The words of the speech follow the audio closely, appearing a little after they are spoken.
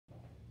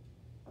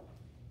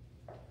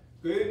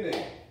Good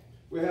evening.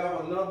 We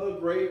have another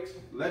great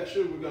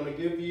lecture. We're going to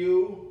give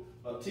you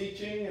a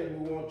teaching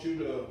and we want you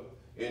to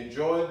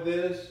enjoy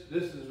this.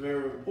 This is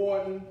very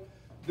important.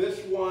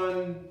 This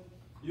one,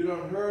 you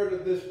done heard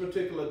of this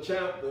particular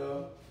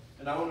chapter,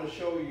 and I want to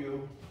show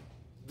you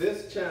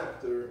this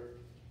chapter,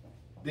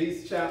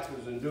 these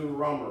chapters in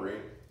Deuteronomy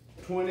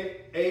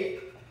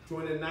 28,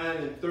 29,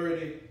 and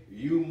 30,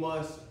 you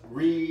must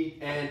read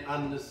and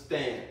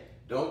understand.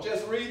 Don't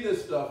just read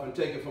this stuff and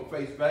take it for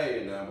face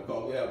value now,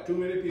 because we have too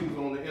many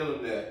people on the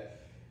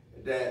internet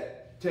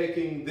that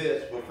taking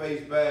this for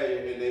face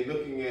value and they're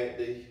looking at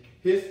the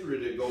history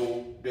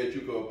that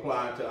you can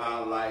apply to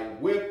our life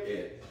with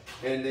it,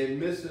 and they're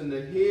missing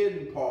the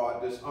hidden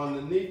part that's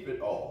underneath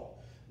it all.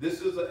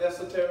 This is an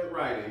esoteric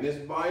writing. This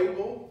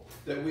Bible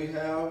that we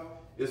have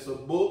is a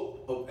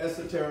book of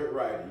esoteric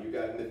writing. You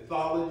got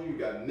mythology, you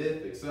got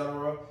myth,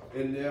 etc.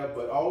 in there,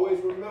 but always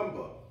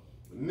remember,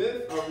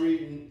 myths are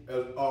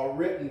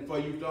written for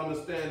you to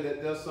understand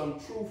that there's some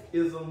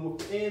truthism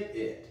within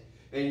it.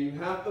 And you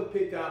have to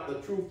pick out the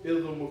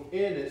truthism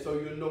within it so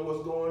you know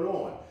what's going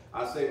on.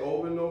 I say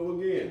over and over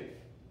again,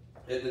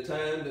 at the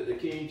time that the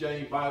King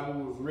James Bible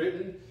was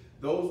written,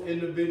 those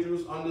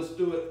individuals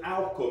understood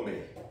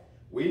alchemy.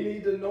 We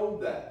need to know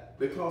that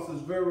because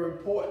it's very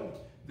important.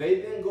 They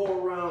didn't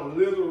go around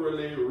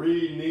literally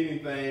reading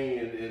anything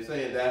and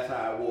saying that's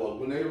how it was.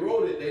 When they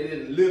wrote it, they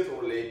didn't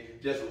literally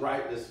just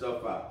write this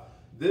stuff out.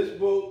 This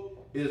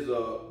book is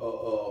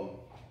a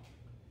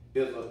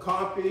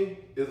copy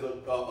of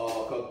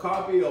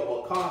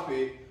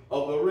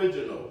the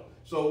original.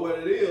 So what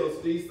it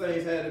is, these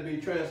things had to be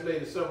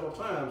translated several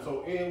times.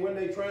 So when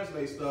they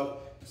translate stuff,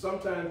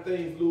 sometimes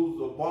things lose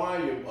the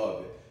volume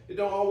of it. It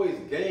don't always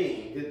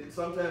gain.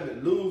 Sometimes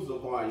it loses the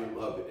volume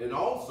of it. And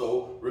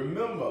also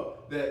remember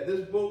that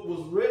this book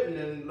was written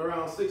in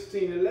around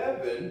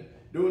 1611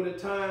 during the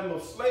time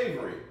of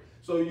slavery.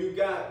 So you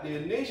got the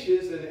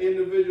initiates and the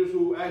individuals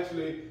who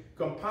actually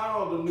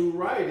compiled the new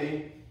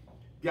writing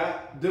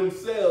got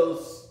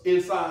themselves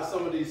inside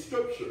some of these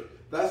scriptures.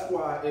 That's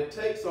why it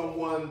takes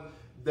someone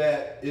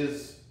that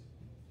is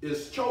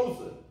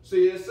chosen.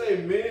 See, it say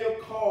many are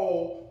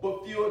called,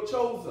 but few are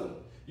chosen.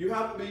 You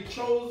have to be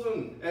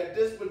chosen at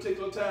this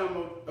particular time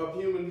of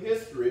human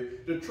history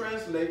to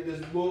translate this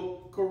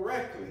book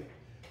correctly.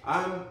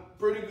 I'm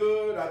pretty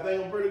good. I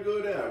think I'm pretty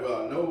good at it.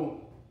 Well, I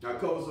know I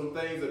cover some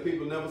things that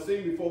people never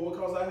seen before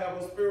because I have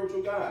a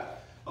spiritual guide.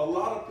 A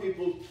lot of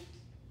people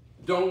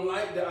don't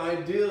like the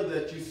idea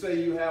that you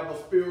say you have a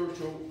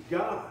spiritual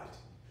guide.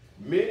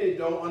 Many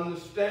don't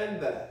understand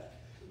that.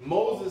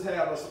 Moses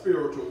had a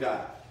spiritual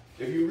guide.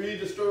 If you read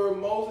the story of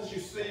Moses, you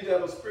see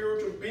that a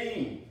spiritual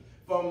being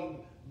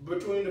from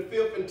between the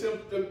 5th and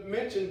 10th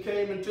dimension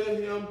came into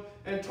him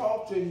and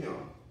talked to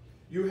him.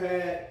 You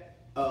had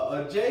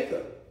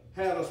Jacob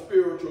had a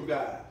spiritual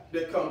guide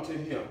that come to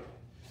him.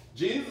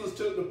 Jesus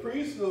took the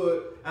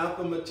priesthood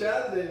after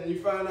Melchizedek, and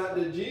you find out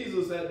that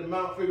Jesus at the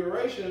Mount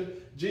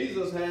Figuration,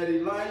 Jesus had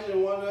Elijah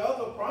and one of the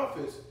other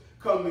prophets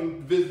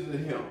coming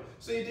visiting him.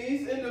 See,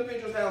 these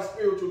individuals have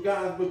spiritual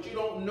guides, but you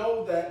don't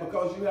know that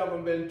because you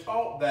haven't been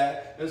taught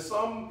that, and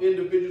some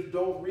individuals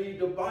don't read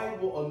the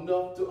Bible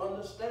enough to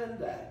understand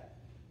that.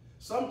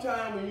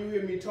 Sometimes when you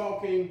hear me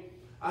talking,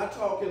 I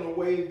talk in a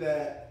way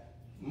that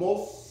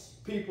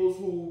most people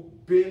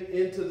who've been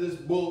into this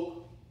book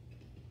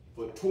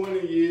for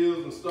 20 years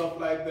and stuff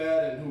like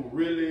that, and who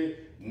really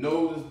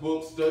know this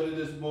book, study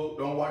this book,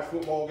 don't watch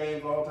football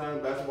games all the time,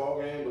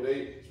 basketball games, but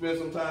they spend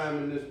some time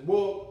in this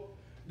book,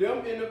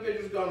 them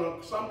individuals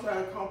gonna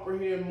sometimes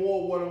comprehend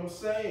more what I'm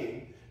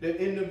saying than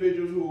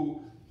individuals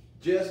who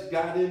just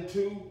got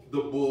into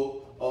the book,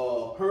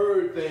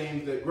 heard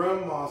things that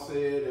grandma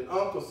said and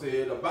uncle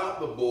said about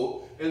the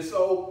book. And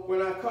so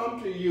when I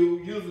come to you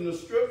using the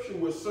scripture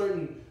with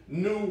certain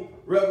new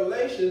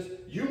revelations,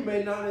 you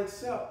may not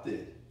accept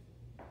it,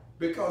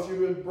 because you've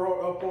been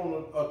brought up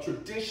on a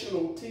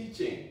traditional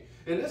teaching.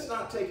 And it's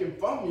not taken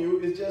from you,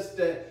 it's just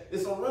that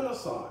it's a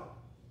renaissance.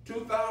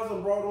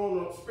 2000 brought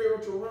on a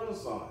spiritual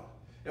renaissance.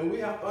 And we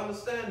have to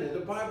understand it.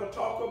 The Bible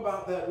talks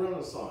about that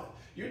renaissance.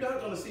 You're not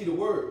going to see the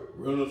word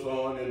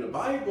renaissance in the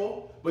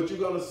Bible, but you're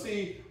going to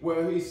see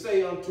where he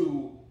say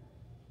unto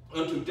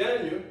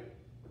Daniel,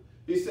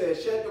 he said,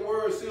 shut the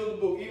word, seal the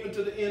book, even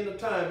to the end of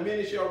time.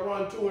 Many shall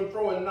run to and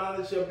fro, and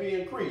knowledge shall be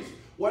increased.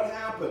 What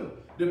happened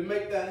to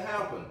make that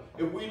happen?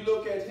 If we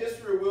look at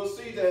history, we'll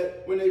see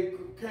that when they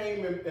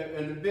came and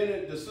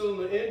invented the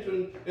cylinder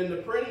engine in the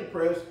printing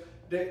press,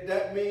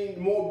 that means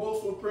more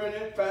books were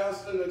printed,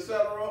 faster,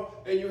 etc.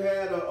 And you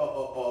had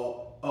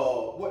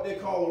what they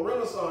call a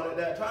renaissance at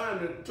that time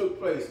that took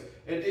place.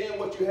 And then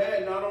what you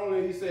had, not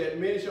only, he said,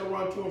 many shall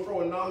run to and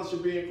fro, and knowledge shall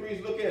be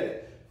increased. Look at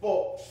it.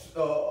 For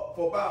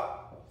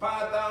about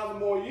 5,000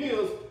 more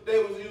years,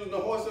 they was using the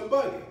horse and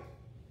buggy.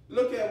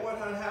 Look at what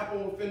had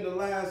happened within the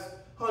last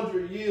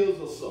 100 years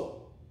or so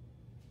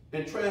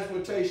in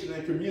transportation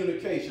and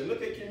communication.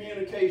 Look at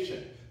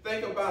communication.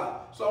 Think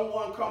about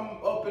someone come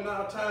up in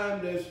our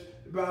time that's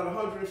about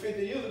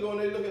 150 years ago, and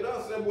they look at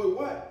us and say, well,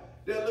 what?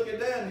 They'll look at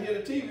that and hear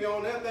the TV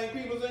on that, think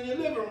people's in your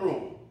living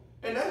room.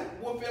 And that's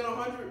within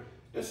 100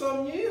 and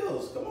some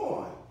years. Come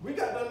on. We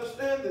got to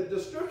understand that the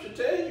scripture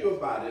tells you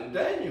about it. In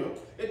Daniel,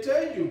 it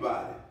tells you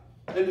about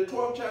it. In the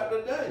 12th chapter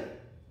of Daniel.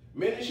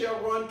 Many shall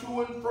run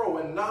to and fro,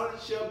 and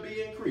knowledge shall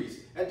be increased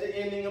at the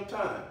ending of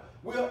time.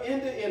 We're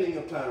in the ending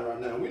of time right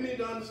now. We need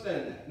to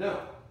understand that.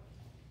 Now,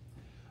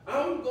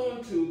 I'm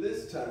going to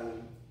this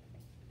time,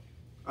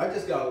 I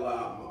just got a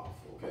loud mouth,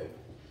 okay?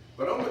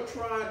 But I'm going to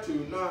try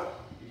to not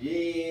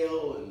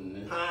yell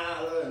and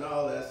holler and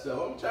all that stuff.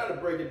 I'm trying to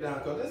break it down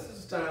because this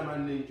is the time I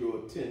need your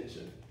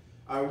attention.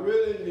 I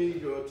really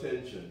need your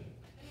attention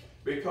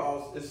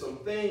because it's some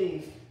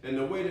things in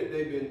the way that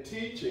they've been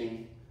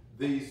teaching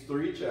these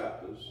 3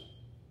 chapters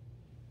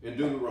in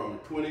Deuteronomy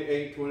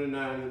 28,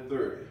 29, and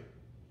 30.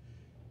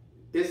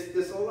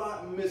 It's a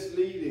lot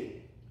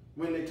misleading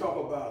when they talk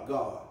about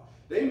God.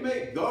 They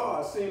make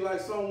God seem like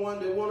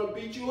someone that want to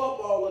beat you up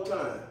all the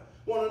time,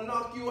 want to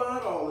knock you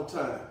out all the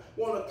time,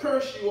 want to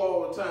curse you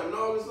all the time, and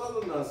all this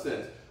other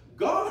nonsense.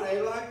 God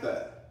ain't like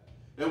that.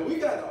 And we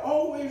got to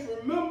always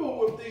remember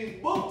with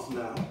these books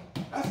now,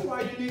 that's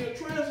why you need a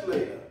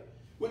translator.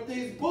 With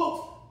these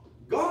books,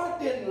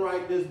 God didn't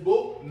write this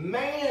book.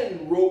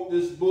 Man wrote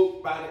this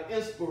book by the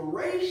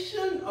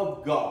inspiration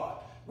of God.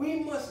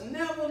 We must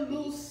never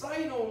lose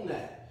sight on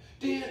that.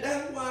 Then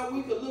that's why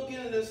we could look in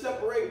it and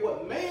separate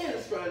what man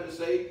is trying to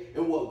say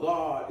and what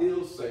God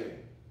is saying.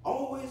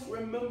 Always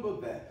remember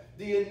that.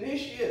 The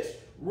initiates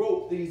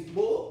wrote these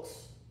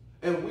books,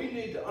 and we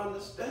need to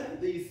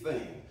understand these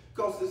things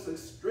because it's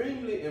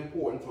extremely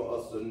important for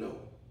us to know.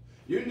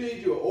 You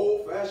need your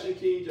old-fashioned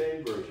King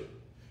James Version,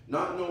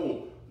 not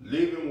no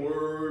Living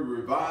Word,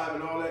 Revive,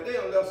 and all that. They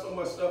don't left so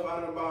much stuff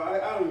out of the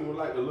Bible. I don't even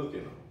like to look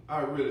in them.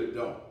 I really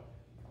don't.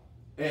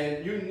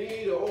 And you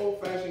need an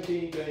old-fashioned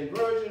King James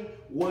Version,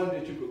 one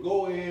that you could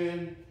go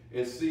in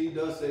and see,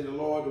 thus say the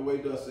Lord, the way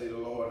thus say the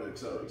Lord,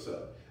 etc.,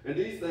 etc. And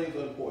these things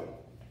are important.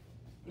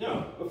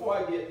 Now, before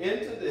I get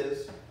into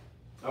this,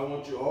 I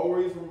want you to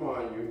always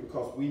remind you,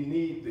 because we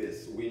need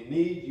this. We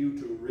need you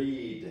to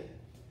read.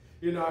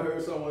 You know, I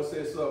heard someone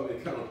say something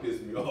that kind of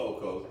pissed me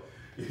off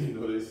because, you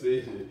know, they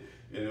said it,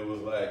 and it was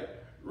like,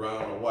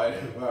 around a white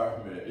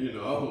environment, you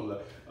know, I was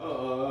like,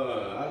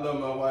 I love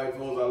my white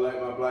folks, I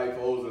like my black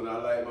folks, and I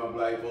like my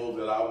black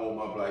folks, and I want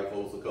my black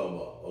folks to come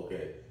up,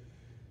 okay?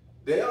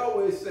 They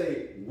always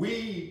say,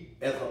 we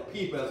as a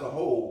people, as a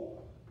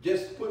whole,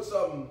 just put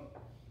something,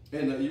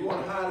 and you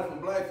want to hide it from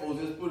black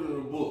folks, just put it in a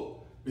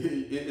book.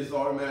 It's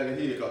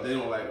automatically here because they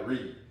don't like to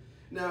read.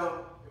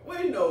 Now,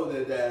 we know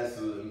that that's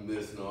a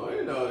misnomer,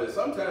 you know, that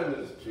sometimes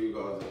it's true,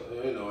 because,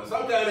 you know, and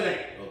sometimes it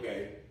ain't,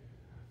 okay?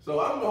 So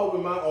I'm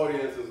hoping my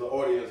audience is an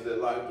audience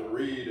that like to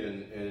read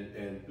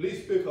and at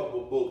least pick up a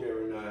book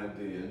every now and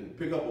then.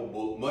 Pick up a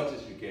book, much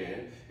as you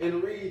can,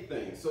 and read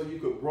things so you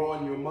could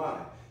broaden your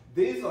mind.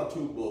 These are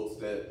 2 books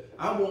that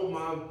I want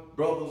my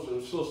brothers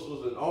and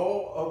sisters and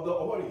all of the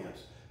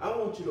audience. I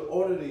want you to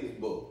order these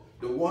books.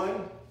 The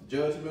one,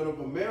 Judgment of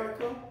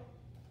America,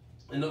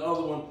 and the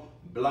other one,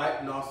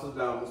 Black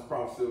Nostradamus,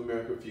 Prophecy of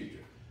America Future.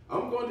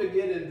 I'm going to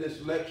get in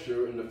this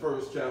lecture in the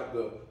 1st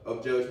chapter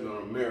of Judgment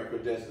on America.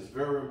 That is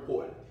very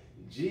important.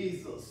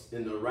 Jesus,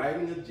 in the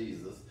writing of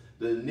Jesus,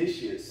 the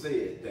initiate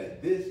said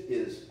that this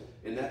is,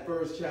 in that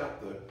 1st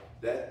chapter,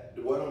 that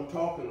what I'm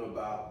talking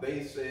about,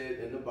 they said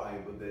in the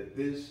Bible that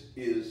this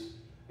is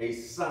a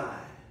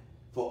sign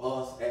for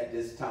us at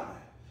this time.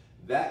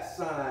 That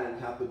sign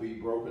have to be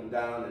broken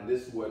down, and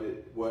this is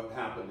what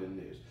happened in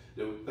this.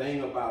 The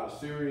thing about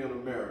Assyrian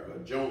America,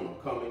 Jonah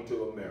coming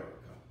to America.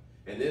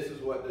 And this is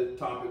what the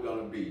topic is going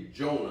to be,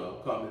 Jonah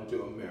coming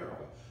to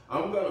America.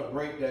 I'm going to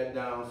break that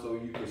down so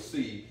you can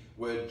see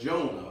where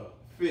Jonah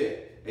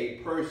fit a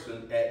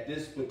person at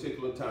this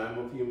particular time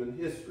of human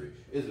history.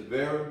 It's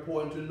very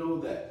important to know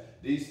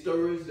that. These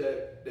stories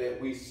that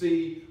we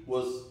see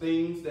was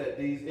things that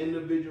these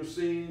individuals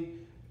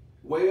seen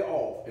way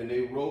off, and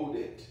they wrote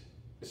it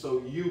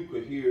so you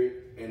could hear it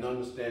and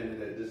understand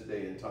it at this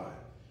day and time.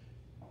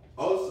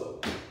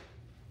 Also,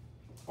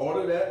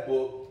 order that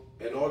book.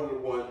 In order to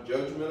one,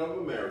 Judgment of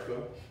America,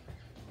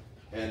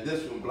 and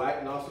this one,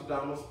 Black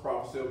Nostradamus,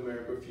 Prophecy of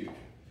America Future.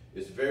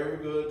 It's very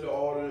good to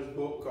order this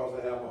book because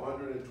I have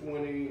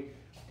 120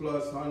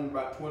 plus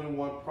about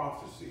 21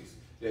 prophecies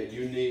that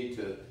you need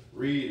to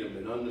read them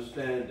and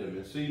understand them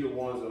and see the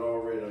ones that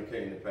already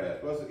came to pass.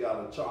 Plus it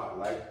got a chart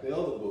like the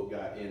other book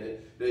got in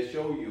it that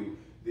show you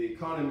the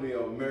economy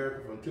of America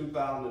from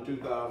 2000 to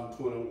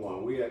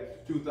 2021. We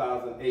had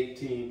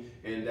 2018,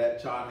 and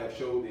that chart have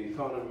showed the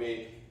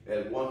economy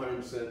as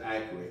 100%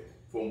 accurate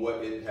from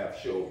what it have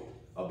showed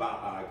about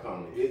our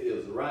economy. It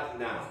is right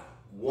now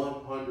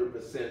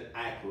 100%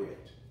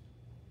 accurate.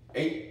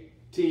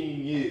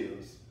 18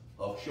 years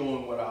of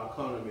showing what our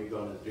economy is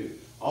going to do.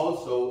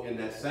 Also, in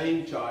that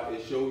same chart,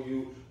 it shows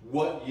you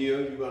what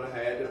year you're going to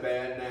have the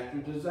bad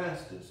natural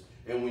disasters.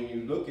 And when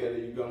you look at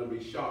it, you're going to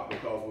be shocked,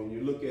 because when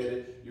you look at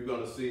it, you're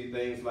going to see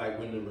things like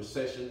when the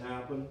recession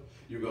happened.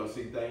 You're going to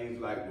see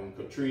things like when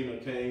Katrina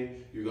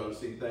came. You're going to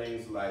see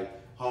things like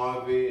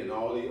Harvey and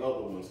all the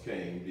other ones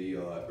came, the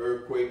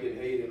earthquake in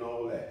Haiti and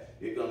all that.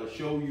 It's going to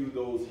show you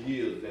those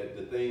years that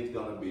the thing's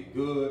going to be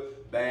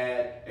good,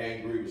 bad,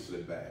 and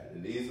grievously bad.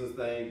 And these are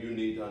things you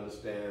need to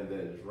understand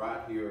that is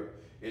right here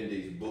in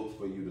these books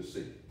for you to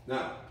see.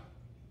 Now,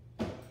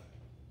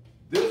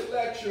 this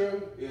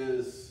lecture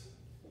is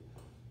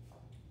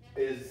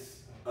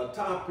a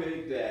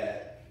topic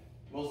that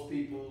most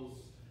people's,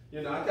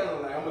 I kind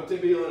of like, I'm going to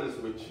be honest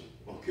with you,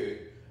 okay?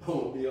 I'm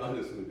going to be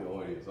honest with the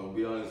audience. I'm going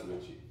to be honest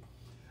with you.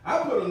 I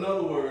put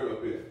another word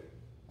up here.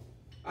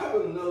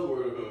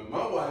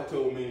 My wife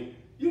told me,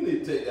 you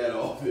need to take that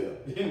off here.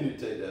 You need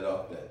to take that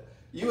off there.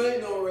 You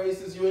ain't no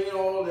racist. You ain't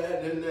all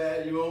that and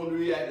that. You don't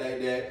react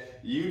like that.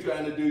 You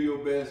trying to do your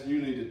best.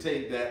 You need to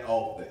take that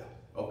off there,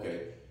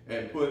 okay?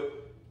 And put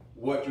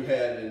what you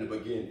had in the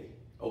beginning,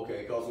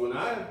 okay? Because when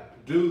I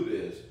do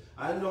this,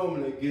 I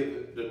normally give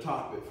it the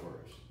topic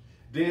first.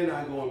 Then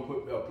I go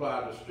and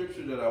apply the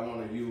scripture that I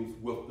want to use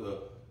with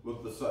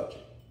the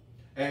subject.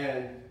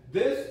 And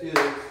this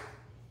is,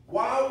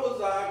 why was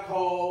I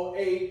called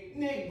a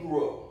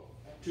Negro?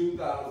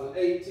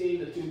 2018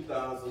 to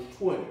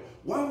 2020.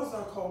 Why was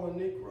I called a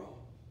Negro?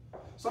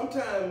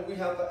 Sometimes we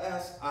have to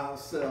ask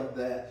ourselves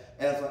that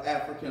as an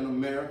African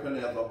American,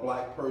 as a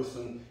black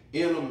person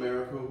in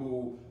America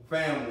who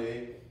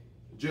family,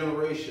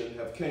 generation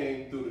have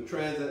came through the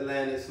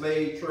transatlantic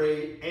slave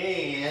trade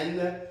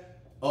and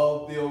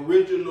of the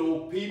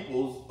original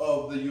peoples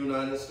of the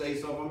United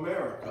States of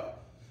America.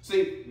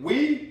 See,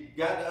 we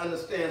got to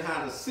understand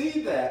how to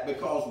see that,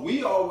 because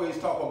we always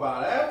talk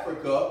about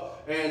Africa,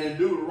 and in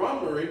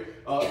Deuteronomy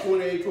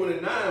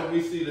 28:29,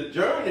 we see the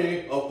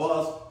journey of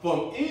us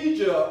from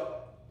Egypt,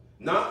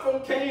 not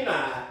from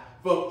Canaan,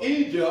 from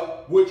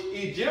Egypt, which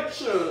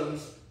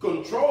Egyptians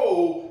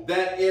controlled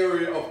that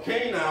area of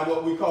Canaan,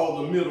 what we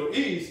call the Middle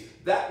East.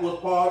 That was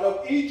part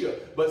of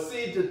Egypt. But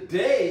see,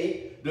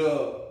 today,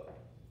 the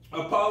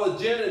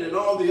apologetic and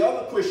all the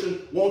other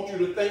Christians want you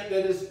to think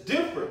that it's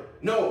different.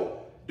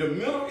 No, the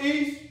Middle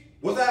East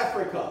was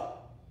Africa.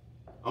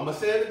 I'm going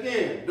to say it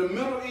again. The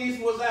Middle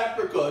East was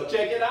Africa.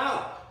 Check it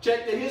out.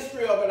 Check the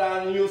history of it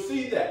out and you'll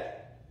see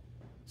that.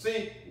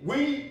 See,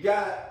 we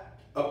got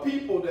a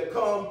people that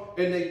come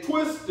and they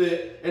twist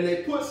it and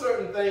they put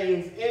certain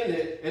things in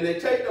it and they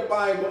take the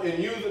Bible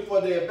and use it for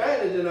their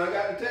advantage. And I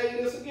got to tell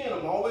you this again.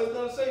 I'm always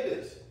going to say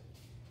this.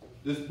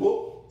 This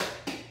book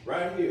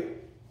right here,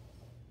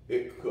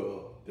 it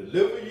could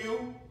deliver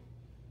you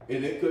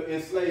and it could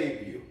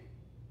enslave you.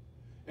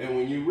 And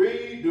when you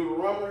read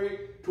Deuteronomy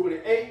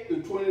 28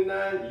 through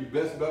 29, you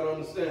best better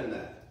understand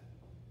that.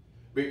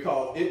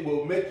 Because it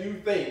will make you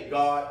think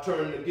God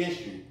turned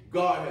against you.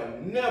 God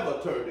has never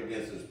turned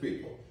against his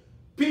people.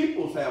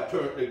 Peoples have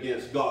turned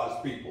against God's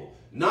people.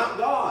 Not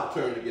God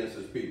turned against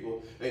his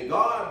people. And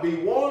God be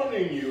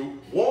warning you,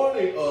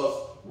 warning us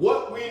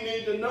what we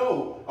need to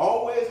know.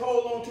 Always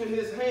hold on to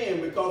his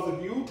hand, because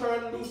if you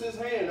turn loose his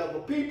hand of the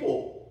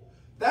people,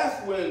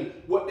 that's when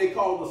what they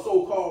call the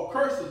so-called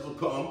curses will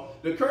come.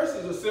 The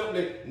curses are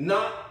simply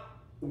not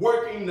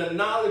working the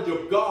knowledge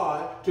of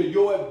God to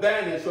your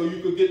advantage so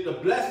you could get the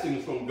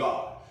blessings from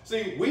God.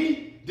 See,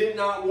 we did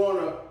not want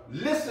to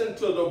listen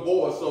to the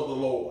voice of the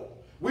Lord.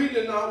 We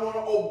did not want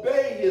to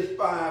obey his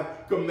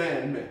 5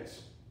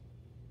 commandments.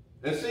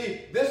 And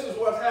see, this is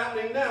what's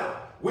happening now.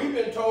 We've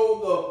been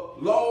told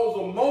the laws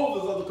of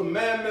Moses, or the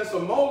commandments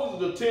of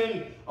Moses, the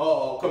 10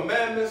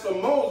 commandments of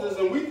Moses,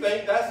 and we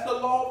think that's the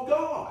law of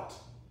God.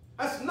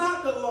 That's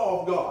not the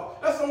law of God.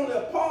 That's only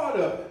a part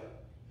of it.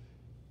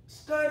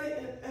 Study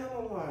and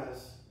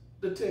analyze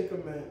the 10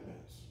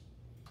 commandments.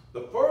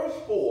 The first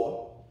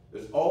 4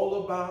 is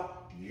all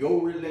about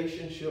your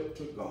relationship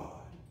to God,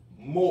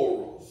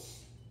 morals.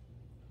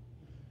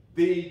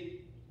 The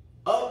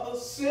other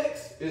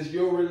 6 is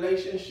your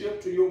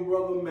relationship to your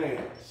brother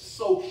man,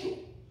 social.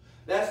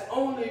 That's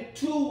only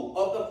 2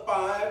 of the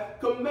 5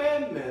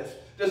 commandments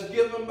that's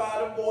given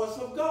by the voice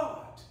of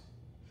God.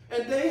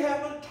 And they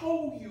haven't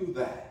told you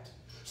that.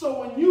 So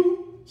when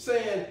you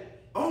saying,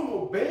 I'm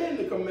obeying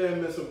the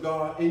commandments of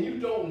God, and you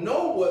don't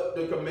know what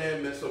the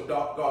commandments of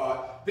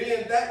God,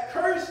 then that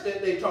curse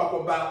that they talk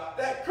about,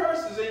 that curse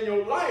is in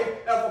your life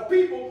as a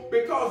people,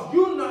 because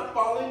you're not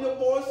following the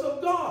voice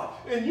of God,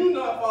 and you're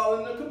not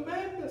following the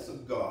commandments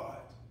of God.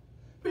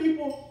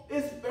 People,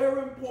 it's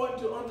very important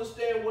to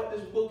understand what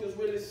this book is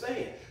really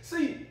saying.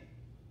 See,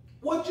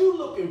 what you're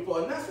looking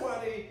for, and that's why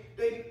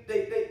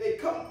they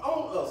come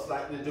on us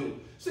like they do.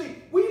 See,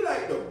 we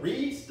like to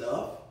read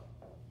stuff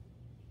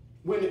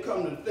when it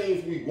comes to the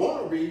things we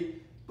want to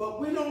read, but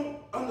we don't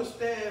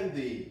understand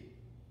the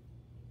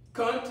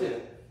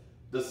content,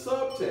 the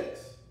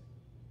subtext,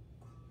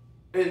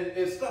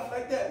 and stuff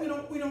like that. We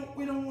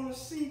don't want to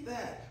see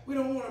that. We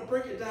don't want to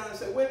break it down and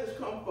say, where did this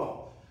come from?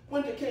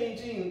 When did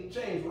King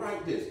James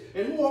write this?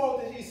 And who all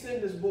did he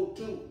send this book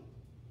to?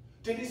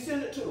 Did he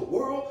send it to the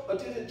world, or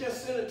did he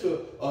just send it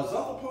to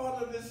other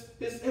part of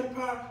his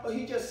empire, or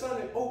he just sent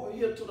it over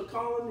here to the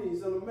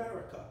colonies in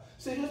America?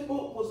 See, this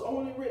book was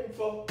only written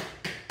for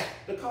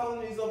the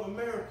colonies of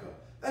America.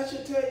 That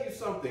should tell you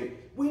something.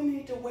 We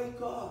need to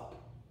wake up.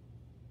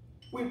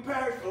 We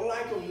perish for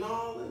lack of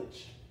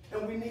knowledge.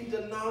 And we need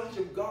the knowledge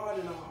of God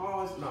in our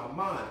hearts and our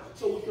mind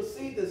so we can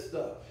see this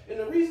stuff. And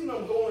the reason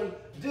I'm going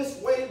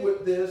this way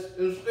with this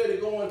instead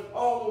of going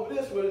all over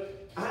this with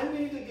it, I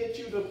need to get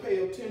you to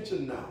pay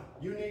attention now.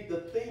 You need to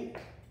think.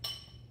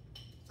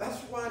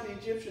 That's why the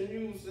Egyptians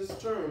used this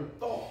term,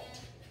 thought.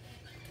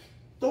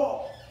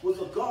 Thought was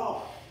a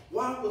god.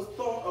 Why was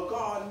thought a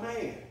god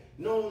man,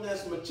 known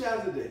as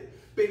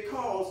Melchizedek?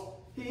 Because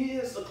he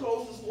is the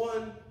closest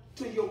one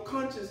to your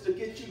conscience to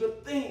get you to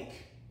think.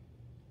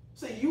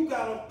 See, you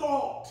got a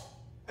thought,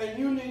 and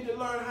you need to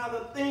learn how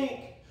to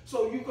think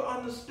so you can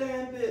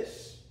understand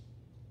this.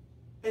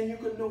 And you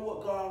can know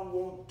what God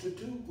wants to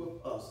do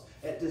with us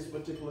at this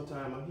particular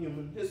time of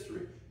human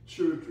history,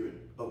 children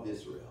of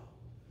Israel.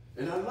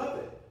 And I love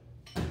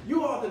it.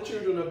 You are the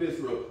children of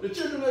Israel. The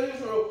children of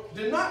Israel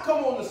did not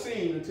come on the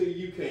scene until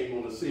you came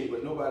on the scene,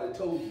 but nobody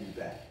told you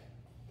that.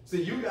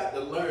 See, you got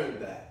to learn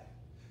that.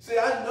 See,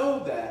 I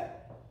know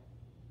that,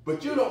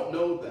 but you don't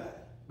know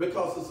that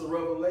because it's a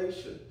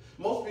revelation.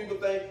 Most people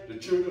think the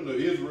children of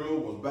Israel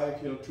was back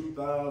here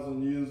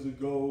 2,000 years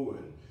ago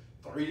and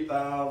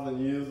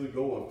 3,000 years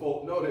ago and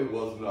folk. No, they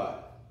was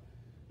not.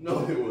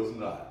 No, it was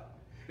not.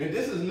 And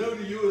this is new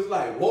to you. It's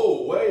like,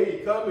 whoa, where he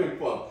coming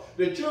from?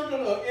 The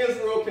children of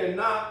Israel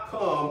cannot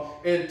come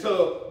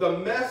until the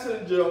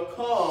messenger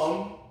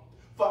come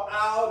for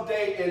our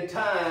day and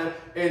time,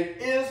 and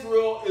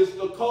Israel is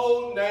the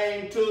code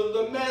name to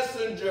the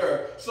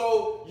messenger.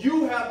 So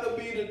you have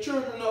to be the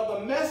children of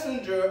the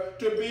messenger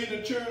to be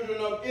the children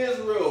of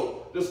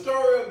Israel. The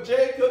story of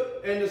Jacob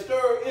and the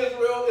story of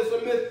Israel is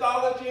a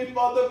mythology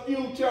for the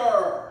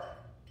future.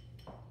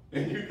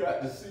 And you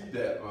got to see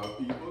that, my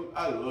people.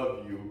 I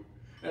love you.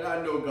 And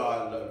I know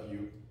God loves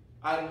you.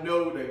 I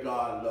know that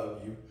God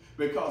loves you.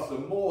 Because the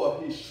more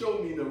he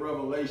showed me the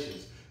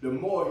revelations, the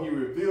more he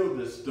revealed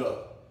this stuff.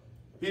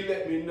 He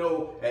let me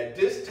know at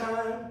this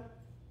time,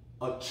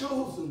 a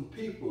chosen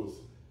people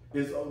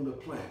is on the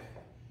planet.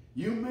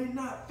 You may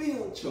not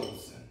feel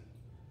chosen,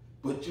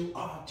 but you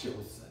are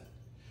chosen.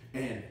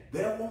 And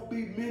there won't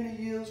be many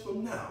years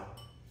from now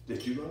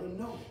that you're going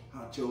to know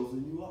how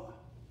chosen you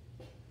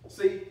are.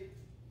 See,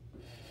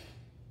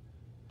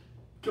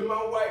 to my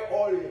white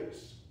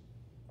audience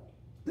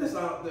that's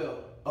out there,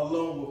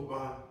 along with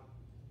my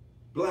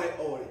black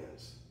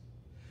audience.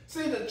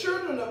 See, the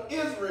children of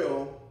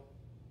Israel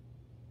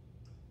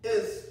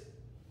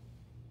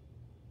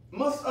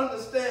must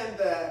understand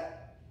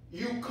that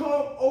you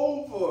come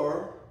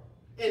over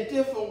in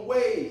different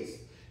ways,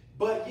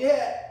 but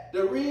yet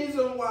the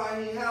reason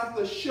why he has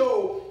to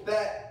show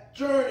that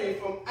journey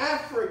from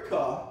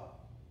Africa,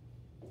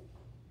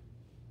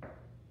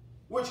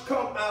 which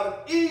come out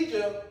of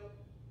Egypt,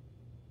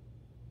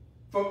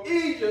 from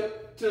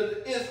Egypt to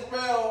the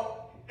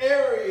Israel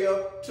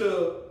area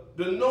to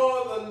the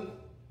northern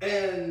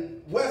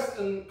and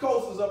western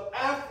coasts of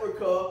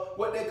Africa,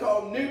 what they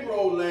call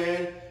Negro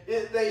land,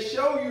 they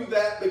show you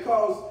that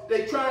because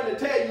they're trying to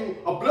tell you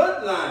a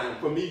bloodline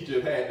from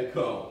Egypt had to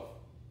come.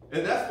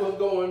 And that's what's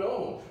going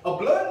on. A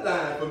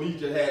bloodline from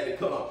Egypt had to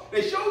come.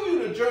 They show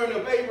you the journey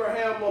of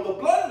Abraham of the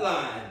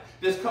bloodline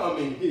that's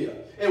coming here.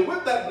 And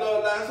with that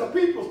bloodline, some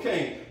peoples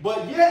came.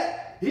 But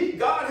yet,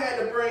 God had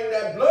to bring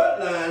that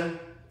bloodline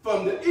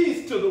from the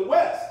east to the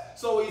west.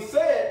 So he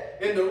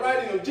said in the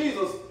writing of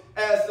Jesus,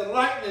 as the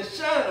lightning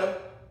shineth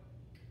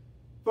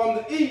from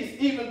the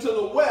east even to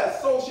the west,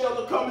 so shall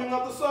the coming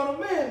of the Son of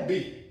Man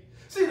be.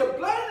 See, the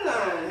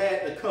bloodline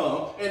had to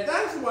come, and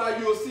that's why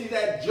you'll see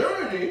that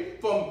journey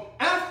from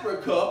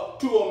Africa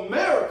to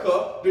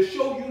America to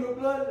show you the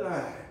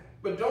bloodline.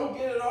 But don't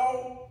get it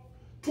all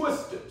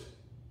twisted.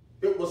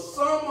 It was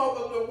some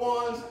of the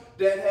ones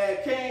that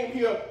had came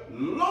here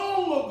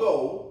long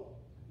ago,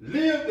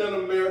 lived in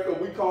America.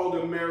 We call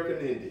them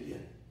American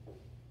Indian.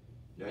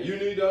 Now, you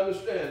need to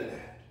understand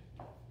that.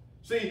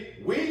 See,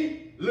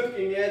 we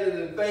looking at it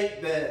and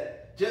think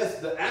that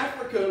just the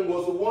African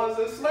was the ones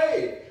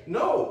enslaved.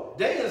 No,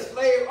 they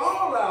enslaved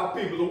all our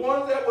people, the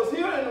ones that was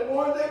here and the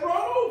ones they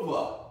brought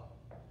over.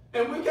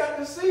 And we got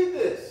to see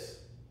this.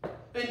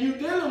 And you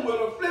dealing with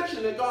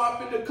affliction, and God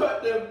fit to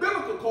cut the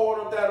umbilical cord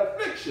of that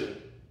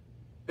affliction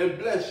and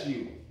bless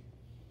you.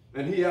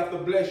 And he have to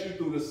bless you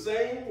through the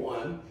same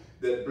one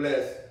that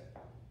blessed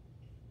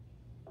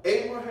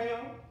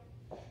Abraham.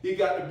 He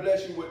got to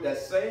bless you with that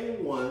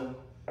same one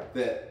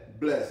that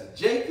blessed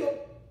Jacob,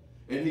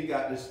 and he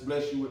got to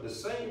bless you with the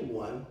same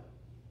one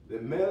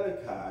that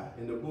Malachi,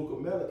 in the book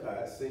of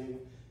Malachi, seemed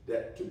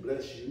that to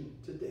bless you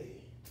today.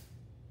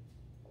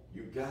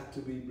 You got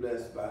to be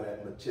blessed by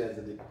that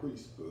Melchizedek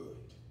priesthood.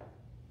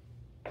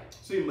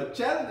 See,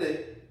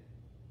 Melchizedek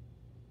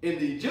in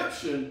the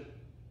Egyptian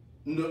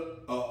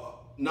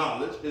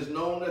knowledge is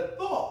known as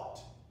thought.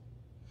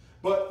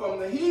 But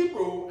from the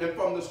Hebrew and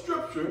from the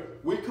scripture,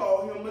 we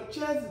call him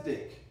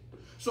Melchizedek.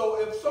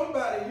 So if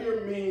somebody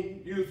hear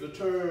me use the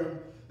term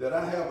that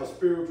I have a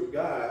spiritual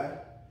guide,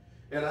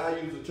 and I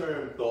use the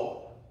term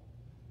thought,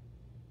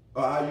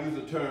 or I use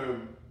the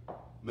term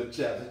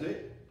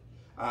Melchizedek,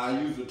 I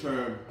use the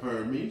term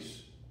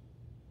Hermes,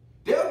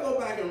 they'll they'll go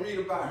back and read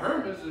about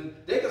Hermes, and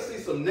they can see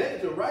some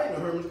negative writing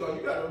on Hermes, because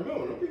you got to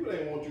remember, the people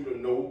ain't want you to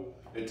know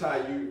and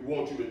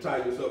want you to tie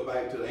yourself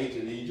back to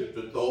ancient Egypt,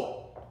 to thought.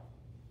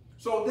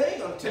 So they ain't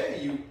going to tell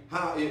you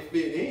how it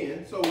fit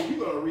in. So you're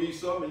going to read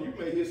something, and you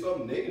may hear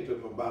something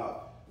negative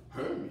about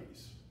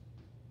Hermes.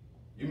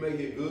 You may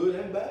hear good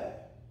and bad.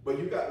 But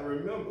you got to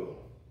remember,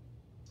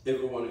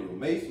 every one of your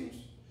Masons,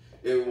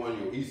 every one of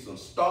your Eastern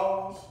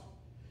Stars,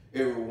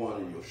 every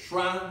one of your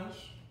shrines,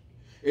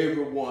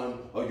 every one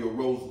of your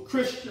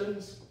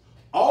Rosicrucians,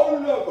 all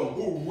of them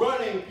who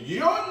running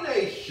your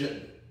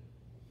nation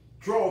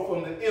draw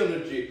from the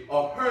energy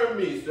of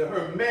Hermes, the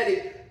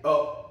Hermetic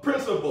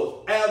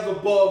principles, as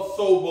above,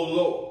 so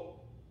below.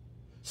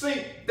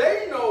 See,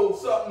 they know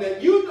something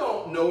that you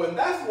don't know, and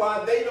that's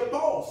why they the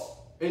boss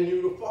and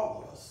you the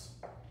followers.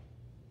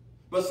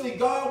 But see,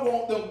 God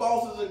wants them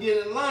bosses to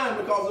get in line,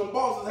 because them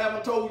bosses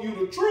haven't told you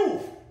the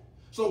truth.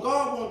 So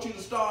God wants you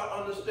to start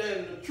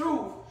understanding the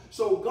truth,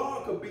 so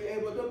God could be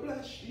able to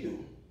bless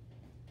you.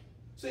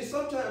 See,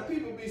 sometimes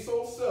people be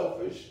so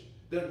selfish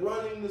that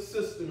running the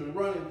system and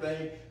running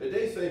things that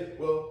they say,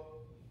 well,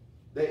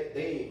 they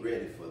ain't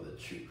ready for the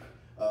truth.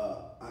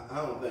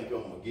 I don't think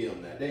I'm going to give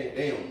them that.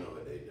 They don't know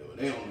what they're doing.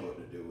 They don't know what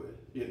to do with it,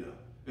 you know.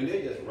 And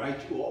they just write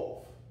you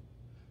off.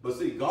 But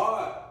see,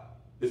 God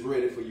is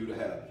ready for you to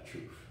have the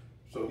truth.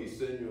 So he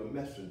sent you a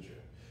messenger.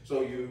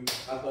 So you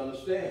have to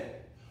understand,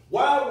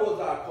 why was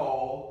I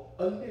called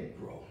a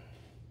Negro?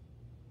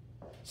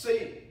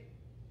 See,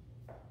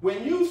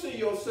 when you see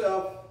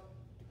yourself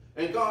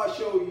and God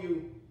show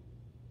you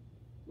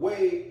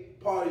way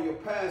part of your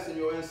past and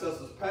your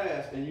ancestors'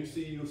 past, and you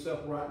see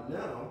yourself right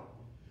now,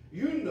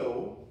 you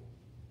know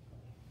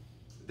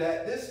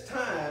that this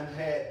time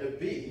had to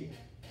be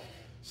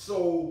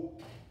so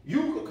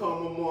you could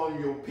come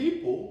among your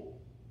people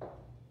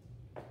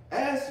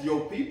as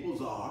your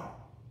peoples are,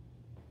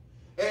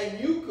 and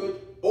you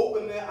could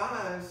open their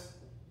eyes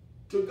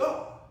to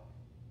God.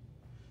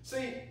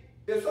 See,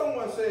 if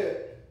someone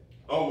said,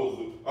 I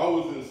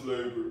was in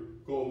slavery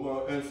because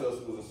my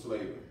ancestors was in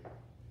slavery.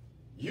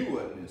 You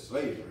wasn't in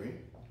slavery,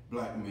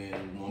 black man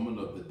and woman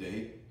of the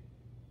day.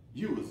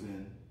 You was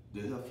in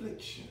the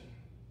affliction.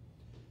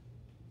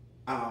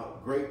 Our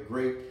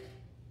great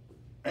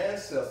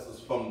ancestors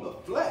from the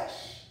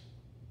flesh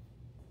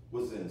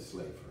was in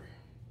slavery.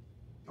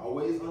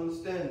 Always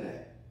understand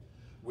that.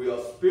 We are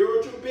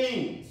spiritual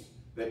beings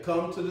that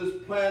come to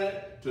this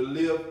planet to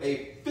live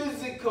a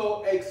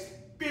physical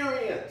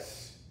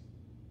experience.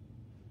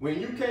 When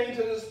you came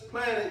to this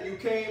planet, you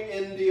came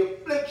in the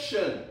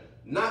affliction,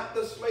 not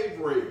the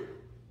slavery.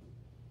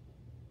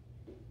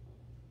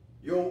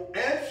 Your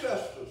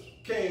ancestors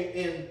came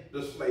in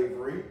the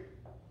slavery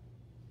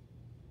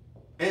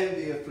and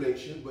the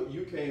affliction, but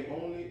you came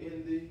only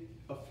in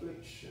the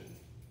affliction.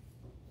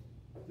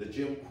 The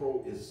Jim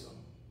Crowism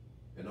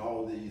and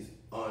all these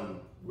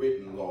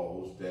unwritten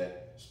laws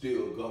that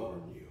still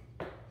govern you.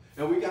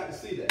 And we got to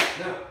see that.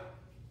 Now,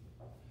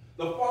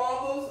 the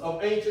fathers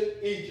of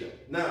ancient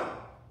Egypt. Now,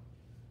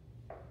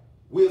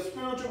 we're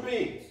spiritual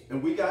beings,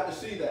 and we got to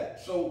see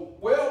that. So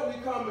where are we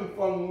coming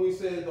from when we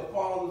say the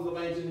fathers of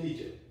ancient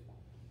Egypt?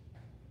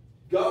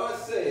 God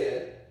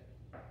said,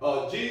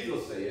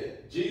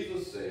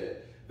 Jesus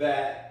said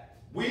that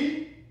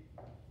we,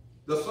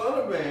 the Son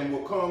of Man,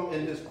 will come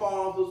in his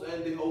fathers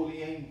and the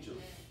holy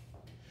angels.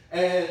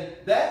 And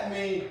that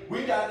means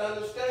we got to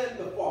understand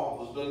the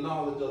fathers, the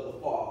knowledge of the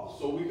fathers,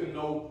 so we can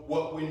know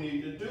what we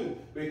need to do.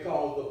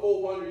 Because the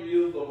 400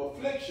 years of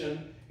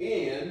affliction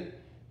in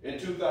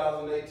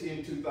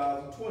 2018,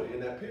 2020, in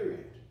that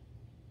period.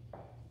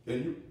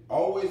 And you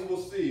always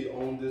will see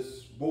on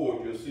this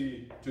board, you'll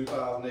see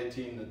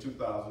 2018 and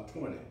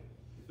 2020.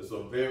 It's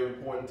a very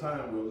important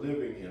time we're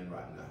living in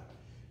right now.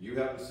 You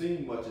haven't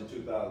seen much in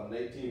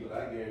 2018, but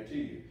I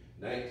guarantee you,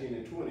 19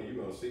 and 20,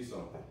 you're going to see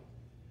something.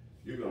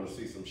 You're going to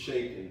see some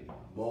shaking,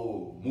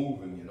 mold,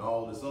 moving, and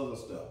all this other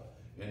stuff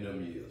in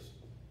them years.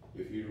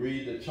 If you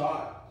read the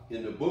chart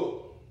in the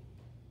book,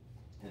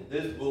 in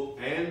this book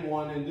and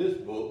one in this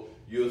book,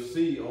 you'll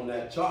see on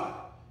that chart,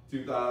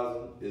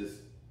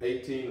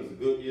 2018 is a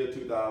good year,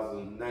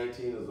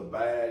 2019 is a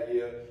bad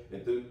year,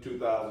 and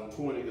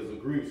 2020 is a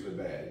grievously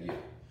bad year.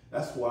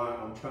 That's why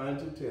I'm trying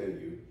to tell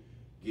you,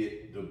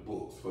 get the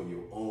books for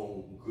your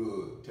own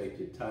good. Take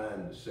your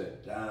time to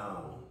sit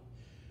down.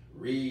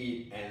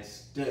 Read and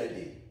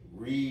study.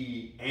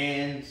 Read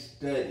and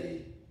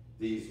study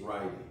these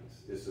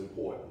writings. It's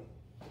important.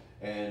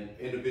 And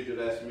individuals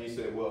ask me,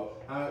 say, well,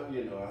 how,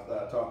 after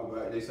I talk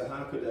about it, they say,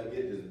 how could I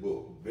get this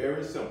book?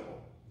 Very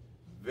simple.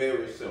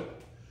 Very simple.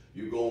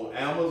 You go on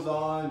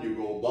Amazon, you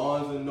go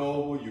Barnes &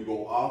 Noble, you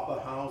go Author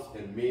House,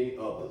 and many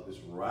others. It's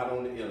right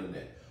on the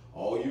internet.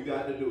 All you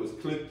got to do is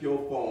click your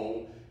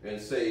phone and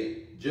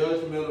say,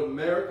 Judgment of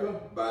America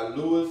by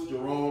Louis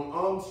Jerome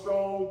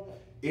Armstrong.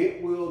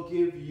 It will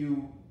give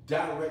you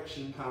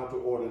direction how to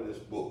order this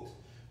book.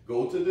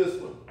 Go to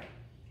this one.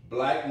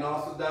 Black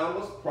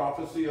Nostradamus,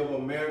 Prophecy of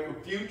American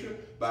Future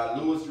by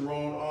Louis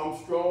Jerome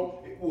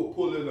Armstrong. It will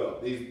pull it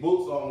up. These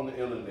books are on the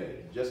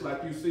internet. Just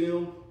like you see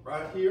them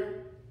right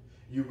here,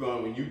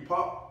 when you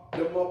pop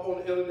them up on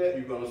the internet,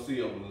 you're gonna see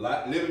them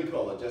live in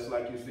color, just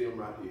like you see them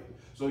right here.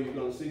 So you're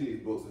gonna see these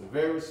books. It's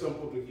very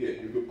simple to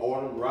get. You can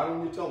order them right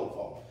on your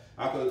telephone.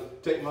 I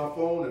could take my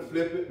phone and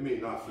flip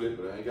it. Not flip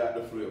it, I ain't got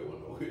the flip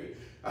one, okay?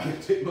 I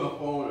can take my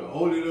phone and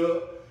hold it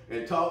up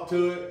and talk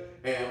to it.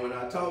 And when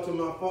I talk to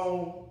my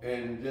phone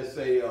and just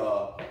say,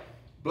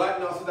 Black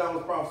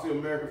Nostradamus Prophecy of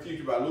American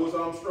Future by Louis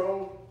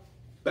Armstrong,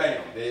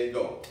 bam, there you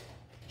go.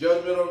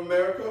 Judgment of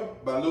America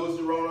by Louis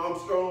Jerome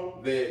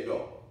Armstrong, there you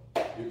go.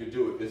 You can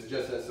do it. It's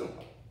just that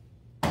simple.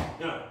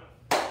 Now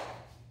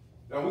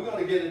we're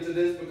going to get into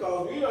this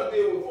because we are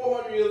dealing with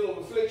 400 years of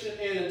affliction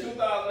in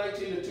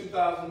 2018 and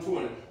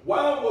 2020.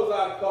 Why was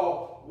I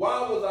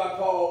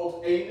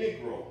called a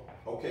Negro?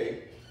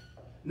 Okay.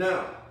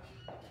 Now,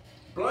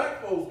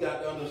 black folks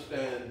got to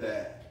understand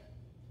that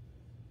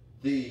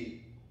the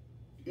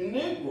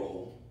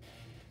Negro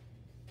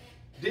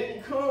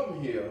didn't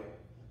come here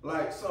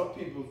like some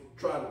people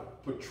try to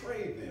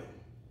portray them.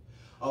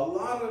 A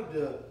lot of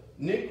the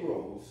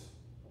Negroes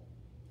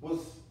was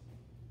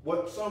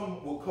what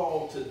some will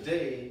call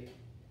today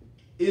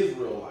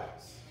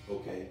Israelites,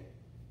 okay?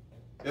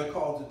 They're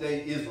called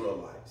today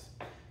Israelites.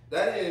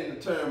 That ain't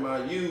the term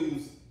I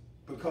use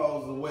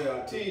because of the way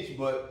I teach,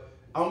 but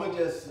I'm gonna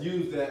just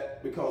use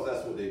that because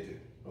that's what they do,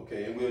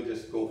 okay? And we'll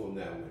just go from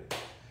that way.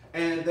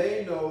 And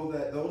they know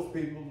that those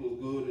people was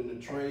good in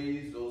the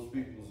trades, those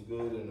people was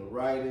good in the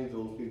writings,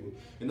 those people.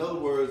 In other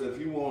words, if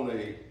you want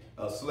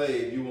a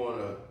slave, you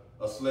want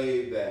a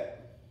slave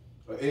that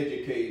an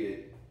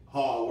educated,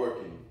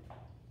 hard-working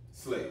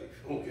slave,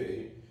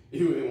 okay?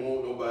 You didn't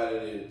want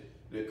nobody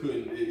that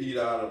couldn't eat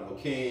out of a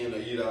can or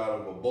eat out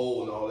of a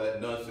bowl and all that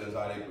nonsense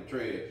how they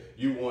portray it.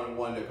 You wanted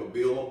one that could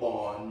build a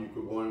barn, you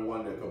wanted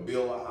one that could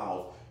build a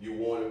house, you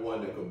wanted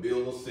one that could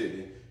build a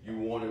city, you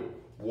wanted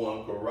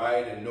one could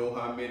ride and know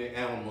how many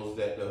animals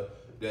that the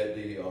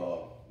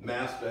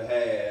master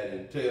had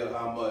and tell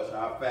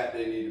how fat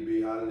they need to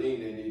be, how lean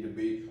they need to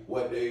be,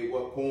 what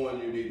corn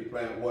you need to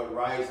plant, what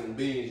rice and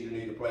beans you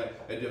need to plant,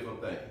 and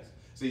different things.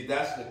 See,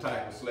 that's the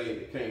type of slave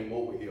that came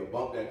over here.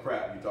 Bump that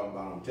crap you're talking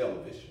about on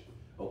television,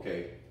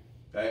 okay?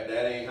 That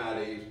ain't how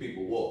these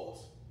people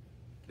was.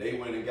 They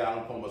went and got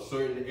them from a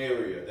certain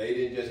area. They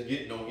didn't just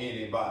get on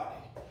anybody.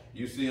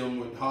 You see them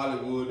with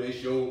Hollywood, they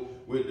show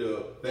with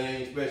the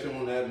thing, especially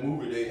on that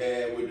movie they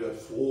had with the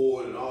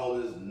sword and all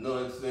this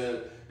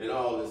nonsense and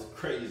all this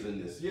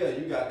craziness. Yeah,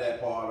 you got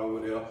that part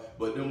over there,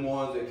 but them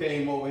ones that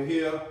came over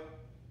here,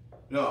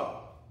 no.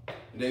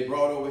 They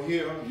brought over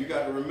here, you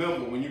got to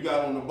remember, when you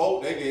got on the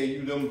boat, they gave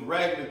you them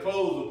raggedy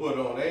clothes to put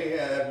on. They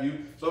have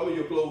you, some of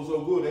your clothes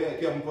so good, they had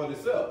kept them for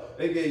themselves.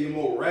 They gave you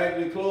more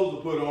raggedy clothes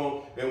to put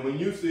on, and when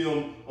you see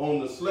them on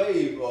the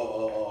slave,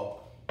 on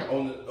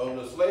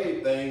the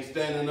slave thing,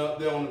 standing up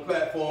there on the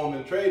platform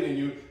and trading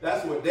you,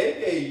 that's what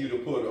they gave you to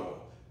put on.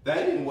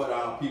 That ain't what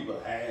our people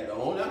had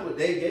on, that's what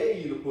they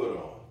gave you to put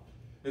on.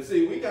 And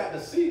see, we got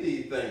to see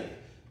these things.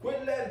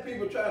 Quit letting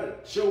people try to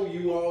show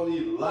you all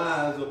these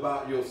lies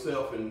about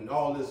yourself and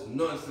all this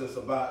nonsense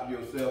about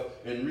yourself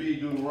and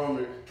read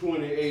Deuteronomy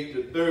 28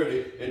 to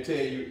 30 and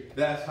tell you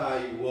that's how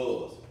you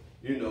was.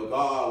 You know,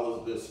 God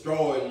was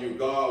destroying you.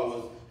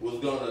 God was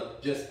going to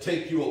just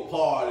take you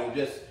apart and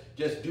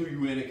just do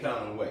you any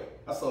kind of way.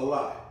 That's a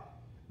lie.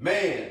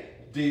 Man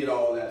did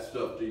all that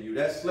stuff to you.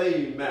 That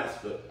slave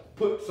master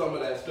put some of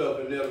that stuff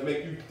in there to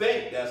make you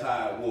think that's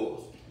how it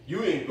was.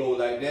 You didn't go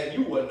like that.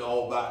 You wasn't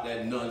all about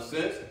that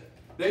nonsense.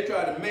 They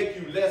tried to make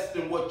you less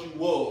than what you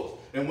was.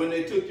 And when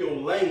they took your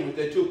language,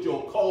 they took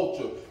your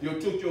culture, they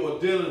took your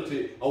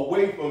identity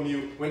away from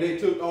you. When they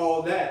took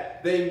all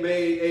that, they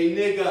made a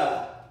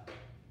nigger.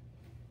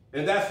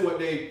 And that's what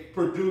they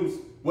produced,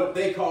 what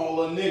they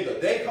call a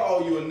nigger. They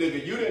call you a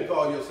nigger. You didn't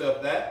call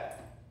yourself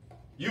that.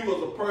 You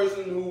was a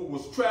person who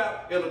was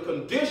trapped in a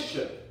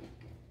condition.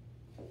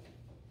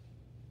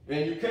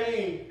 And you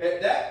came,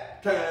 at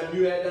that time,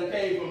 you had done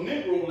came from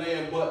Negro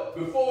land, but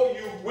before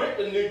you went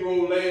to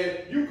Negro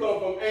land, you come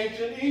from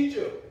ancient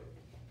Egypt.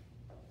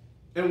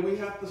 And we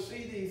have to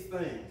see these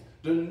things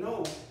to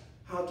know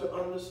how to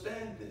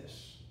understand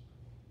this.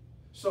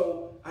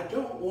 So I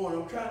don't want,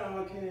 I'm trying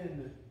all I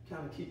can to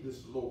kind of keep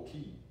this low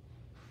key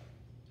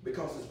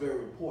because it's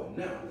very important.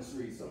 Now, let's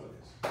read some of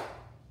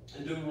this.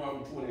 In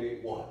Deuteronomy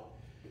 28:1.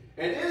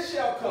 And it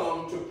shall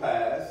come to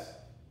pass,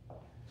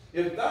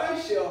 if thou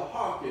shalt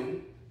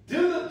hearken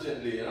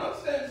diligently, and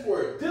understand this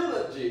word,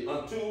 diligently,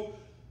 unto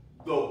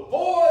the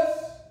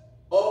voice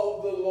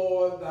of the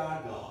Lord thy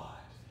God.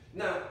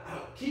 Now,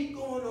 I'll keep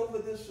going over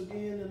this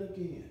again and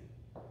again.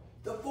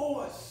 The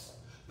voice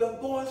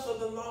of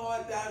the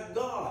Lord thy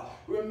God.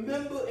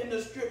 Remember in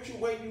the scripture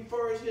where you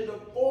first hear the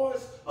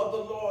voice of the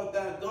Lord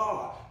thy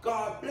God.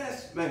 God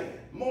bless man,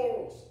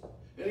 morals.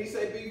 And he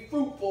said, be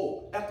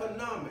fruitful,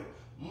 economic,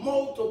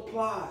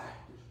 multiply,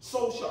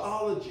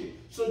 sociology,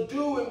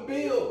 subdue and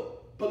build,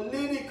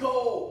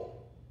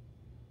 political,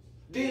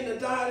 then the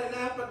dying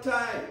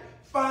appetite,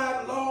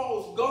 5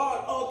 laws.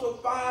 God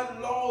altered 5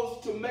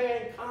 laws to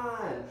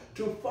mankind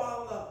to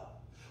follow.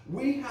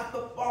 We have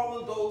to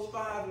follow those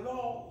 5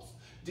 laws.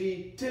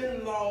 The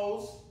 10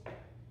 laws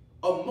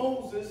of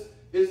Moses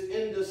is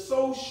in the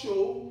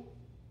social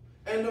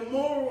and the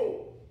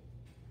moral.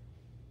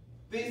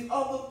 These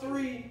other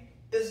three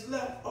is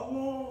left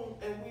alone,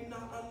 and we're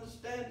not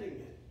understanding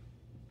it.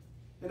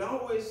 And I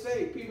always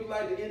say, people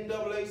like the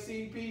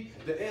NAACP,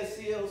 the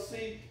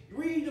SCLC,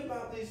 read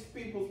about these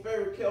people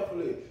very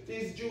carefully,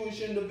 these Jewish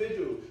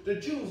individuals. The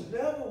Jews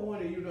never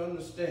wanted you to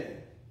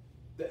understand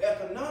the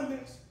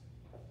economics.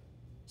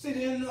 See,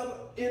 the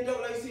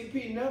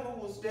NAACP never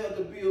was there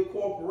to build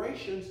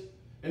corporations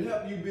and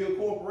help you build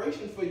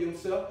corporations for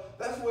yourself.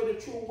 That's where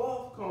the true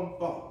wealth comes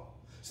from.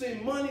 See,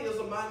 money is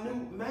a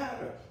minute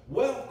matter.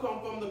 Wealth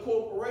comes from the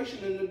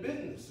corporation and the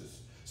businesses.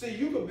 See,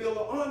 you can build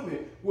an army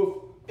with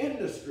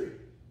industry.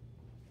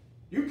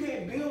 You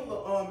can't build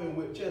an army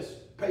with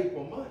just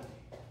paper money.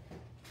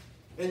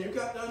 And you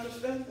got to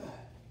understand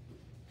that.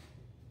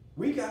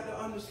 We got to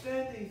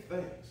understand these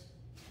things.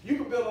 You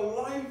can build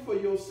a life for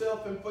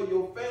yourself and for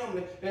your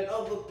family and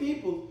other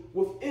people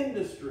with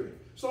industry.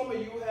 Some of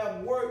you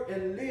have worked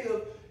and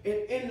lived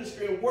in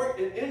industry and worked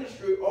in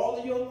industry all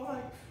of your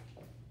life.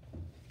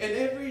 And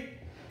every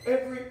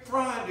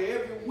Friday,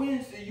 every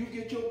Wednesday, you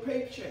get your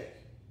paycheck.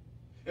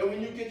 And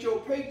when you get your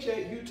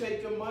paycheck, you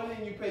take the money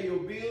and you pay your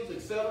bills,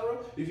 etc.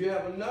 If you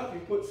have enough, you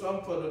put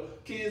some for the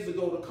kids to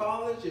go to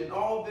college and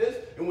all this.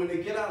 And when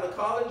they get out of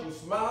college, you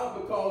smile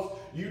because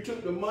you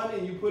took the money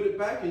and you put it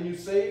back and you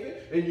save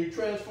it and you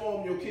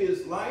transform your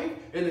kid's life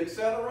and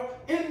etc.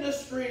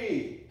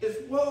 Industry is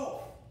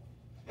wealth.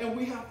 And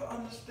we have to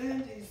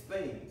understand these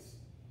things.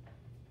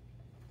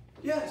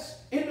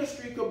 Yes,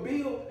 industry could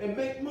build and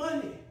make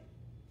money.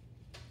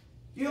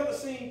 You ever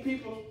seen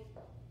people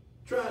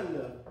trying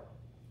to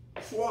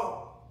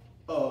swap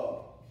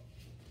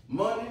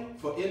money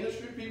for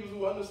industry? People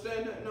who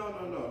understand that?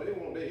 No. They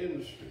want their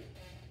industry.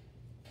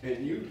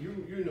 And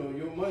you know,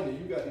 your money,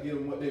 you got to give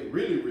them what they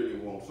really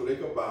want so they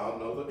can buy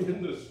another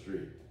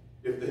industry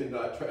if they're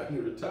not trying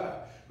to retire.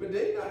 But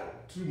they're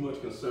not too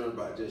much concerned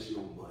about just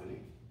your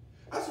money.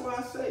 That's why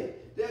I say,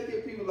 they'll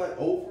get people like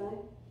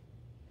Oprah,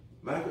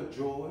 Michael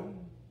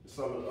Jordan,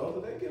 some of the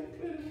others, they give them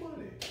plenty of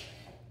money.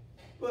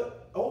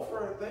 But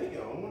Oprah, I think, I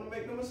don't want to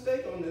make no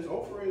mistake on this,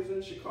 Oprah is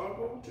in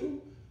Chicago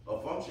too,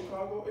 or from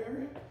Chicago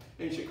area.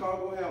 And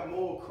Chicago have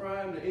more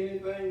crime than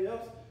anything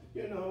else,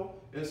 you know,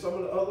 and some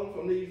of the others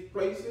from these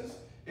places.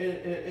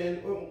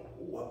 And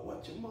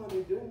what your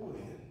money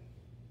doing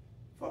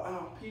for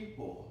our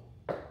people?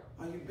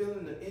 Are you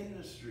building the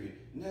industry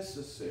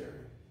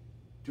necessary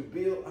to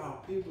build our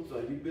people?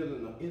 Are you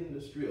building an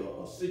industry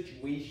or a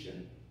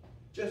situation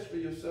just for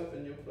yourself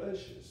and your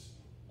pleasures?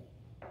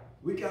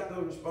 We got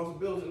the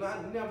responsibility, and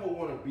I never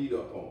want to beat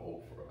up on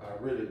Oprah.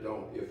 I really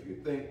don't. If you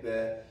think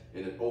that,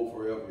 and if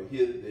Oprah ever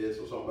hears this,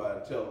 or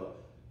somebody tell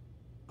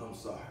her, I'm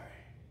sorry.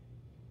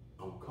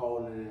 I'm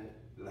calling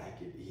it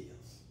like it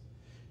is.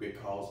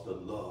 Because the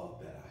love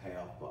that I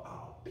have for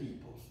our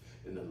peoples,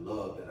 and the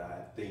love that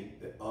I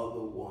think that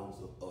other ones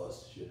of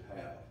us should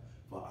have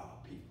for our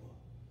people.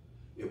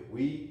 If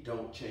we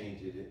don't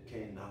change it, it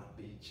cannot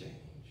be changed.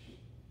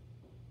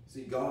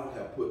 See, God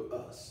has put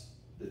us,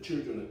 the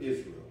children of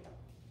Israel,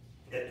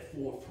 at the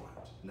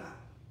forefront now.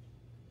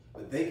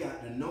 But they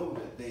got to know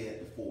that they're at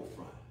the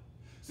forefront.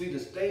 See, the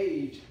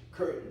stage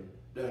curtain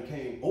done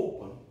came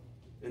open,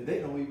 and they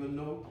don't even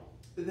know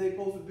that they're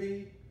supposed to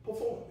be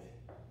performing.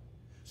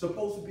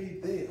 Supposed to be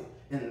there,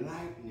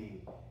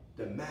 enlightening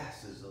the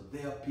masses of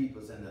their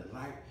peoples and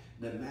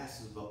the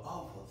masses of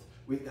others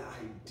with the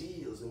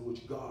ideas in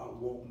which God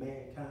wants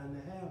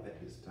mankind to have at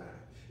this time.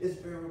 It's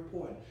very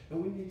important,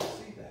 and we need to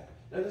see that.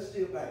 Now let's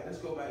steal back. Let's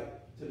go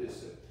back to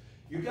this.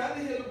 You got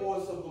to hear the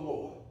voice of the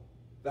Lord,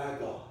 thy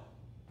God.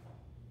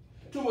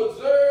 To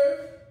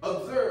observe,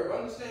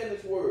 understand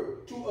this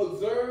word. To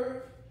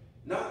observe,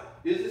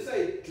 not, does it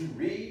say to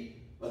read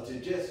or to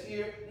just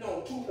hear?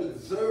 No, to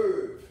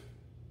observe.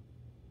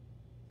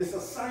 It's a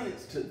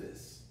science to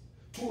this.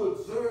 To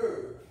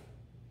observe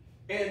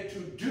and to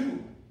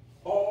do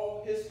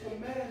all his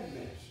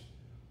commandments,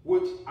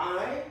 which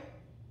I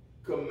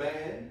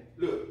command,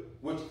 look,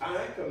 which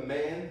I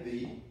command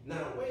thee.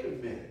 Now, wait a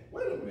minute.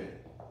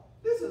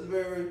 This is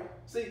very,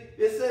 see,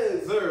 it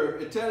says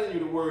observe. It's telling you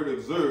the word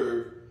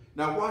observe.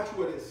 Now watch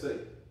what it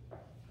says.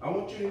 I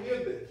want you to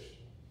hear this.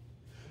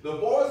 The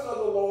voice of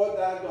the Lord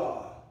thy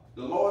God,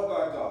 the Lord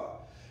thy God,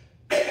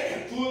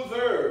 to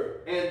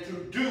observe and to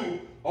do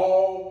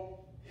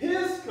all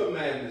his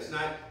commandments.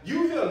 Now,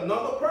 you hear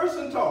another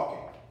person talking.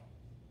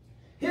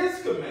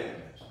 His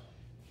commandments.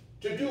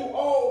 To do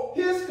all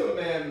his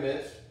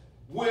commandments,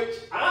 which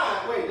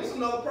I, wait, this is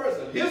another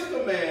person. His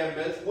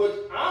commandments, which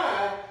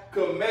I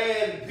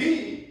command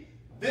thee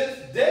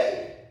this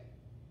day.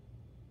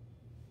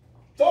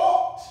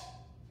 Thought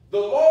the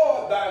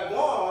Lord thy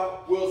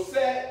God will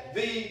set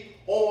thee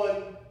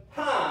on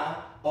high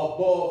above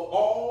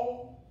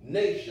all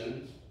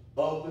nations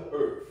of the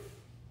earth.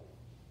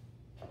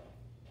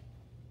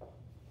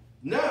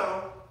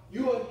 Now,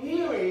 you are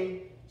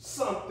hearing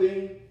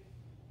something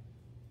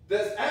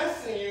that's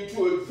asking you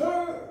to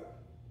observe.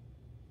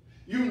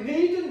 You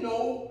need to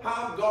know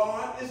how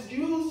God is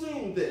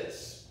using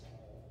this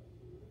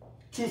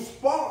to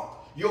spark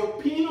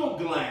your pineal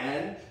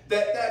gland,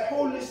 that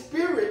Holy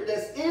Spirit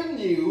that's in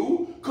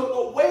you could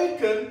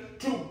awaken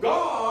to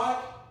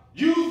God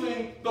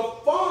using the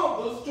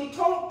fathers to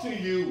talk to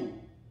you.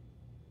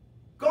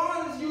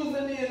 God is using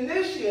the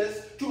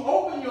initiates to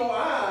open your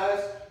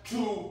eyes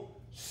to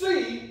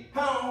see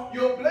how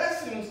your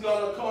blessing is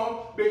going to come,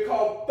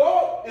 because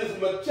thought is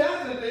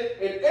Melchizedek,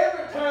 and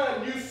every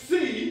time you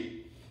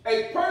see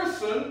a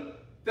person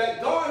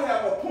that God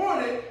have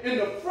appointed in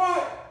the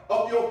front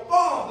of your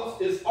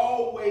fathers is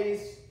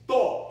always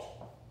thought,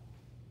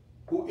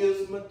 who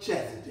is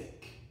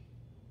Melchizedek.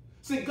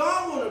 See,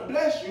 God want to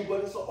bless you,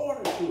 but it's an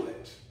order to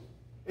it.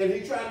 And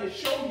he's trying to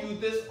show you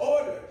this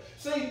order.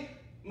 See,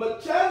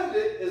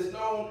 Melchizedek is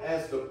known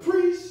as the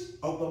priest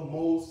of the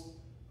Most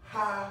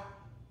High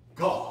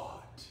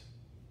God.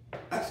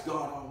 That's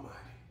God Almighty.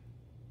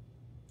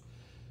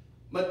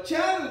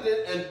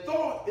 Melchizedek and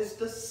thought is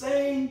the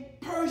same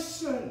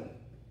person.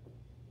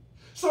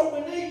 So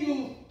when they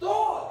use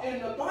thought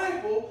in the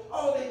Bible,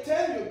 all they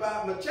tell you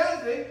about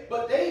Melchizedek,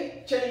 but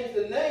they changed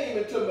the name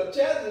into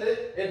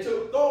Melchizedek and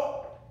took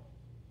thought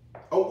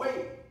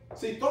away.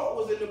 See, thought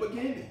was in the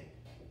beginning.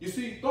 You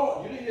see,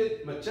 thought, you didn't hear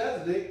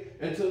Melchizedek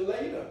until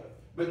later.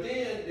 But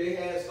then they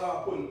had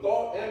started putting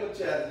thought and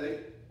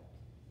Melchizedek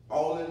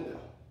all in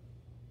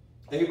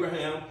there.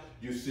 Abraham,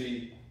 you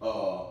see,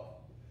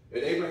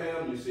 in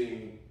Abraham, you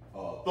see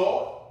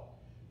thought,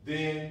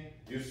 then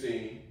you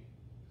see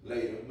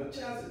later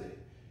Melchizedek.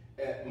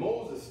 At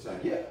Moses' time,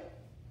 yeah.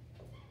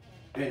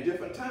 And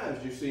different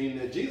times you've seen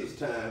at Jesus'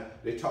 time,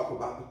 they talk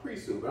about the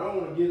priesthood. But I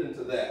don't want to get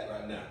into that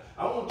right now.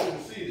 I want you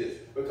to see this,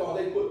 because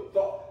they put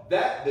thought,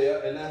 that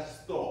there, and that's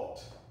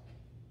thought.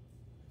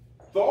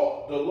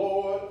 Thought, the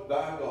Lord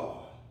thy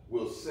God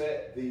will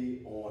set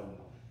thee on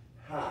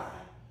high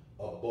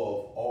above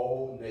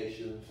all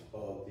nations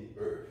of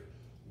the earth.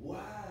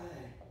 Why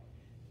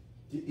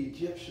did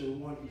Egyptians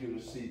want you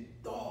to see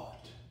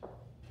thought?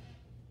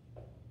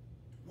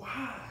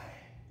 Why?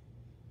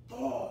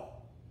 Thought.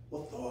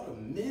 Was thought a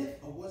myth,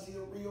 or was he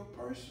a real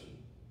person?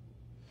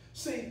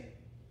 See,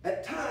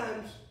 at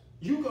times,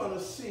 you're going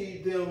to see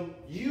them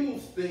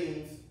use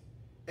things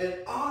and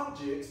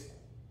objects.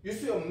 You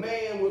see a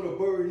man with a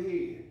bird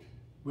head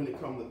when it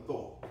comes to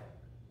thought.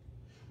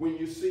 When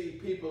you see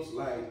people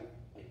like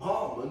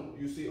Almond,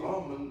 you see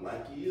Almond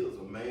like he is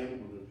a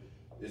man with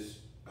this,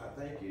 I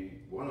think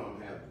one of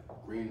them have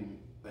a green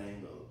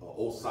thing,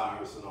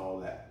 Osiris and all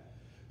that.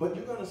 But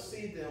you're going to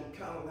see them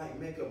kind of like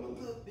make them a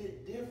little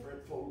bit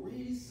different for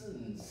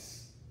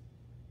reasons.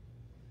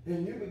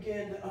 And you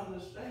begin to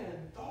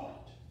understand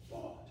thought.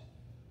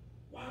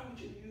 Why would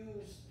you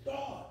use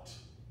thought?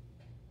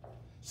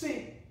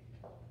 See,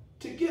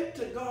 to get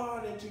to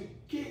God and to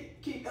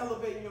keep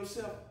elevating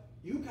yourself,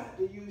 you got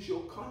to use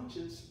your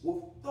conscience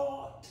with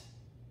thought.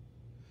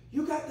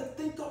 You got to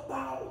think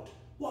about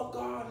what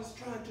God is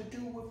trying to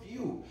do with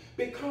you.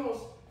 Because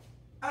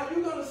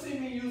you're going to see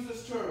me use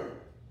this term.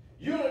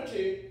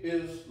 Unity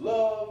is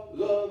love.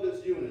 Love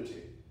is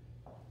unity.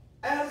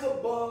 As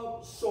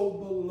above, so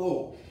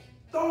below.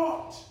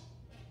 Thought.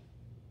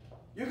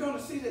 You're going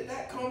to see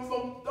that comes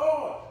from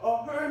thought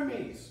or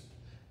Hermes.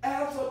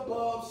 As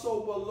above,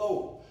 so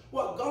below.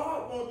 What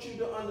God wants you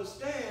to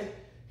understand,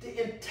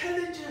 the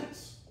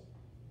intelligence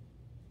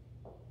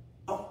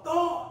of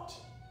thought,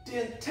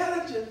 the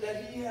intelligence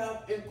that he has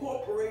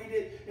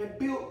incorporated and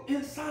built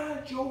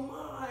inside your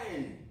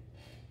mind.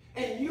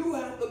 And you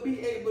have to be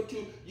able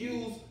to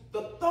use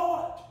the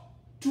thought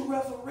to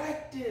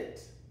resurrect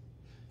it.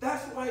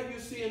 That's why you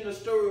see in the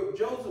story of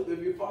Joseph, if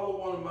you follow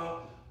one of my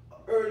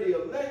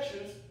earlier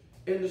lectures,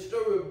 in the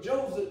story of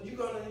Joseph, you're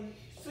going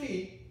to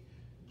see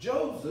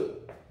Joseph,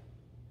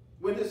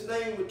 when his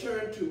name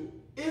returned to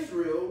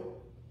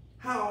Israel,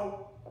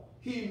 how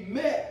he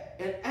met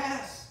and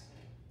asked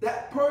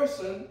that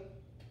person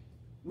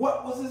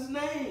what was his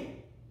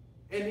name.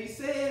 And he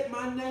said,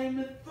 my name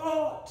is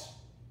Thought.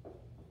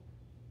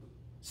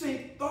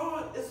 See,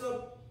 thought is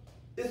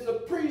the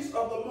priest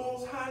of the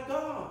Most High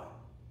God.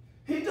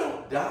 He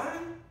don't die.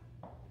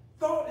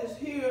 Thought is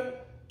here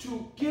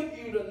to give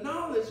you the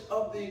knowledge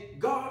of the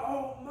God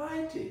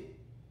Almighty.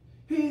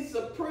 He's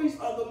the priest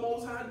of the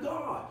Most High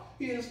God.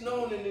 He is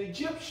known in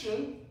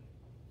Egyptian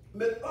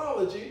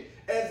mythology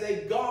as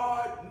a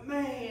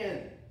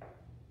God-man.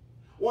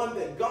 One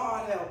that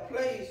God has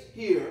placed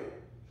here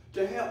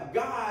to help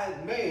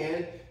guide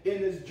man in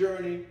his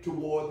journey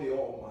toward the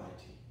Almighty.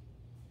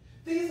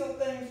 These are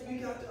things we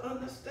got to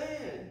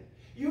understand.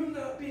 You're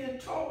not being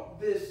taught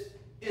this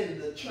in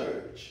the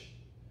church.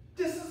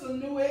 This is a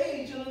new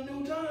age and a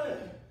new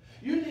time.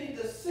 You need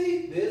to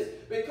see this,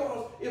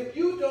 because if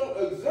you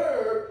don't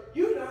observe,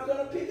 you're not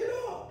going to pick it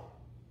up.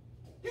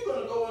 You're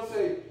going to go and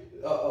say,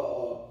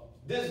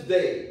 this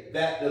day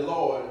that the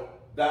Lord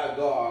thy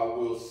God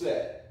will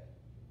set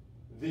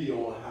thee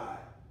on high.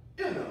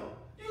 You know,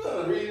 you're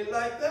going to read it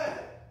like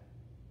that.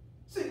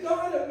 See,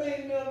 God has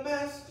made me a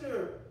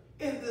master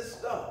in this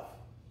stuff.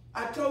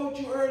 I told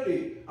you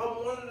earlier,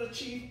 I'm one of the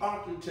chief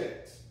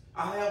architects.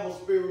 I have a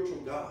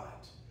spiritual God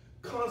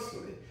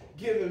constantly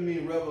giving me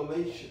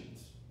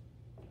revelations.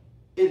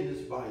 in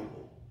this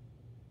Bible.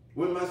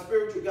 When my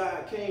spiritual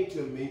guide came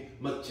to me,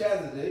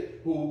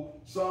 Melchizedek, who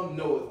some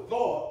know as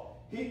thought,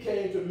 he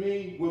came to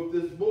me with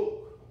this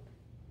book.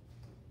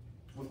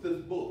 With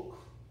this book.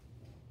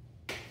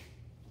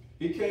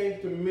 He came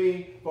to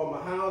me from a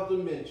higher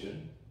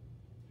dimension,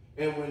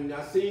 and when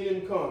I seen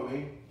him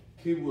coming,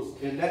 he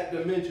was in that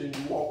dimension.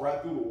 You walk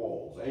right through the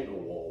walls. Ain't no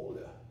wall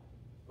there.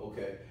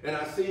 Okay? And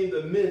I seen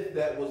the myth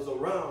that was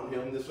around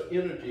him, this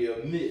energy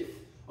of myth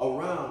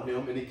around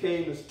him, and he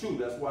came as two.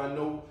 That's why I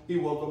know he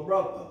was a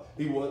brother.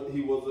 He was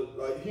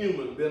a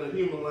human, been a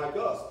human like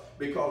us.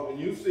 Because when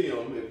you see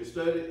him, if you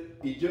study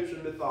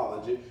Egyptian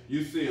mythology,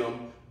 you see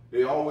him,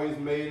 they always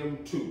made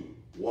him two.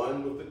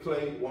 One with the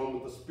clay, one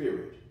with the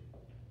spirit.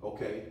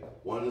 Okay?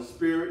 One is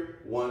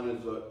spirit, one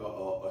is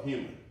a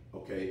human.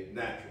 Okay?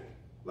 Natural.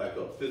 Like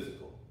a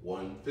physical.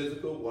 One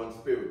physical, one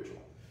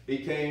spiritual. He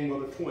came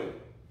with a twin.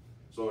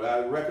 So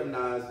I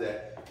recognize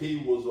that he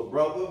was a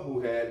brother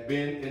who had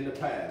been in the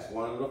past,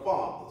 one of the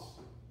fathers,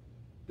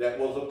 that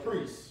was a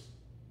priest.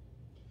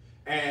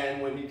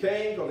 And when he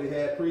came, because he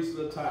had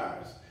priestly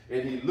attires,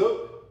 and he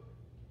looked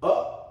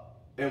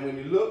up, and when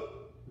he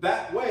looked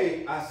that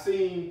way, I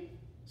seen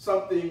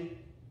something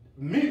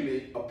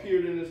immediately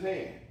appeared in his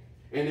hand.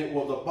 And it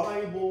was a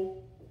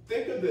Bible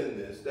thicker than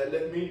this that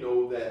let me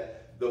know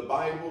that the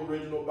Bible,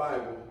 original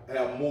Bible,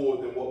 have more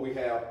than what we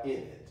have in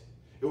it.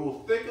 It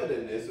was thicker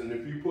than this, and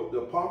if you put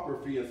the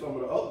apocryphy and some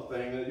of the other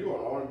things, then you're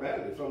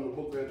automatically, some of the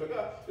books that took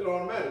out, it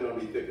automatically going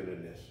to be thicker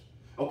than this.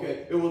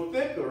 Okay, it was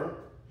thicker,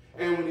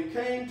 and when he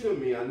came to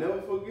me, I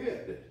never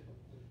forget it.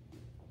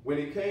 When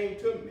he came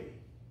to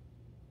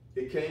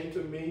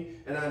me,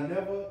 and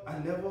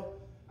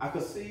I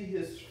could see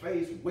his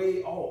face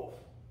way off.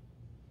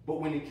 But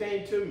when he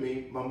came to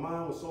me, my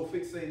mind was so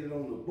fixated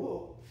on the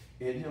book,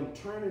 and him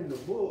turning the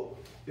book,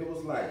 it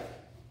was like,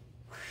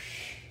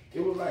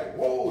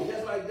 whoa,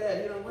 just like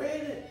that. He done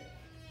read it.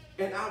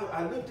 And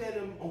I looked at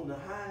him on the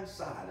hind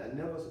side. I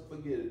never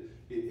forget it.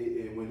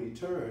 And when he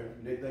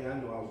turned, next thing I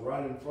know, I was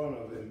right in front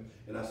of him,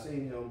 and I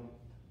seen him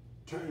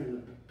turning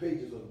the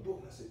pages of the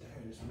book. I said,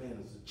 damn, this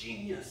man is a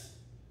genius.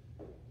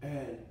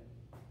 And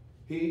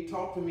he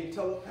talked to me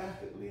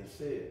telepathically and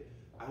said,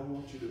 I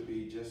want you to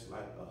be just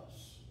like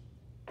us.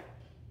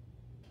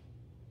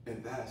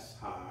 And that's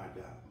how I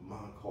got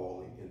my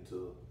calling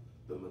into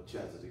the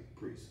Melchizedek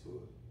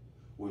priesthood,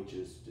 which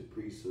is the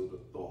priesthood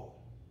of thought,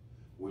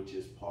 which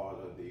is part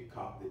of the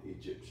Coptic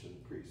Egyptian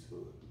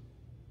priesthood.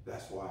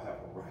 That's why I have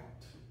a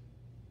right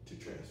to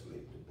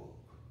translate the book.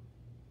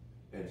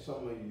 And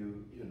some of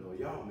you,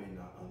 y'all may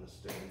not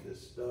understand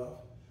this stuff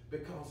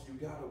because you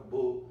got a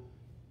book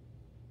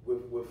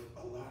with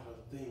a lot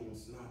of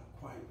things not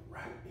quite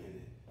right in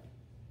it.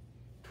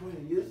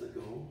 20 years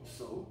ago or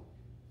so,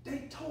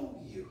 they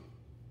told you.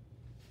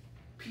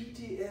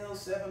 PTL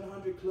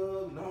 700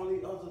 Club and all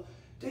the other,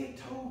 they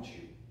told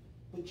you,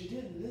 but you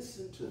didn't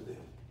listen to them.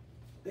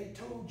 They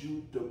told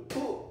you the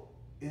book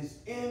is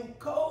in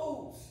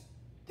codes.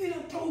 They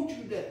done told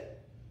you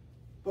that.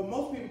 But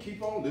most people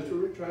keep on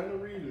literally trying to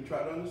read and try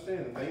to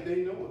understand and think they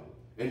know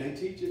it. And they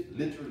teach it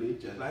literally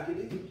just like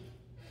it is.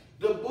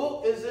 The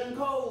book is in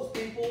codes,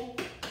 people.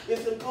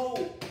 It's in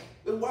code.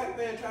 The white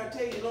man tried to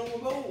tell you long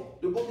ago,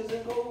 the book is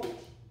in codes.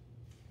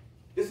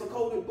 It's a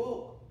coded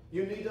book.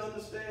 You need to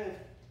understand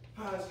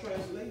how it's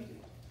translated.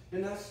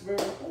 And that's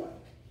very important.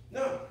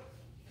 Now,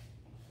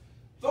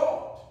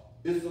 thought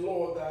is the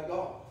Lord thy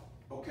God.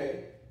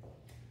 Okay?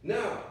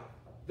 Now,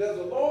 there's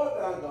a Lord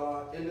thy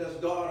God and there's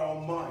God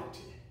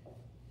Almighty.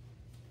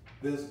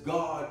 There's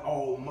God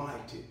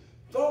Almighty.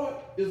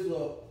 Thought is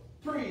a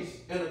priest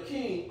and a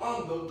king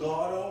under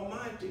God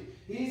Almighty.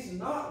 He's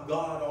not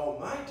God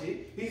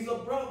Almighty. He's a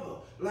brother.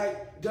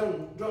 Like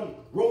done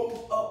rose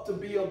up to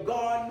be a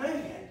God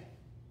man.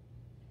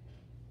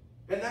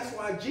 And that's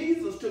why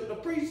Jesus took the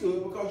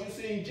priesthood, because you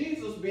see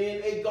Jesus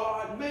being a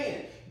God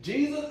man.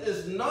 Jesus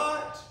is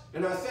not,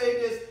 and I say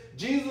this,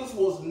 Jesus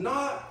was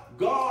not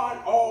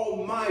God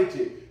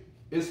Almighty.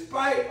 In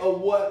spite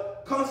of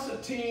what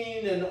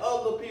Constantine and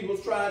other people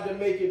tried to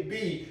make it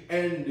be,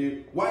 and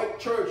the white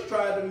church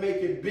tried to make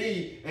it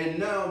be, and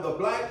now the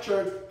black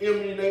church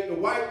emulate the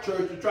white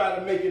church to try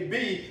to make it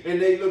be,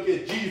 and they look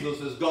at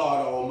Jesus as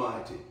God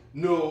Almighty.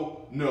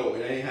 No,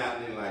 it ain't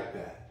happening like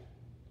that.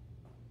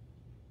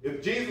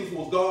 If Jesus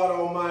was God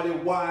Almighty,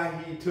 why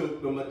he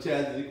took the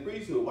Melchizedek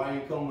priesthood? Why he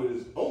come with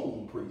his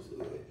own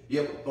priesthood?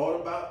 You ever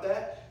thought about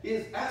that?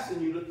 It's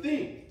asking you to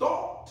think.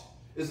 Thought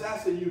is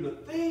asking you to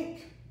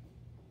think.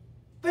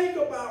 Think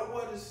about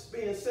what is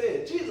being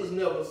said. Jesus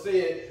never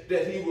said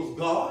that he was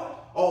God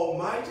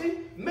Almighty.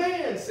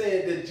 Man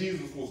said that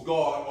Jesus was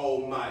God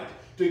Almighty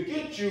to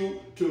get you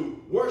to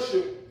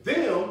worship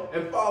them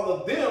and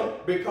follow them,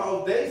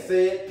 because they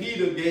said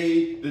Peter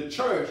gave the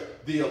church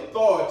the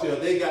authority, or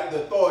they got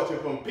the authority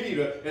from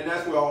Peter, and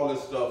that's where all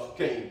this stuff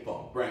came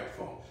from, branched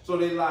from. So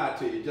they lied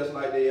to you, just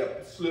like they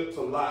have slipped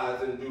some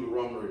lies in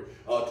Deuteronomy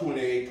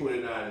 28,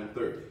 29, and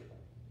 30.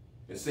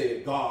 And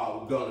said,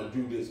 God gonna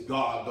do this,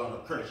 God gonna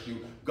curse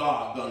you,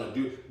 God gonna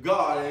do.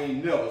 God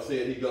ain't never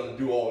said he gonna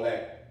do all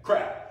that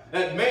crap.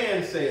 That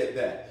man said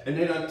that. And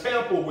they done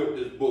tampered with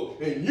this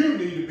book. And you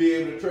need to be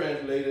able to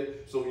translate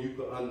it so you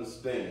can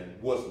understand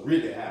what's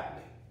really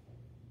happening.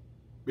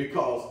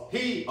 Because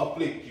he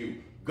afflict you.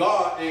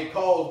 God ain't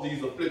caused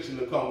these afflictions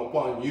to come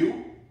upon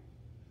you.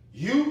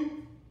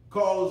 You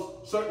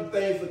caused certain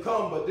things to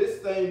come, but this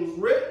thing was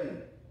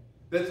written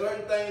that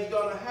certain things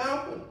gonna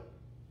happen.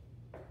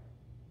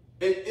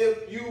 And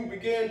if you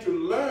begin to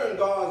learn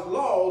God's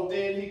laws,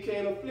 then he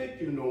can't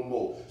afflict you no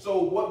more.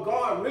 So what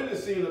God really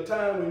seen a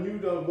time when you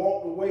done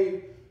walked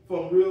away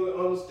from really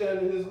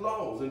understanding his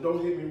laws. And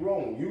don't get me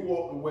wrong, you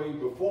walked away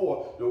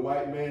before the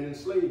white man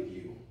enslaved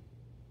you.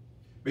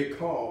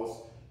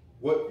 Because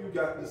what you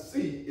got to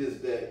see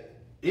is that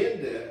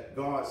in that,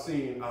 God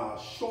seen our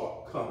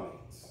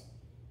shortcomings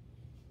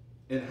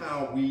and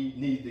how we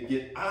need to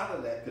get out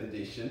of that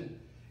condition,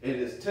 and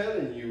it's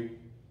telling you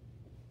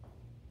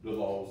the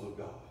laws of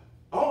God.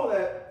 All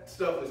that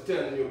stuff is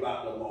telling you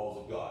about the laws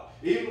of God.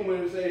 Even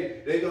when they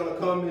say they're going to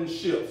come in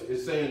ships,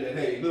 it's saying that,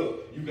 hey,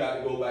 look, you got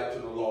to go back to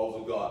the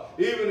laws of God.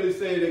 Even if they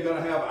say they're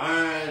going to have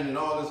iron and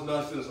all this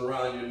nonsense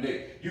around your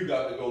neck, you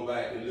got to go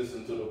back and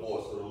listen to the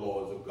voice of the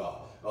laws of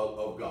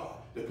God,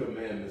 the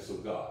commandments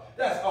of God.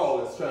 That's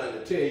all it's trying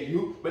to tell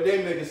you. But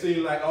they make it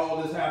seem like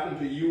all this happened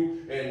to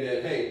you and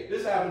that, hey,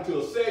 this happened to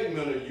a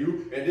segment of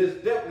you, and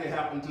this definitely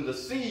happened to the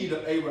seed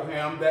of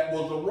Abraham that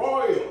was the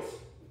royals.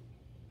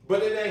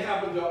 But it ain't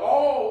happened to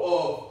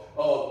all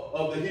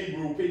of the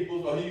Hebrew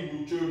peoples or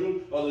Hebrew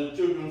children or the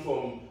children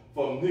from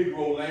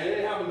Negro land.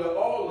 It happened to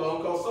all of them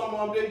because some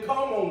of them didn't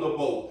come on the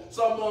boat.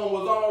 Some of them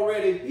was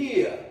already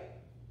here.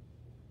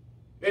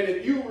 And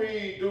if you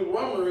read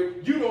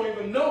Deuteronomy, you don't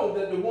even know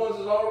that the ones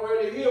that's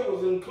already here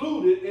was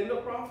included in the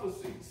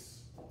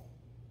prophecies.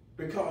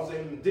 Because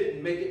they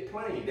didn't make it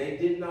plain. They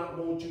did not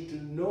want you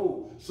to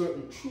know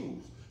certain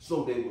truths.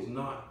 So they was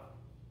not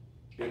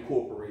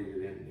incorporated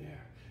in there.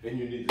 And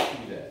you need to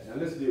see that. Now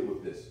let's deal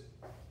with this.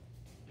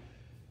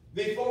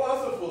 The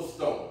philosopher's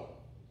stone,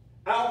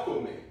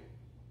 alchemy.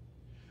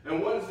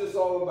 And what is this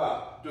all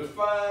about? To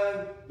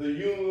find the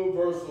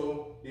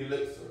universal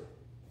elixir.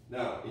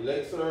 Now,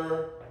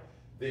 elixir,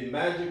 the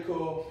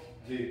magical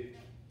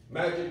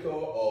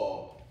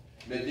or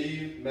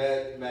medicine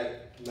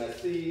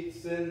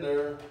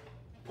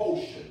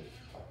potion.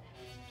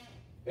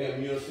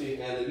 And you'll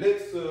see an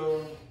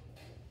elixir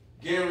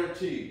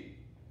guaranteed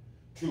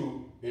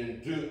to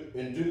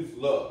induce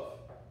love.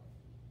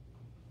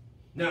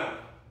 Now,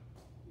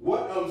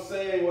 what I'm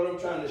saying, what I'm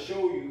trying to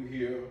show you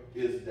here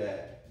is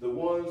that the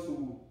ones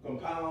who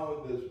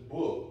compiled this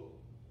book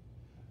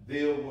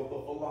deal with the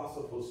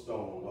philosopher's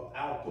stone of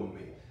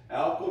alchemy.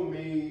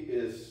 Alchemy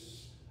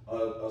is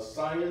a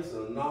science,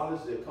 a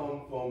knowledge that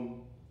comes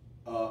from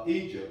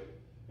Egypt,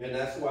 and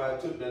that's why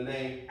it took the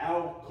name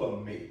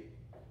alchemy.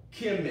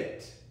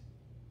 Kemet.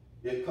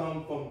 It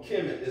comes from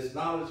Kemet. This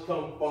knowledge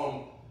comes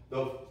from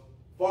the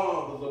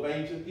fathers of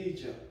ancient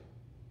Egypt.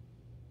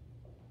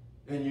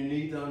 And you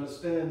need to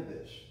understand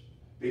this,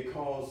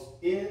 because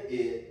in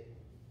it,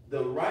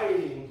 the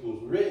writings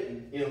was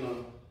written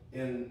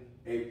in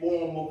a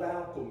form of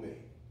alchemy.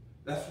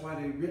 That's why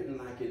they're written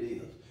like it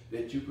is,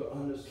 that you can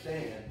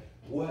understand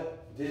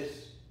what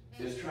this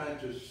is trying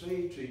to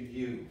say to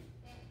you,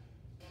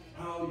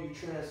 how you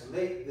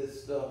translate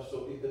this stuff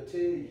so it can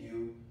tell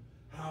you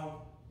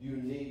how you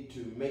need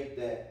to make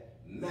that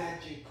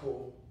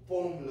magical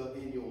formula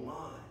in your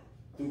mind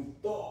through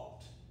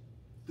thought,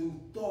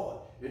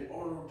 in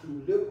order to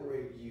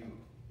liberate you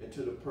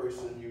into the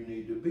person you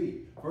need to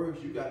be.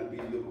 First, you got to be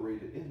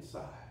liberated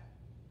inside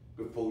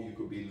before you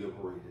could be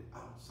liberated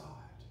outside.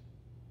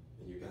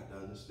 And you got to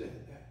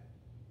understand that.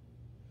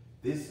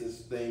 This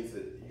is things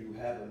that you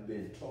haven't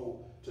been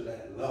told to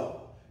that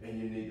level,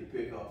 and you need to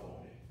pick up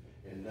on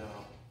it. And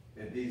now,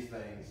 and these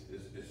things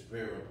is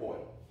very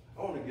important.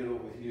 I want to get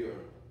over here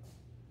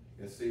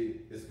and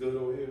see, it's good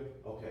over here?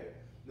 Okay.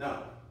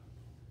 Now,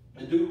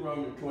 in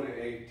Deuteronomy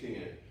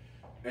 28:10,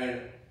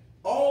 and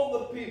all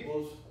the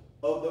peoples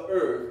of the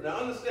earth, now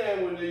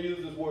understand when they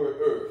use this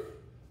word earth,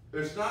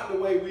 it's not the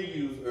way we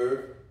use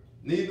earth,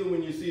 neither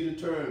when you see the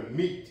term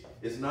meat.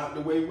 It's not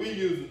the way we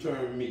use the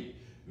term meat.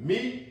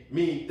 Meat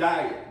means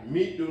diet.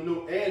 Meat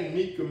and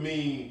meat can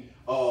mean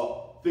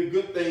the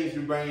good things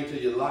you bring into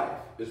your life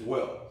as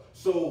well.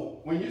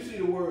 So when you see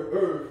the word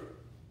earth,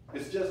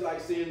 it's just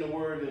like seeing the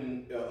word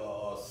in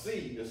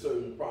sea in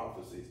certain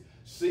prophecies.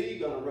 Sea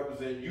gonna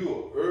represent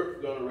Europe.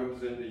 Earth gonna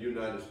represent the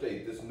United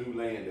States, this new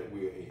land that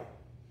we're in.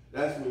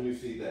 That's when you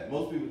see that.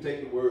 Most people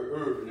take the word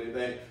earth and they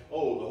think,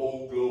 oh, the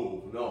whole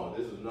globe. No,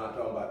 this is not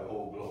talking about the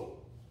whole globe.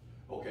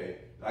 Okay,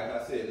 like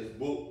I said, this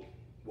book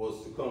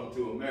was to come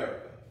to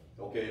America.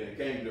 Okay, and it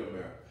came to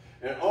America.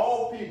 And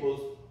all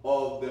peoples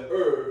of the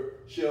earth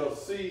shall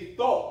see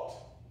thought.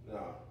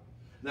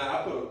 Now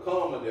I put a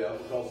comma there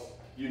because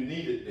you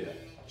need it there.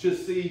 To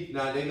see,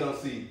 now they're going to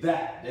see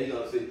that. They're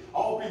going to see,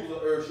 all people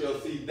of earth shall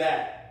see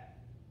that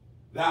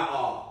thou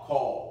art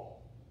called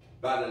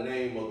by the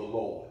name of the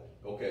Lord.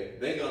 Okay,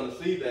 they're going to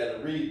see that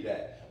and read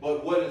that.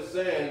 But what it's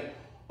saying,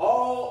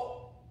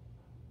 all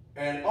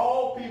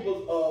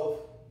peoples of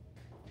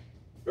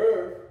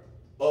earth,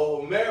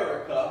 of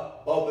America,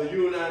 of the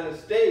United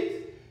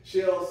States,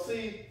 shall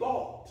see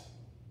thought.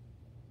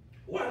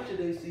 Why should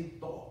they see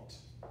thought?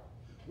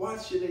 Why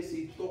should they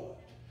see thought?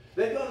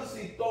 They're going to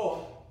see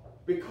thought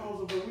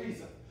because of a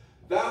reason.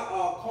 Thou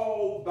art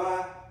called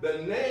by the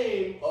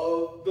name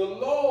of the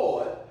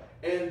Lord,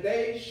 and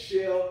they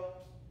shall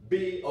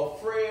be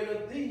afraid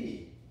of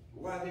thee.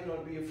 Why are they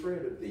going to be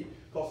afraid of thee?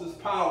 Because there's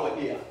power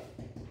here.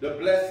 The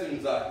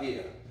blessings are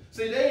here.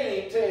 See, they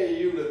ain't tell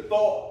you that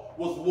thought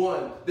was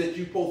one that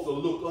you're supposed to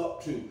look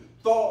up to.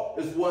 Thought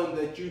is one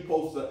that you're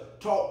supposed to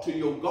talk to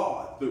your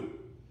God through.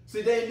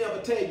 See, they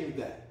never tell you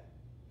that.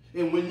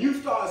 And when you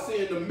start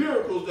seeing the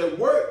miracles that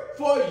work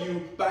for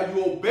you by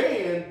you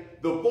obeying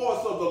the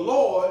voice of the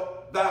Lord,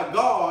 thy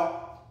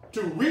God,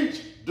 to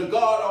reach the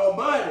God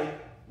Almighty,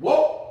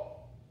 whoa,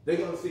 they're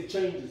going to see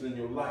changes in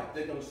your life.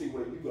 They're going to see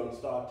where you're going to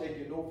start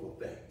taking over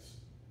things.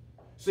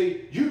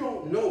 See, you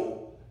don't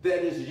know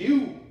that it's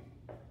you,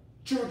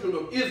 children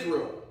of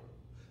Israel,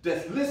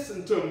 that's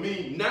listening to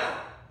me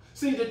now.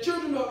 See, the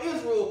children of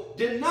Israel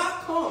did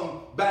not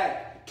come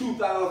back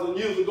 2,000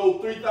 years ago,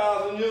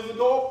 3,000 years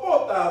ago,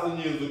 or 4,000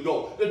 years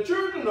ago. The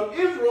children of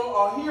Israel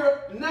are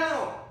here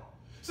now.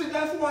 See,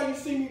 that's why you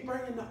see me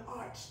bringing the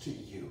arts to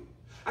you.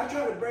 I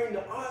try to bring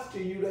the arts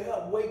to you to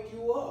help wake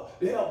you up,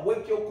 to help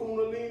wake your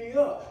kundalini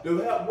up, to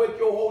help wake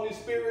your Holy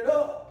Spirit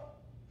up.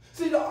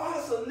 See, the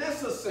arts are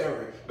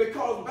necessary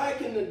because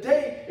back in the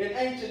day in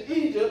ancient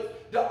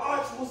Egypt, the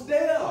arts was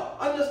there.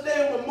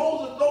 Understand, when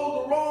Moses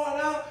threw the rod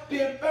out,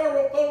 then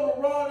Pharaoh threw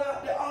the rod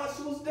out, the arts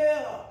was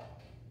there.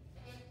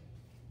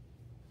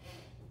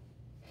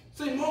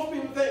 See, most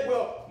people think,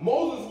 well,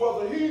 Moses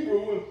was a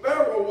Hebrew and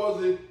Pharaoh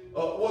was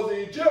an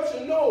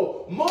Egyptian.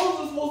 No,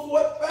 Moses was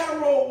what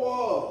Pharaoh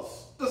was.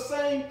 The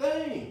same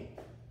thing.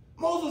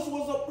 Moses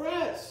was a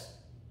prince.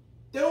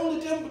 The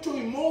only difference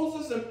between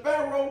Moses and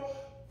Pharaoh,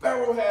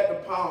 Pharaoh had the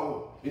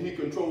power and he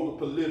controlled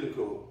the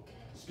political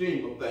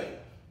scheme of things.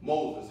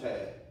 Moses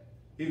had.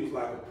 He was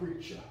like a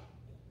preacher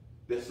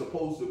that's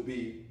supposed to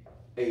be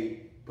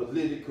a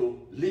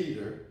political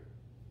leader,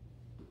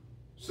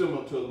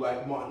 similar to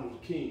like Martin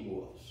Luther King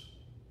was.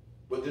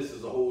 But this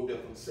is a whole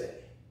different setting.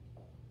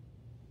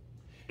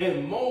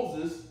 And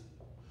Moses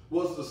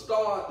was to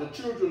start the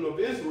children of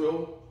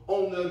Israel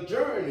on their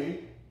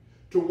journey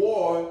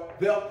toward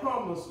their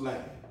promised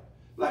land,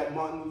 like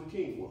Martin Luther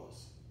King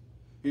was.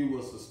 He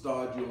was to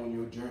start you on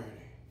your journey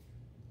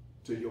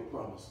to your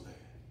promised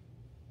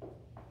land.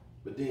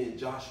 But then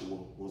Joshua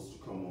was to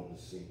come on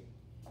the scene.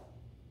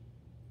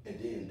 And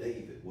then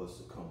David was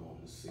to come on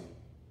the scene.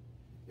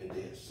 And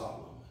then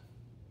Solomon.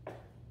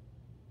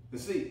 And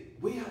see,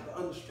 we have to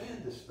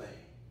understand this thing.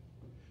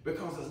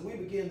 Because as we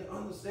begin to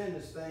understand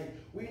this thing,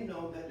 we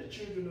know that the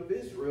children of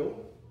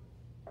Israel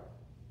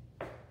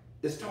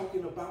is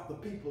talking about the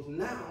peoples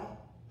now,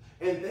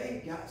 and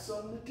they got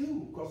something to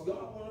do because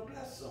God want to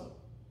bless them.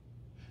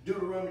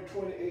 Deuteronomy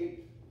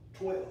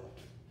 28:12.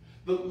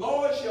 The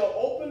Lord shall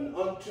open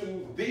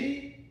unto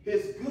thee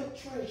his good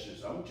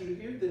treasures. I want you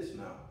to hear this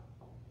now.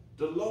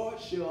 The Lord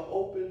shall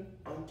open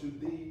unto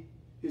thee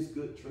his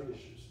good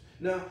treasures.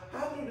 Now,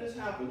 how do this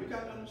happen? You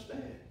got to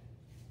understand.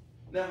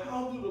 Now,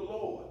 how do the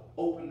Lord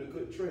open the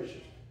good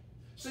treasures?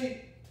 See,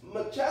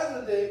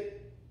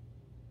 Melchizedek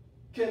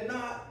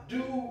cannot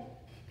do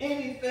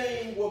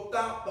anything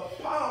without the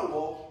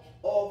power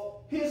of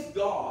his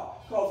God,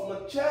 because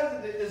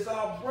Melchizedek is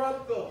our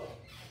brother,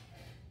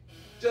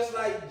 just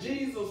like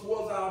Jesus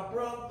was our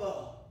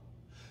brother.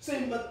 See,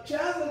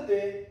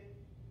 Melchizedek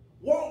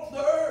walked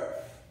the earth.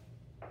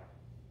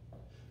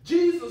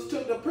 Jesus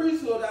took the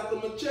priesthood after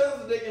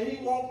Melchizedek and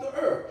he walked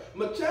the earth.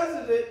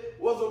 Melchizedek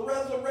was a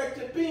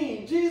resurrected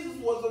being. Jesus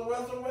was a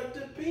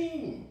resurrected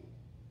being.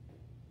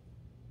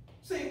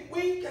 See,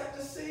 we got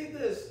to see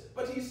this,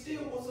 but he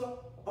still was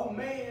a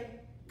man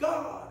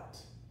God.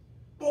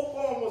 Both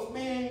of them was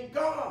men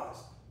gods.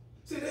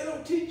 See, they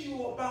don't teach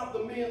you about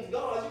the men's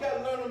gods. You got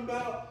to learn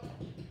about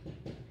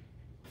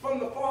from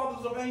the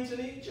fathers of ancient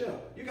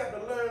Egypt. You got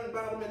to learn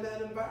about them in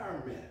that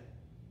environment.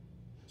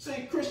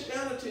 See,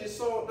 Christianity is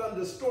so done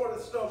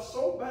distorted stuff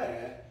so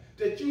bad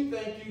that you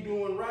think you're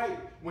doing right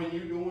when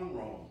you're doing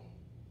wrong.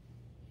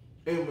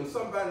 And when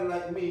somebody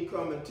like me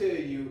come and tell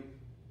you,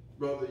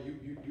 brother,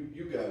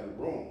 you got it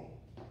wrong,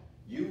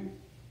 you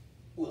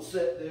will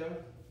sit there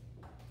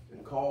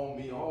and call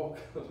me all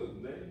kinds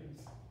of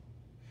names.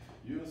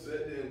 You'll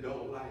sit there and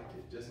don't like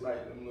it, just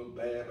like them little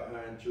bad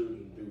behind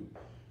children do.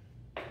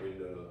 When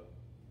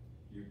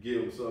you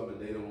give them something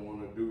they don't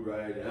want to do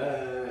right,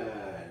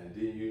 and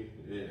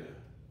then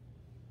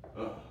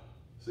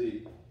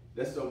see,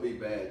 let's don't be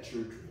bad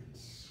children.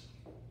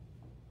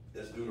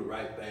 Let's do the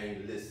right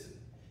thing, listen,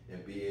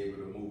 and be able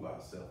to move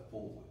ourselves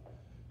forward,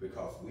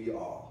 because we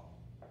are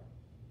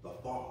the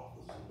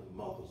fathers and the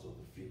mothers of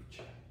the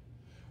future.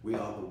 We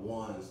are the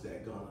ones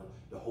that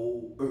the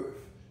whole earth,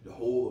 the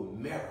whole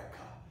America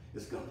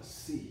is gonna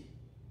see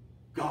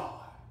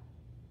God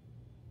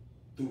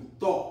through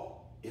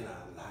thought in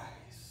our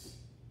lives.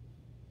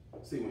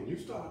 See, when you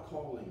start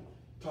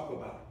talk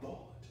about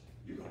thought,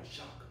 you're gonna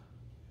shock them,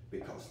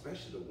 because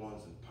especially the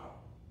ones in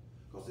power,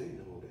 Because they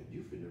know that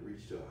you finna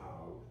reach to a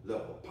higher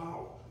level of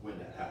power when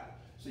that happens.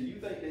 So you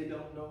think they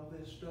don't know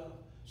this stuff?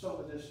 Some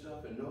of this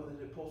stuff and know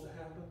that it's supposed to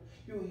happen?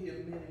 You'll hear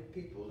many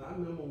people. I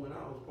remember when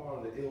I was part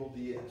of the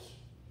LDS,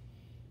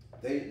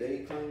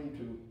 they claimed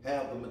to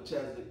have the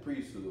Melchizedek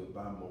priesthood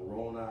by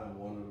Moroni, and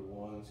one of the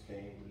ones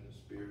came in the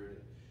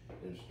spirit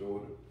and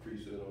stored the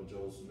priesthood on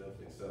Joseph Smith,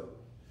 etc.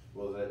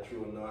 Was that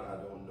true or not? I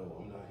don't know.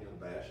 I'm not here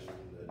bashing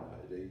them.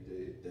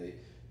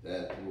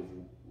 That was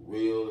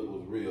real. It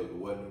was real. It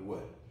wasn't. It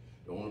wasn't.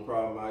 The only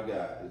problem I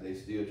got is they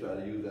still try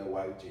to use that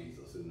white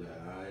Jesus, and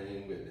I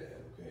ain't with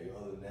that. Okay.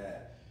 Other than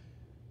that,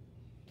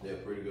 they're a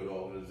pretty good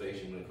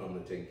organization when it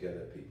comes to taking care of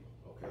their people.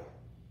 Okay.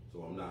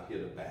 So I'm not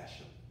here to bash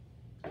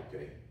them.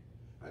 Okay.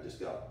 I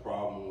just got a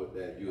problem with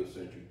that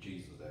Eurocentric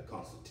Jesus, that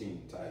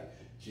Constantine type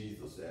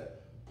Jesus,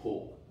 that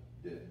Pope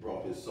that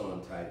brought his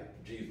son type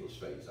Jesus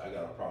face. I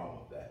got a problem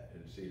with that.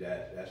 And see,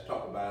 that's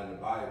talked about in the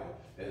Bible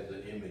as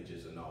the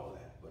images and all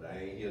that. But I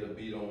ain't here to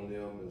beat on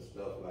them and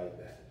stuff like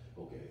that.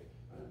 Okay,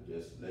 I'm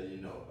just letting you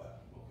know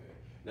about it. Okay,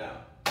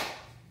 now,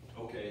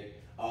 okay,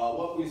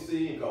 what we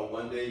see, because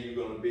one day you're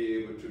going to be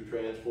able to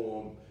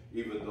transform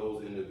even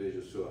those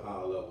individuals to a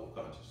higher level of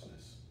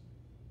consciousness.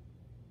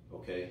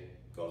 Okay,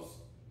 because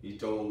he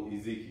told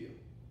Ezekiel,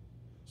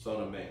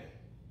 son of man,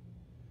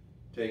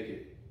 take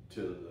it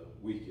to the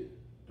wicked,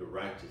 the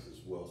righteous as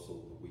well,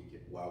 so the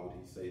wicked. Why would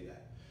he say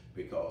that?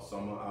 Because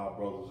some of our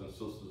brothers and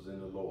sisters in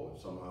the Lord,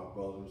 some of our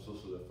brothers and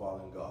sisters that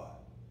follow in God,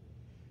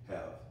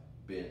 have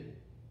been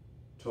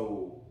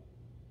told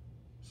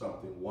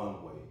something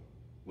one way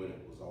when it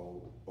was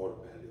all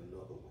automatically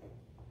another way.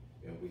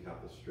 And we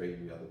have to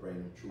straighten, we have to bring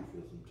them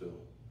truthism to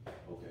them.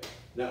 Okay.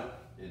 Now,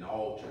 in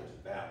all churches,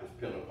 Baptist,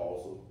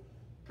 Pentecostal,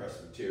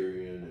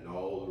 Presbyterian, and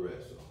all the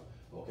rest of them.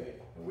 Okay,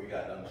 and we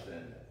got to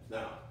understand that.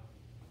 Now,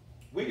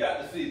 we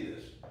got to see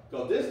this,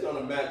 because this is going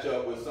to match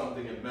up with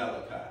something in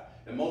Malachi.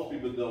 And most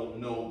people don't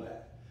know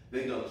that.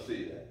 They're going to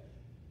see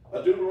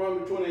that.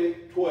 Deuteronomy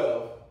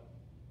 28:12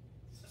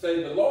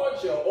 say, the Lord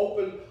shall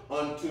open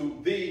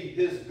unto thee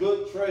his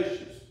good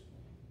treasures,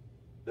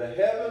 the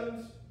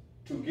heavens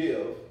to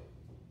give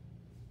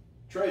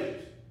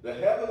treasures, the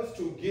heavens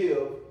to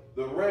give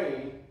the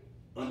rain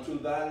unto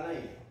thy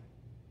land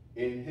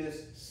in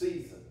his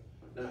season.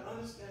 Now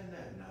understand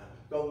that now.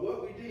 Because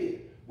what we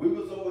did, we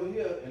was over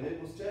here and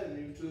it was telling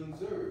you to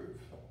observe.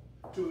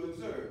 To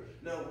observe.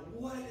 Now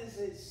what is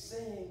it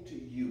saying to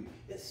you?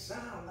 It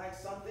sounds like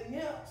something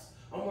else.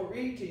 I'm going to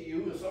read to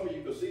you, and some of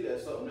you can see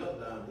that something else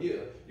down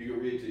here. You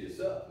can read to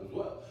yourself as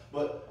well.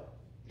 But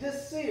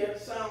this here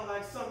sounds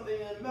like something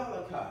in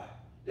Malachi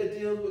that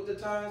deals with the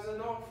tithes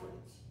and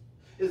offerings.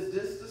 Is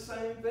this the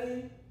same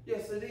thing?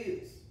 Yes, it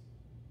is.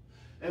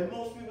 And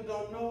most people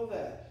don't know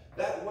that.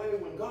 That way,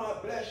 when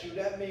God bless you,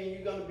 that means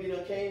you're going to be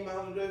done came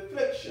out of the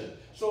affliction.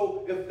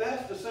 So if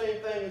that's the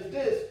same thing as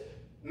this,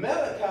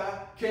 Malachi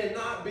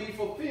cannot be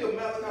fulfilled.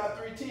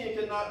 Malachi 3:10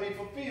 cannot be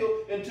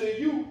fulfilled until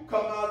you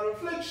come out of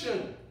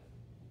affliction.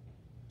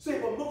 See,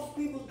 but most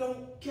people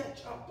don't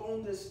catch up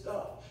on this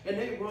stuff. And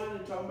they run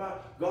and talk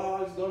about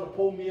God's going to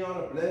pull me out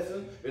a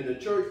blessing. And the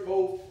church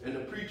folks and the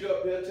preacher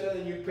up there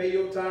telling you pay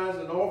your tithes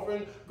and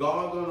offering.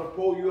 God's going to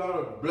pull you out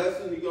a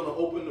blessing. He's going to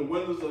open the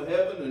windows of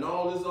heaven and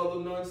all this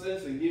other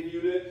nonsense and give you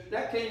this.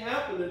 That can't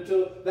happen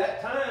until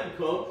that time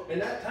comes.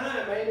 And that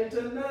time ain't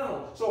until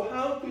now. So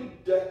how could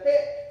the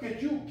heck could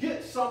you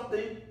get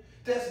something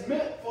that's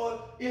meant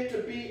for it to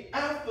be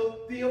after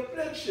the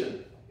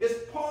affliction?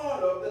 It's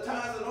part of the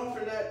tithes and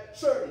offering, that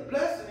certain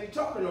blessing he's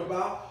talking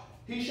about.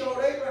 He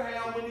showed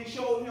Abraham when he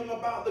showed him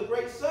about the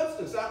great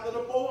substance after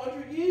the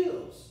 400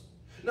 years.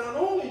 Not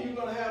only are you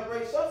going to have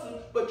great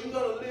substance, but you're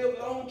going to live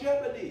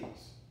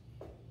longevities.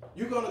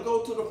 You're going to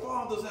go to the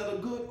fathers at a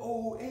good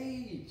old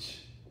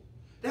age.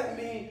 That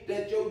means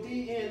that your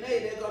DNA,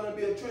 there's going to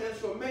be a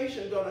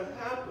transformation going to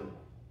happen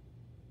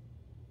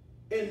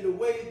in the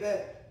way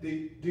that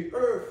the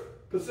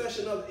earth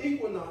possession of the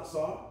equinox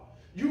are.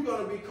 You're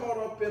going to be caught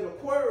up in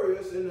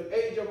Aquarius, and the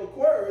age of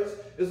Aquarius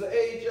is an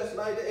age just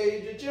like the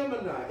age of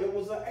Gemini. It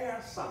was an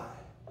air sign.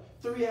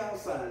 3 air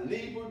signs,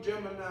 Libra,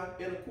 Gemini,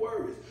 and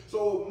Aquarius.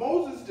 So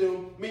Moses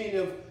them mean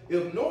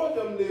if Noah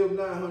them lived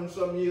 900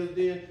 some years,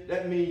 then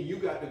that means you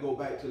got to go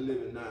back to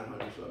living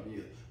 900 some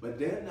years. But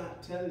they're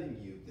not telling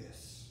you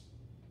this.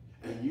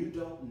 And you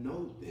don't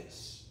know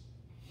this.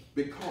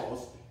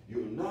 Because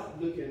you're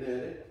not looking at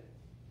it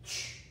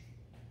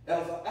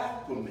as an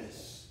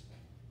alchemist.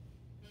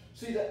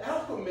 See, the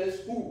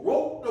alchemist who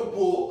wrote the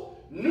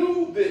book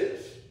knew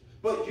this,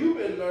 but you've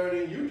been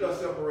learning. You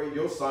just separate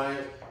your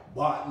science,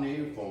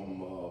 botany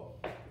from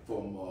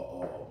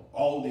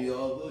all the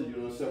other. You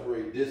don't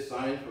separate this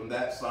science from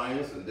that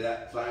science and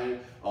that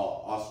science.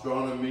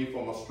 Astronomy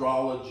from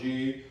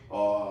astrology.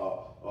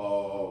 Oh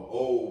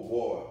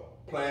boy,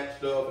 plant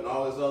stuff and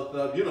all this other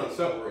stuff. You don't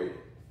separate it.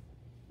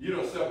 You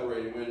don't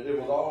separate it when it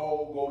was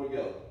all go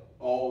together,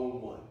 all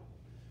in one.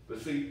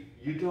 But see,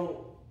 you don't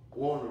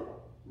want to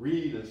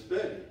read and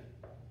study.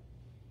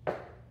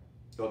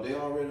 So they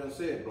already done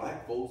said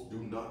black folks do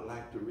not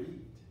like to read.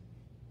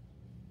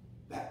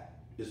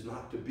 That is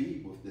not to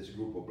be with this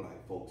group of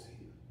black folks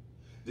here.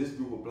 This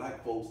group of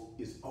black folks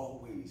is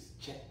always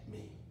check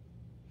me.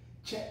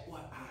 Check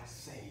what I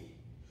say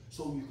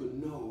so you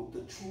could know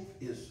the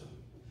truth-ism.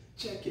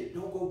 Check it.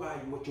 Don't go by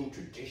what your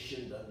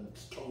tradition done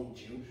told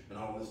you and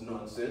all this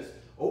nonsense.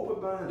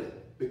 Open-minded.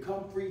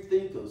 Become free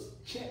thinkers.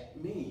 Check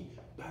me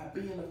by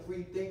being a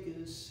free thinker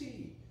and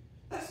see.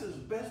 That's the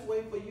best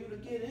way for you to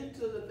get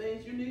into the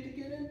things you need to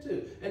get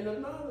into and the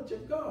knowledge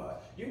of God.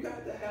 You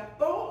got to have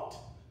thought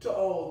to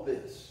all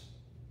this.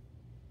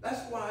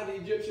 That's why the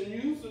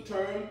Egyptians used the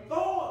term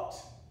thought.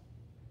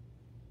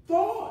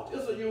 Thought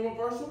is a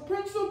universal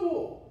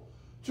principle.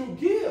 To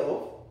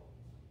give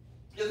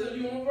is a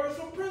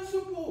universal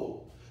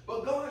principle.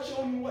 But God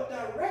showed you what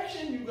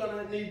direction you're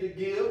going to need to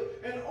give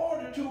in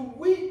order to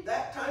reap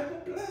that type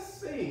of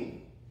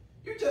blessing.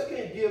 You just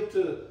can't give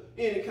to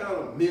any kind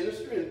of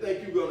ministry and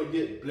think you're going to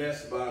get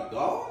blessed by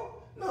God.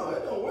 No,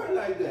 it don't work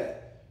like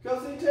that.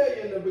 Because he tell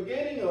you in the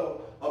beginning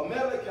of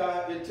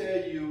Malachi, it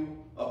tell you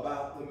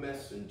about the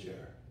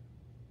messenger.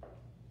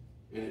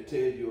 And it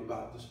tells you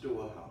about the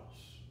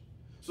storehouse.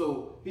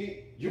 So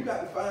you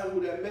got to find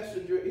who that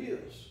messenger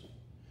is.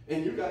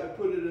 And you got to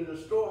put it in the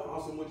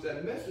storehouse in which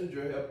that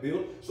messenger have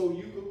built so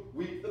you could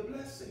reap the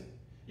blessing.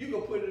 You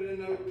can put it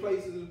in the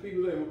places that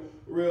people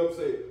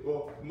say,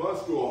 well, my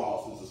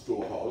storehouse is a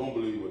storehouse. Don't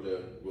believe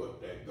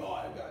what that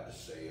guy got to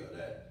say or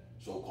that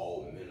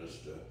so-called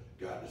minister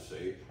got to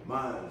say.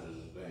 Mine is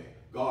the thing.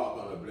 God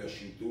gonna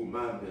bless you through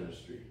my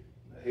ministry.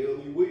 The hell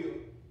he will.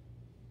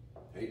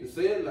 Hate to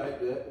say it like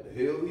that, but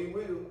the hell he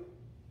will.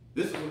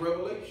 This is a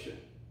revelation.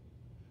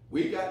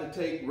 We got to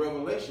take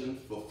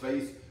revelations for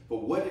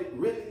what it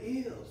really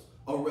is,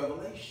 a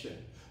revelation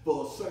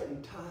for a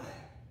certain time.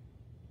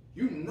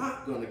 You're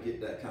not going to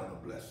get that kind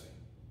of blessing.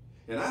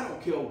 And I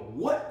don't care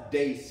what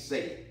they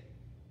say.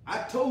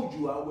 I told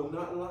you I will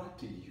not lie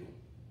to you.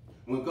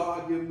 When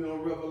God gives me a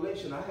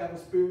revelation, I have a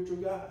spiritual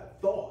guide,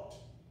 thought,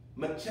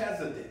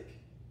 Melchizedek,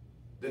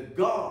 the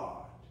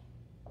God,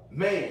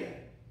 man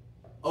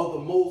of the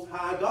Most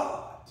High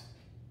God.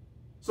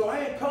 So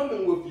I ain't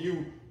coming with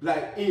you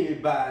like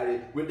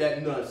anybody with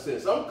that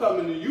nonsense. I'm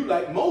coming to you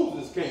like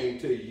Moses came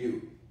to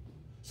you.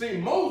 See,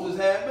 Moses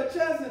had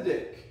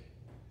Melchizedek.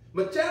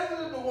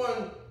 Melchizedek, the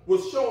one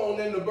was shown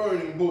in the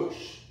burning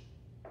bush.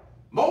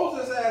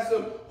 Moses asked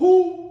him,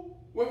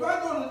 if I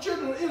go to the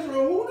children of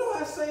Israel, who do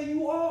I say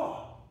you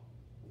are?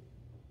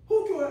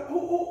 Who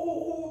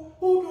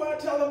do I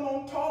tell them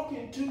I'm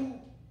talking to?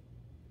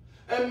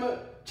 And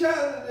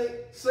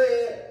Melchizedek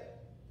said,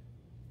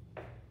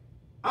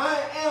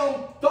 I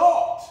am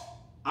thought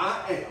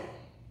I am.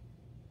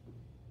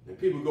 And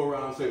people go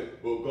around and say,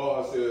 well,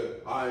 God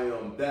said, I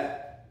am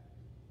that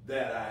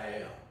I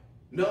am.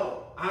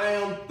 No, I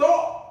am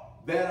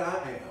thought that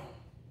I am.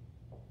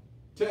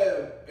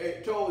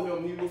 Told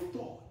him he was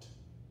thought.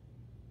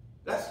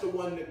 That's the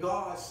one that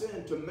God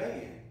sent to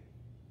man.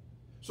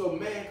 So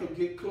man could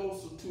get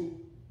closer to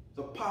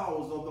the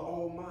powers of the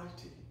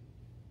Almighty.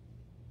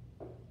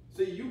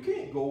 See, you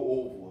can't go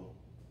over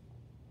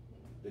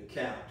the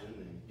captain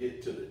and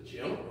get to the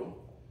general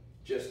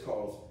just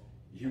because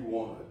you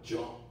want to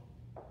jump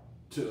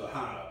to a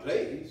higher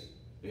place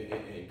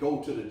and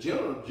go to the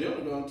general.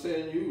 General gonna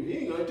tell you, he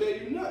ain't gonna tell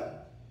you nothing.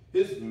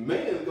 His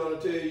man's gonna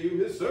tell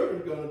you, his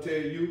servant's gonna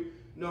tell you,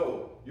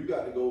 no, you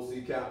got to go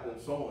see Captain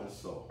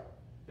so-and-so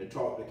and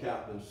talk to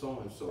Captain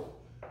so-and-so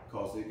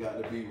because they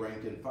got to be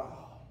rank and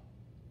file.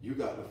 You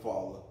got to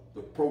follow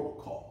the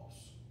protocols.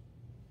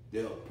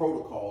 There are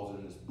protocols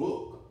in this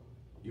book.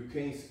 You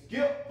can't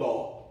skip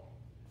thought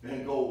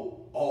and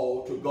go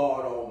all to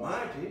God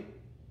Almighty.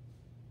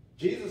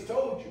 Jesus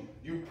told you,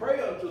 you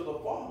pray unto the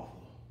Father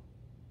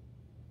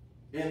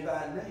in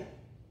thy name.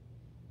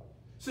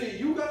 See,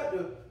 you got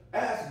to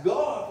ask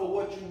God for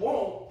what you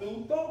want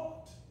through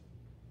thought.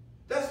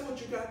 That's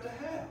what you got to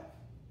have.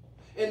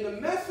 And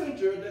the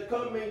messenger that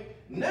coming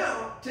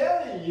now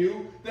telling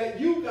you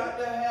that you got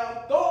to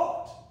have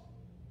thought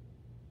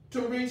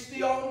to reach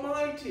the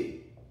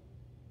Almighty.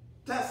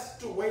 That's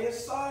the way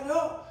it's set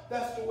up.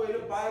 That's the way the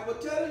Bible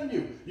telling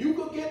you. You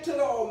could get to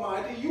the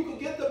Almighty. You could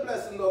get the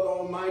blessing of the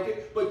Almighty,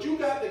 but you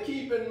got to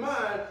keep in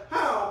mind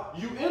how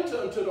you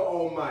enter into the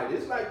Almighty.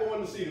 It's like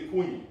going to see the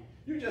Queen.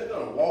 You just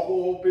gonna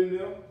walk up in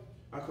there.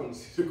 I come to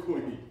see the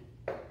Queen.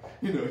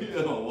 You know, you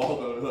just gonna walk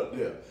on up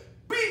there.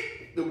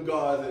 Beat them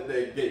guards at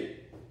that gate.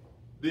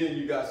 Then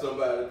you got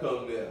somebody to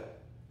come there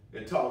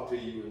and talk to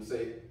you and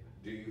say,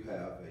 do you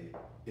have an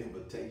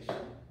invitation?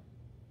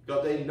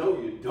 Because they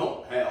know you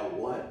don't have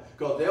one.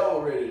 Because they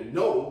already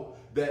know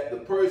that the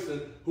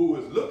person who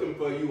is looking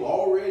for you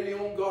already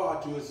on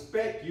guard to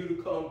expect you to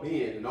come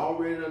in and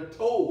already done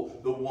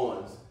told the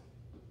ones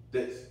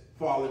that's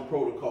following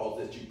protocols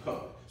that you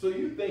come. So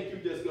you think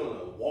you're just going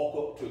to walk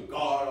up to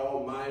God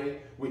Almighty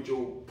with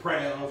your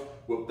prayers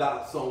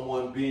without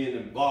someone being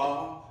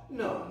involved?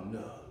 No,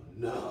 no,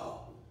 no.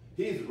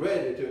 He's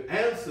ready to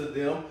answer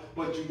them,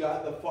 but you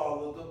got to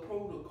follow the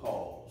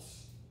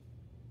protocols.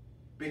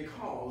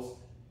 Because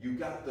you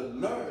got to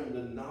learn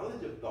the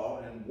knowledge of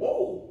thought, and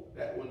whoa,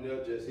 that one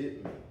there just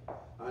hit me.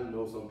 I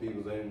know some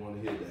people ain't want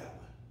to hear that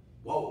one.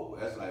 Whoa,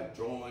 that's like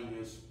drawing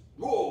your,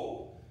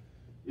 whoa,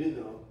 you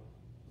know.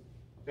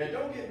 And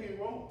don't get me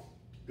wrong,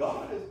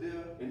 God is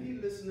there and he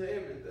listens to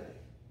everything.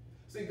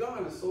 See,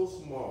 God is so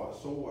smart,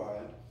 so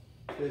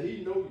wise, that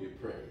he knows you're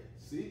praying.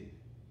 See?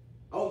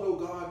 Although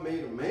God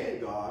made a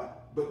man God,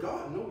 but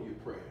God knows you're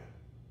praying.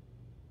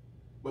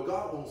 But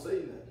God won't say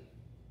nothing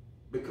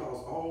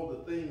because all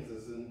the things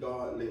is in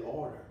godly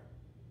order.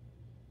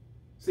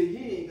 See,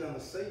 he ain't going to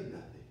say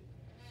nothing.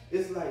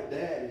 It's like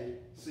daddy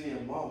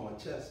seeing mama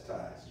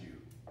chastise you.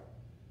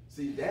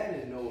 See,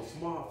 daddy knows,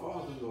 smart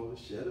father knows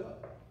to shut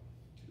up.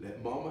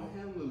 Let mama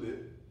handle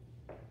it.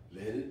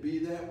 Let it be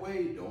that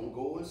way. Don't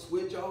go and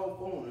switch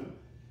off on him.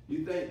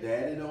 You think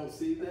daddy don't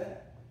see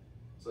that?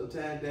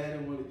 Sometimes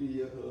daddy want to give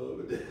you a hug,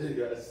 but daddy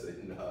got to say,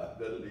 nah,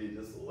 better leave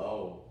this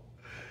alone.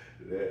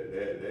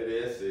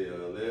 That essay,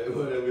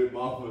 whatever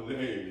mama's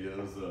name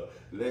is,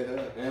 let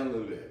her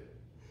handle it.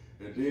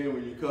 And then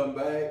when you come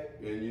back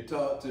and you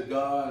talk to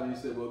God and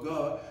you say, well,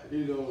 God,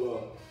 you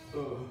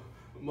know,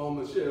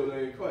 Mama Cheryl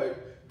ain't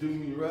quite do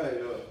me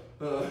right.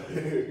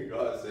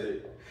 God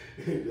said,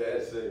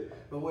 Dad said,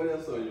 but what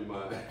else on your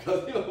mind?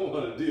 Because you don't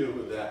want to deal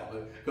with that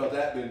one. Because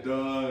that's been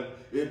done.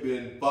 It's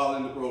been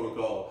following the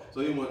protocol.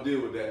 So you want to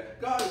deal with that.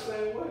 God is the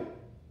same way.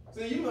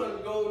 See, you're going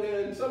to go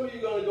there and some of you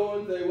are going to go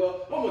and say,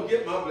 well, I'm going to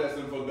get my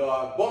blessing for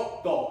God.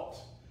 Bump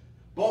thoughts.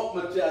 Bump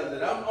my chest.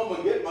 I'm going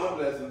to get my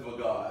blessing for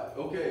God.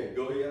 Okay,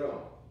 go ahead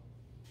on.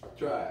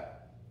 Try it.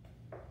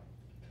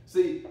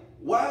 See,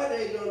 why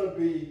they going to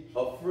be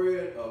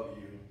afraid of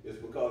you is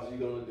because you're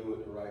going to do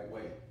it the right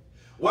way.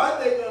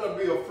 Why they going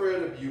to be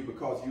afraid of you?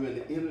 Because you're in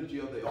the energy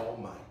of the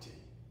Almighty.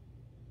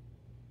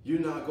 You're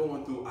not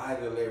going through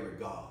idolary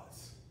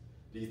gods.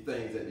 These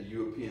things that the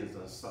Europeans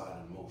have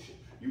started in motion.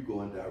 You're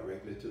going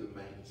directly to the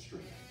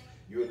mainstream.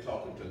 You're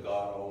talking to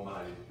God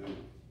Almighty through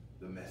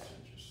the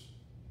messengers.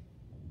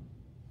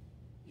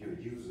 You're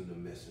using the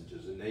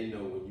messengers, and they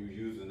know when you're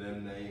using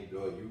them names,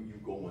 you're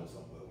going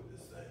somewhere with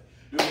this thing.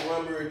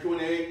 Deuteronomy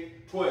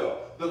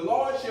 28:12. The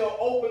Lord shall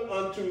open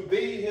unto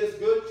thee his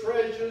good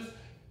treasures,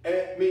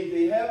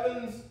 the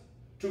heavens,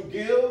 to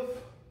give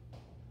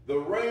the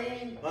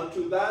rain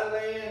unto thy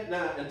land.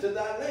 Now, unto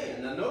thy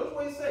land. Now, notice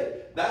what he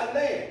said. Thy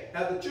land.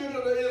 Have the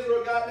children of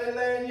Israel got their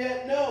land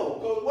yet? No.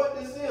 Because what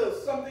this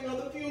is, something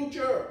of the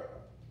future.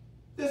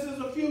 This is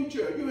the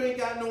future. You ain't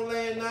got no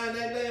land now.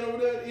 That land over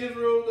there,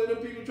 Israel, that the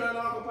people trying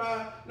to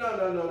occupy.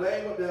 No. That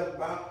ain't what that's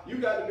about. You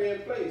got to be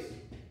in place.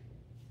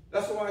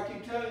 That's why I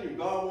keep telling you,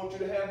 God wants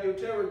you to have your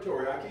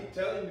territory. I keep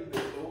telling you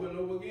this over and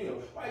over again.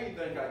 Why do you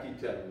think I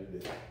keep telling you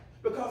this?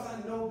 Because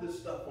I know this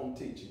stuff I'm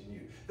teaching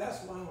you.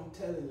 That's why I'm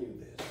telling you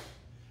this.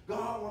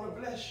 God want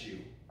to bless you.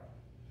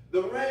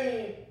 The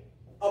rain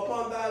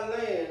upon thy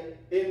land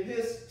in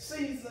his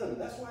season.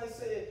 That's why I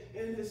said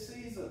in his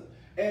season.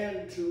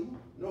 And to,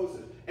 notice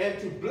it, and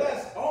to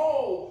bless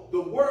all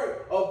the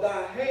work of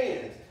thy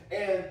hands.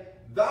 And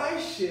thy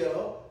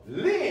shall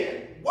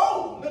lend,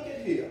 whoa, look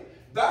at here.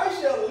 Thy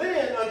shall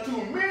lend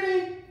unto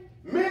many,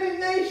 many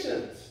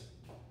nations.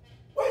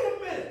 Wait a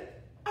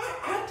minute.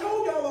 I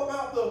told y'all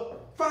about the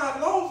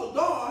 5 laws of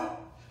God.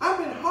 I've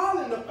been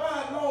hollering the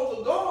 5 laws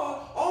of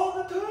God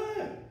all the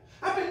time.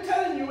 I've been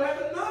telling you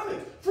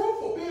economics,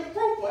 being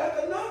fruitful,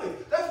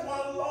 economics. That's one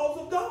of the laws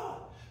of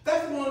God.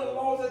 That's one of the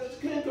laws that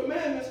the 10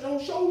 Commandments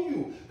don't show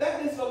you.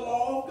 That is the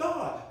law of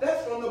God.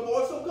 That's from the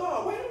voice of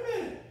God. Wait a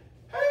minute.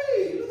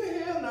 Hey, look at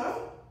here now.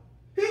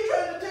 He's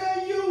trying to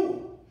tell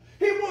you.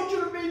 He wants you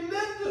to be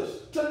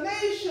lenders to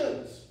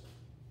nations.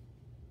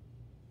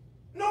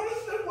 Notice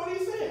what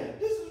he's saying.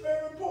 This is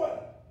very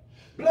important.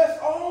 Bless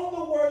all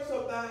the works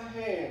of thy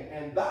hand,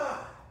 and thou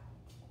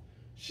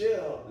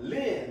shall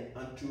lend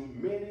unto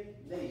many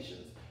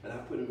nations. And I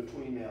put in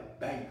between there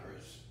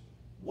bankers.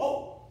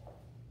 Whoa.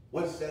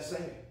 What's that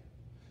saying?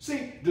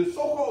 See, the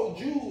so-called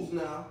Jews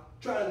now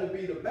trying to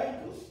be the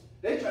bankers,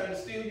 they're trying to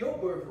steal your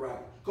birthright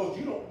because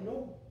you don't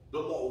know the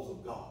laws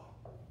of God.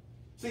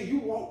 See, you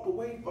walked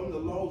away from the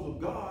laws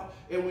of God,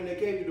 and when they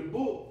gave you the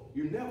book,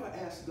 you never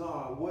asked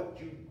God what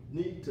you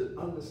need to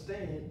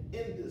understand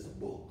in this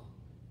book.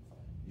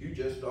 You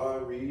just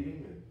started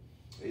reading, and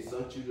they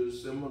sent you to the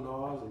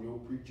seminars, and your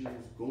preacher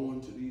was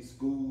going to these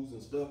schools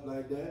and stuff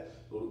like that,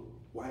 so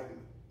the white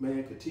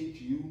man could teach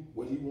you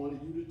what he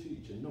wanted you to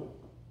teach. And no,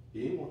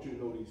 he didn't want you to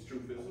know these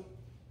truthism.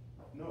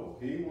 No,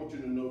 he didn't want you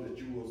to know that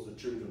you was the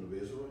children of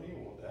Israel. He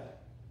didn't want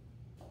that.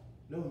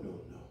 No.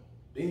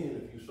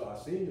 Then if you start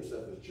seeing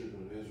yourself as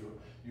children of Israel,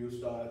 you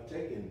start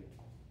taking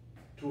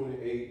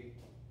 28,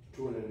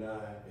 29,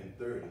 and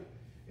 30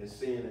 and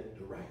seeing it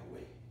the right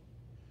way.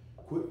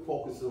 Quit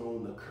focusing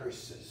on the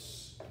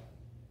curses.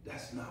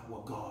 That's not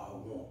what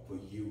God wants for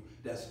you.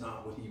 That's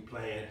not what he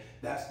planned.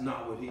 That's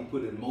not what he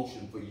put in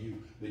motion for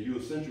you. The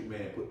Eurocentric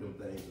man put them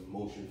things in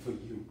motion for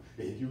you,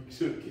 and you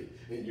took it,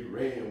 and you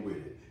ran with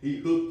it. He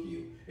hooked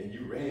you, and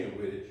you ran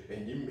with it,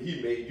 and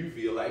he made you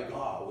feel like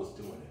God was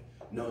doing it.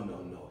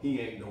 No. He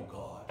ain't no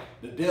God.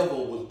 The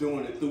devil was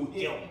doing it through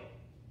him.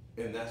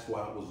 And that's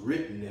why it was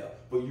written there,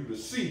 for you to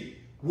see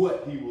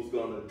what he was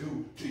going to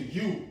do to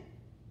you.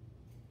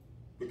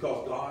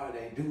 Because God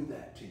ain't do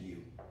that to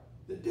you.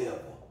 The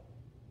devil,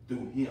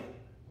 through him,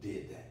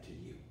 did that to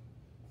you.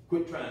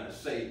 Quit trying to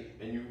say,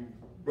 and you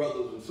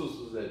brothers and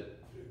sisters that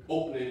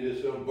opening this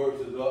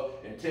verses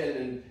up and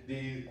telling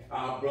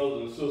our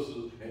brothers and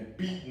sisters and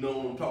beating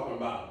on them, talking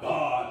about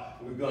God,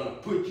 we're gonna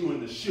put you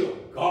in the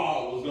ship.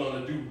 God was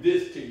gonna do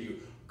this to you.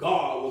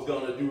 God was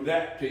gonna do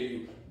that to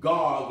you.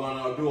 God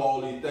gonna do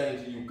all these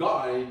things to you.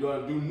 God ain't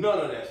gonna do none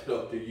of that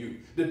stuff to you.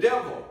 The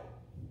devil,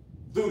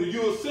 through the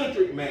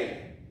Eurocentric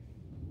man,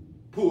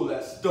 pulled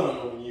that stunt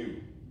on you.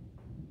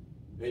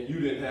 And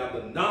you didn't have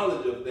the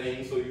knowledge of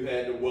things, so you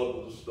had to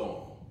weather the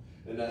storm.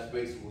 And that's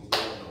basically what's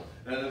going on.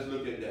 Now let's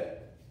look at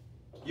that.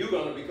 You're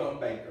going to become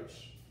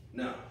bankers.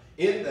 Now,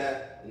 in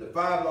the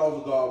 5 laws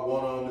of God,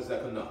 one of them is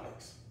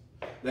economics.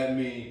 That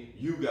means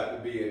you got to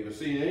be able to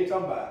see, it ain't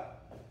talking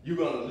about you're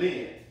going to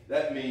lend.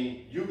 That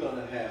means you're going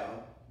to have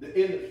the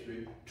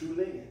industry to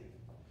lend.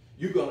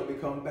 You're going to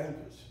become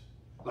bankers.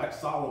 Like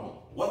Solomon,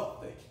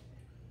 wealthy.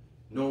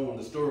 Known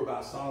the story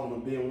about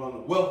Solomon being one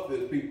of the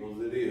wealthiest people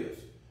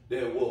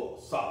there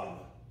was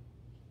Solomon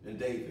and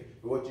David.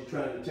 But what you're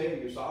trying to tell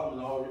you,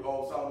 Solomon,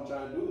 all Solomon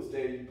trying to do is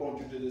tell you, point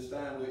you to this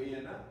time we're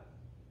in now.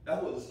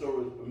 That's what the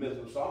story of the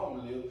myth of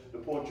Solomon is, to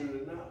point you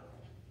to now.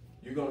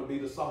 You're going to be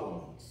the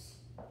Solomons.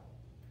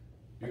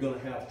 You're going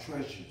to have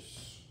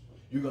treasures.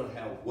 You're going to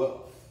have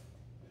wealth.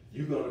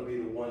 You're going to be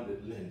the one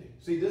that lending.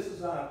 See, this is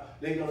how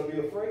they're going to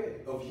be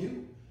afraid of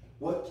you.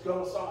 What's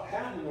going to start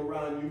happening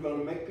around you is going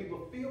to make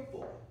people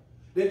fearful.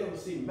 They're going to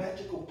see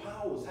magical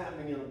powers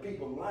happening in a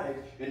people's life,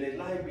 and their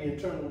life being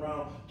turned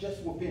around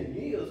just within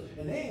years,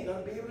 and they ain't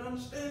going to be able to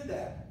understand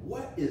that.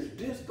 What is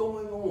this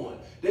going on?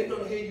 They're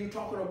going to hear you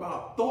talking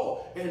about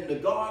thought and the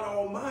God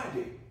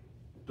Almighty.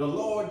 The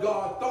Lord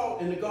God thought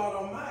and the God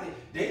Almighty.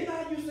 They're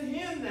not used to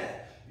hearing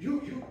that.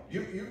 You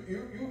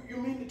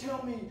mean to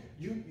tell me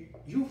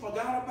you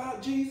forgot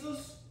about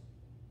Jesus?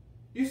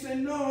 You say,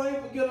 no, I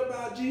ain't forget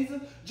about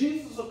Jesus.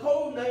 Jesus is a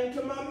code name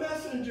to my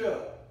messenger.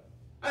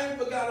 I ain't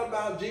forgot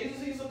about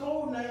Jesus. He's a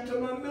code name to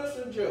my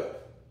messenger.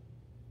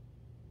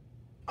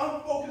 I'm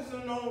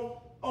focusing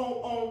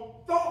on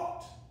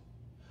thought.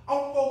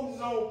 I'm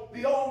focusing on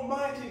the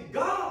Almighty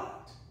God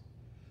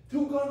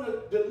who's going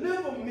to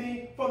deliver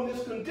me from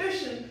this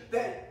condition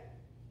that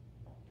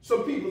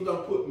some people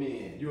done put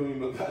me in. You don't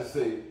even got to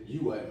say, you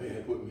white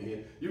man put me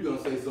in. You're going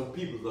to say some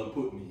people done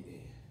put me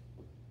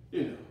in.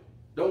 You know,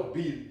 don't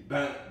be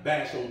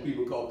bash on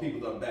people because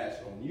people done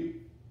bash on you.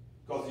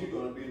 Because you're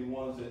going to be the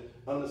ones that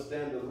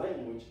understand the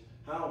language,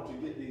 how to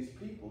get these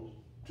people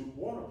to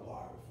want to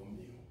borrow from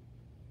you.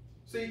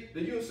 See,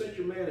 the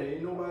Eurocentric man,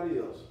 ain't nobody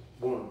else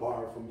want to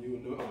borrow from you.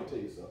 I'm going to tell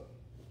you something.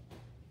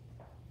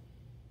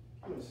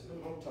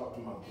 I'm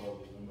talking to my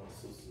brothers and my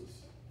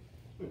sisters.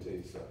 Let me tell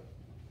you something.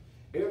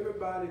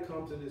 Everybody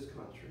come to this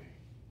country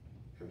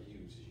have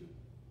used you.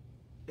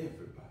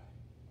 Everybody.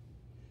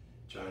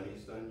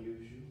 Chinese done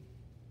use you.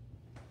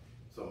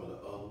 Some of the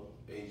other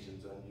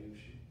Asians done use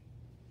you.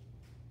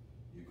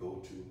 You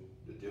go to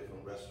the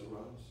different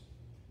restaurants,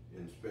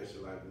 and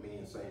especially like me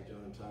in St.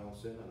 John Town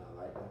Center, and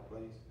I like that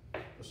place.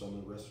 But some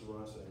of the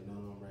restaurants, ain't none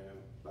of them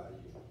ran by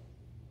you.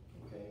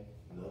 Okay?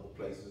 And other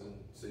places and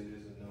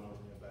cities, and none of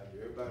them ran by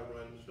you. Everybody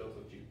running stuff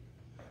with you.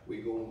 We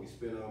go and we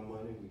spend our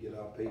money, we get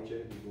our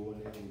paycheck, we go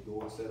in there and we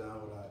go and sit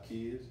down with our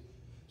kids.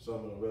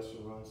 Some of the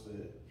restaurants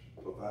that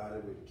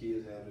provided with the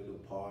kids have their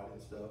little party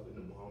and stuff, and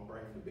the mom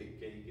brings the big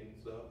cake and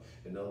stuff,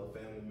 and other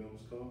family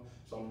members come.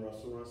 Some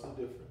restaurants are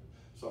different.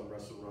 Some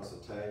restaurants,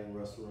 Italian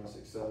restaurants,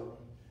 etc.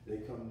 They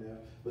come there.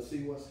 But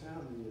see, what's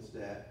happening is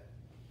that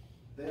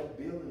they're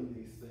building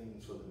these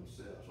things for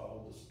themselves.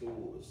 All the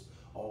stores,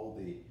 all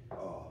the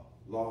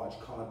large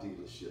car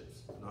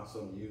dealerships, not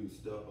some used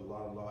stuff, a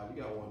lot of large.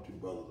 You got 1 or 2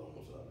 brothers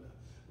almost up now,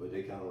 but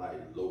they kind of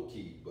like low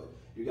key. But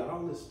you got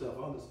all this stuff,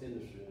 all this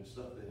industry and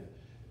stuff there.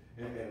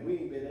 And we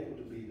ain't been able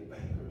to be the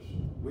bankers.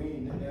 We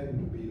ain't been able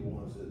to be the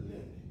ones that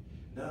lend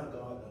it. Now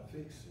God done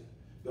fix it.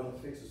 Gonna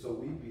fix it so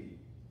we be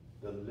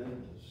the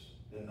lenders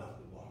and not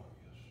the borrowers.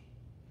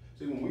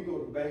 See, when we go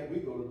to the bank,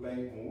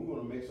 when we're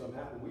gonna make something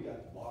happen, we got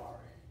to borrow.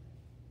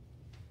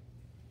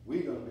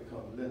 We're gonna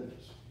become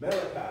lenders.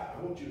 Malachi, I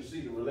want you to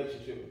see the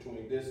relationship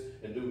between this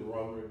and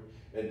Deuteronomy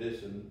and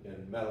this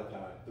and Malachi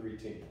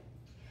 3:10.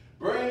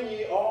 Bring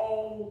ye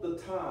all the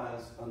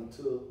tithes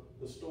unto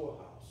the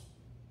storehouse.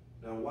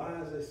 Now,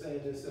 why is it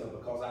saying this?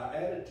 Because our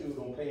attitude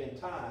on paying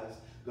tithes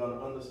gonna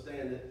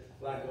understand it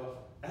like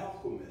an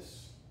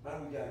alchemist. How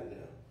we got it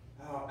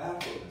there? How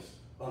alchemists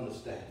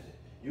understand it.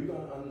 You're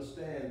gonna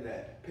understand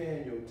that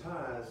paying your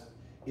tithes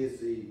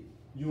is a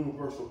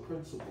universal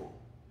principle.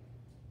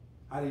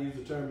 How to use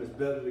the term, it's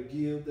better to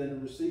give than to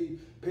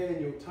receive. Paying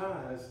your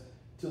tithes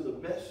to the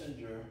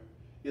messenger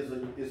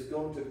is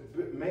going to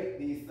make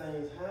these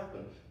things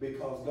happen,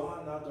 because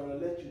God's not going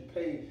to let you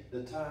pay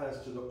the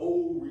tithes to the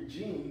old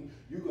regime.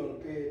 You're going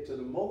to pay it to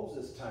the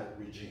Moses type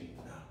regime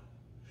now.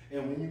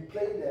 And when you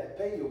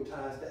pay your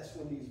tithes, that's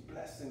when these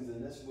blessings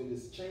and that's when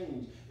this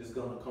change is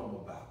going to come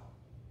about.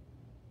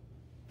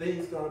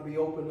 Things going to be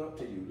opened up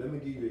to you. Let me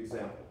give you an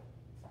example.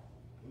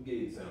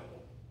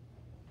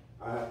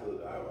 I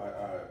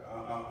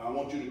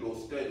want you to go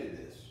study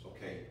this,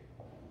 okay?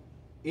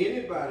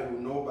 Anybody who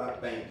know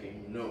about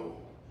banking know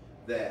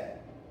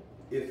that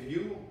if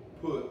you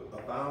put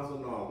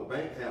 $1,000, the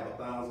bank have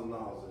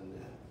 $1,000 in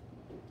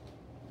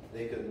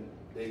there,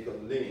 they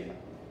can lend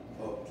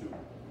up to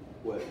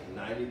what,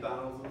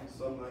 90,000,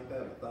 something like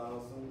that,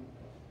 1,000,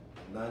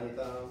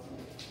 90,000,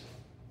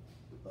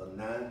 or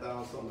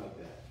 9,000, something like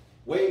that.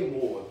 Way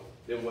more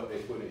than what they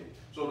put in.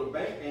 So the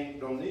bank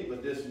don't need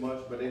but this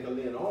much, but they can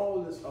lend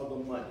all this other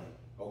money.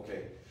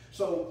 Okay.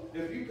 So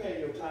if you pay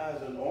your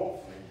tithes and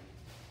offering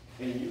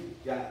and you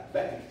got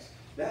banks,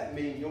 that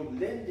means your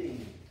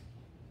lending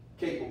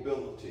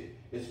capability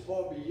is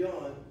far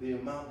beyond the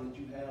amount that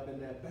you have in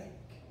that bank.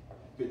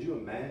 Could you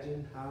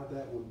imagine how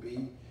that would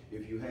be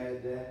if you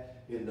had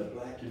that in the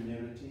black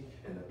community,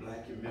 and the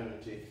black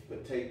community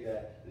could take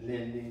that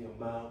lending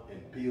amount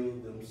and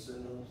build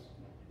themselves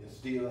and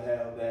still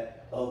have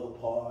that other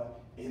part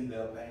in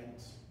their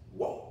banks?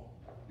 Whoa,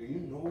 do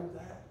you know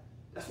that?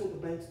 That's what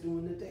the bank's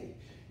doing today.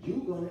 You're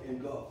going to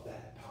engulf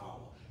that power.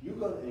 You're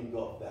going to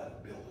engulf that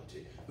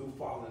ability through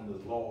following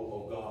the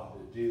law of God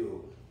to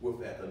deal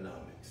with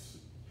economics.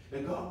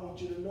 And God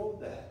wants you to know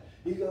that.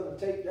 He's going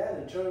to take that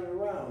and turn it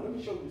around. Let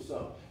me show you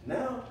something.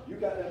 Now you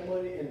got that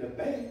money in the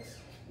banks.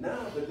 Now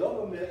the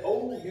government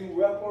owes you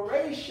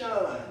reparation.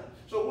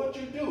 So what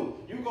you do,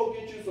 you go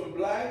get you some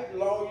black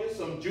lawyers,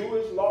 some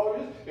Jewish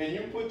lawyers, and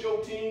you put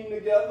your team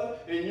together,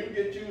 and you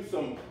get you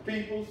some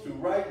people to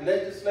write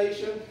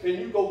legislation, and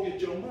you go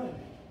get your money.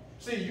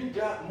 See, you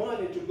got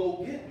money to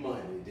go get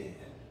money then.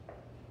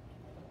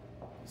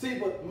 See,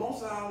 but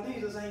most of our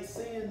leaders ain't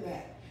saying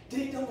that.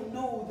 They don't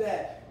know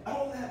that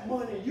all that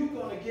money you're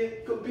going to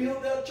get could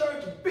build their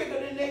church bigger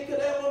than they could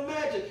ever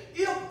imagine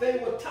if they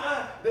would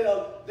tie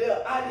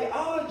their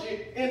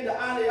ideology in the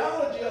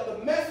ideology of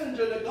the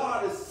messenger that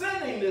God is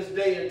sending this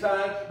day and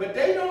time. But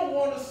they don't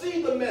want to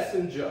see the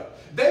messenger.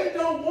 They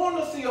don't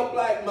want to see a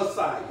black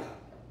Messiah.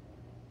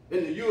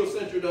 And the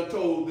Eurocentric done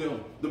told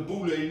them, the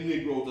Boule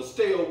Negro, to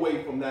stay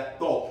away from that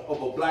thought of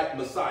a black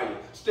Messiah.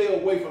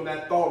 Stay away from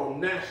that thought of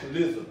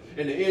nationalism.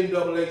 And the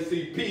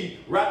NAACP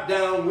right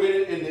down with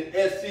it, and the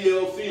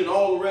SCLC and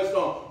all the rest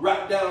of them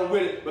right down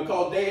with it,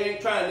 because they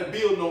ain't trying to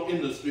build no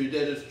industry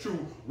that is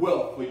true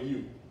wealth for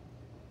you.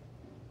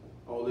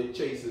 All they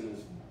chasing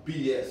is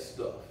BS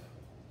stuff.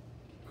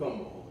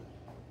 Come on.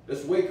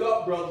 Let's wake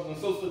up, brothers and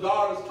sisters.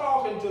 God is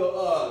talking to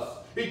us.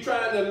 He's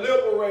trying to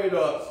liberate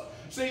us.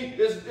 See,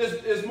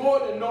 it's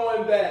more than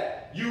knowing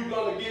that you're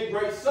going to get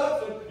great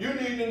substance. You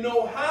need to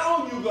know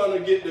how you're going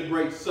to get the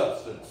great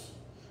substance.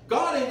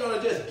 God ain't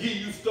going to just give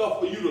you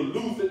stuff for you to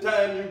lose the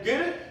time you get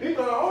it. He's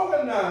going to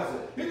organize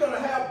it. He's going to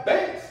have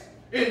banks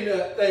in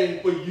that thing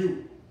for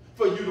you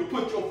to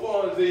put your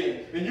funds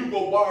in. And you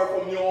go borrow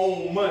from your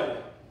own money.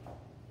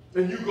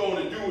 And you're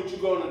going to do what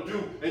you're going to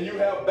do. And you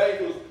have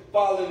bankers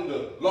following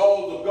the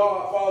laws of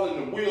God,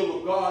 following the will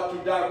of God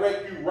to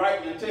direct you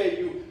right and tell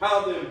you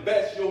how to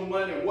invest your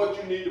money and what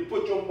you need to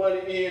put your money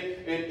in.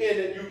 And in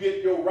it, you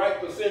get your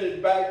right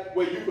percentage back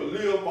where you can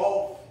live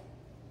off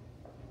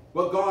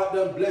what God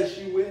done bless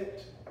you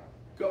with.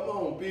 Come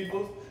on,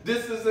 people.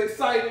 This is an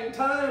exciting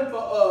time for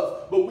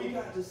us, but we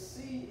got to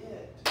see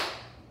it.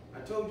 I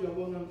told you I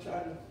wasn't going to try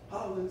to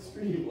holler and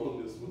scream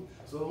on this one,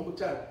 so I'm going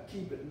to try to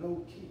keep it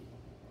low key.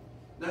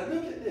 Now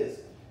look at this.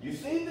 You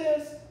see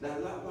this? Now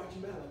watch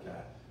Malachi.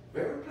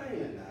 Very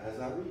plain now as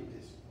I read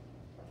this.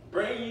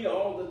 Bring ye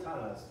all the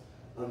tithes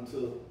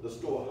unto the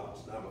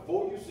storehouse. Now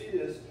before you see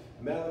this,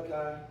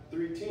 Malachi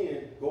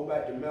 3:10, go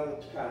back to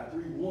Malachi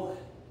 3:1.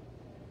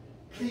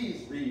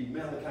 Please read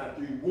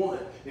Malachi 3:1,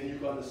 and you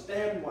can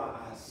understand why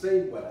I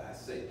say what I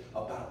say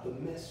about the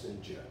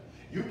messenger.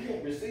 You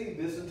can't receive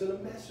this until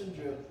the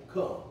messenger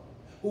comes,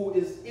 who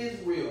is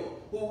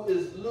Israel, who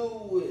is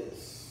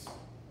Louis.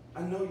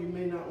 I know you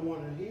may not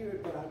want to hear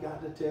it, but I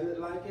got to tell it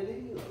like it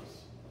is.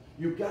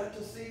 You got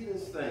to see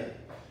this thing.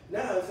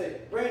 Now it says,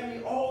 bring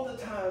me all the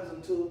tithes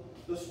into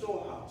the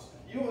storehouse.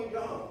 You and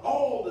God,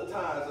 all the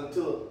tithes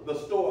into the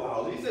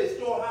storehouse. He said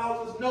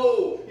storehouses?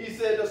 No. He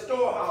said the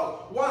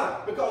storehouse.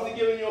 Why? Because he's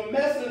giving you a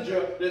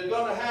messenger that's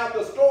going to have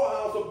the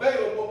storehouse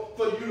available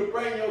for you to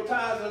bring your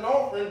tithes and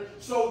offering.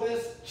 So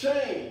this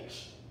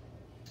change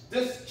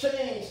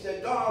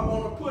that God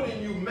want to put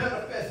in you,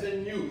 manifest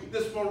in you,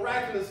 this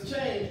miraculous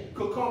change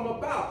could come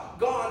about.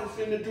 God is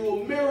going to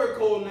do a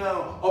miracle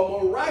now,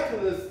 a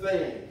miraculous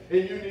thing.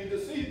 And you need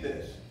to see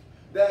this.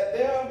 That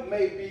there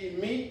may be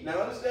meat.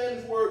 Now understand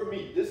this word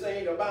meat. This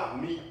ain't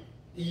about meat,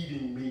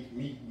 eating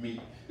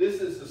meat.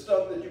 This is the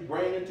stuff that you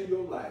bring into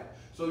your life.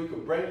 So you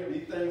can bring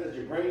these things that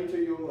you bring into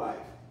your life.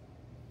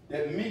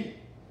 That meat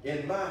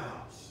in my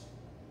house.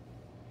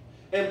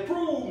 And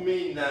prove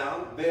me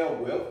now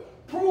therewith.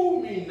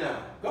 Prove me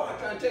now. God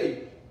trying to tell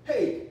you,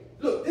 hey,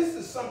 look, this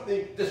is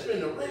something that's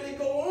going to really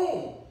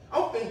go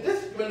on.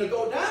 This is going to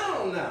go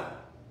down now.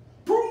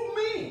 Prove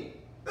me.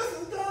 This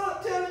is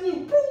God telling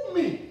you, prove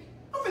me.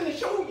 I'm going to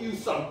show you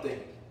something.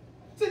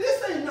 See,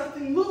 this ain't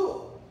nothing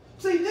new.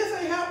 See, this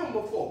ain't happened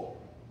before.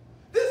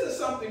 This is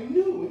something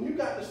new, and you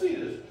got to see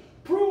this.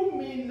 Prove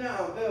me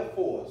now,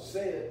 therefore,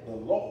 said the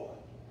Lord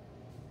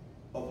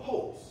of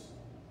hosts.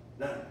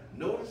 Now,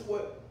 notice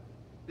what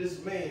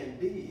this man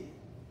did.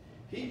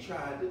 he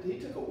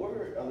took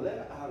a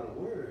letter out of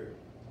the word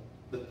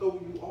to throw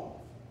you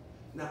off.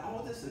 Now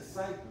all this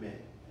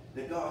excitement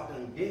that God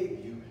done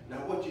gave you, now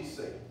what you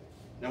say?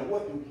 Now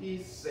what do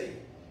he say?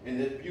 And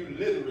if you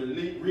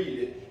literally read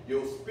it,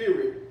 your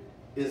spirit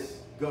is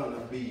gonna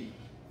be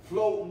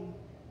floating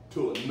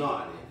to a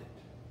knot in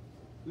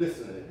it.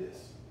 Listen to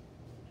this.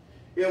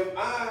 If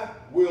I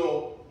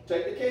will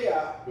take the K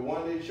out, the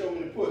one they showed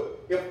me to put,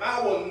 if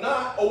I will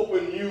not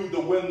open you the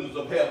windows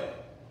of heaven.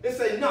 It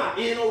say not,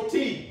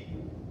 N-O-T.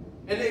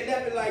 And they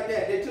left it like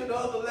that. They took the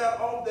other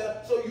letter off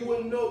there so you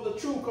wouldn't know the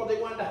truth because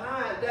they wanted to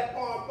hide that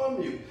part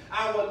from you.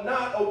 I will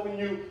not open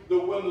you the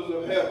windows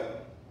of heaven.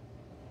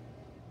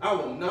 I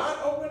will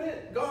not open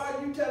it?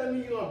 God, you telling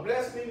me you're going to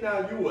bless me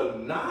now? You will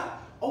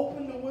not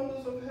open the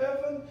windows of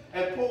heaven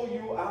and pull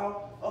you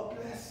out a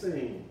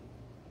blessing.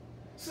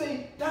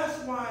 See, that's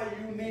why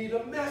you need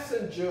a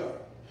messenger.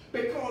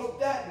 Because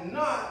that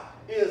knot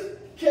is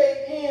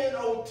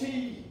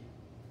K-N-O-T.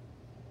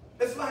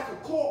 It's like a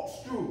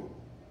corkscrew.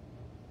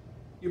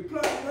 You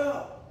plug it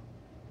up.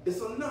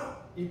 It's a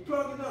knot. You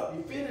plug it up.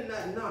 You fit in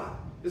that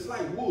knot. It's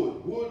like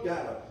wood.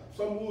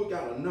 Some wood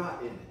got a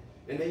knot in it.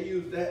 And they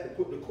use that to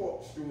put the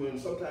corkscrew in.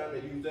 Sometimes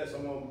they use that,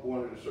 someone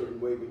wanted a certain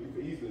way, but you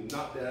can easily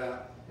knock that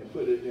out and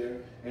put it there.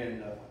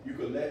 And you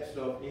can let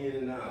stuff in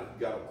and out.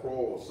 You got a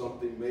crawl or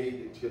something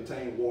made to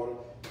contain water.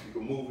 You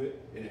can move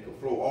it and it can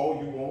flow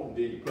all you want, and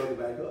then you plug it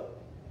back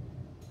up.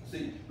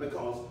 See,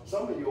 because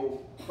some of your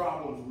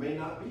problems may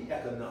not be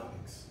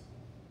economics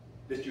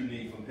that you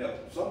need from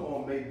help. Some of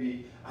them may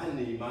be, I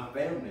need my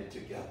family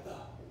together.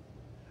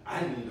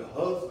 I need a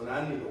husband.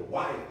 I need a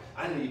wife.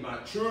 I need my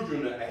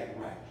children to act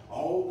right.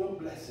 All them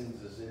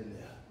blessings is in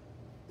there.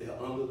 They're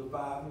under the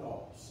 5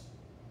 laws.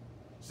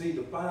 See,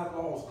 the 5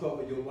 laws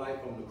cover your life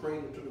from the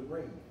cradle to the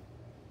grave.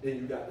 Then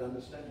you got to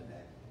understand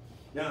that.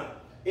 Now,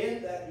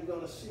 in that, you're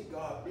going to see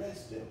God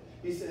bless them.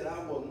 He said,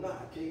 I will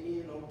not,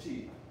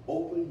 K-N-O-T,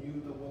 open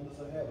you the windows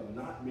of heaven.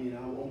 Not mean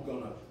I'm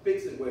going to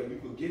fix it where you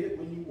could get it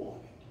when you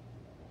want it.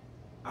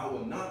 I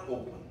will not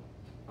open.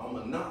 I'm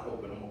going to not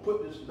open. I'm going to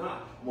put this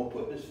knot. I'm going to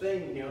put this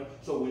thing here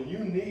so when you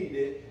need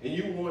it and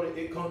you want it,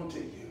 it come to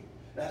you.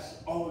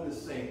 That's all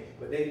it's saying.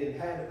 But they didn't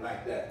have it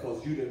like that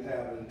because you didn't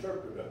have an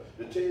interpreter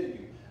to tell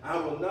you. I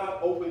will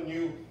not open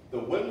you the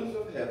windows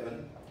of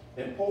heaven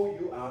and pour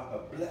you out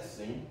a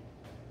blessing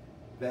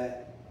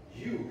that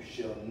you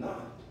shall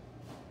not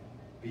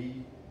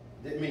be,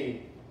 that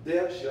means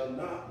there shall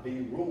not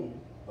be room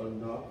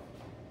enough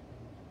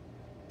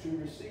to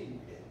receive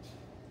it.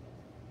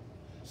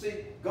 See,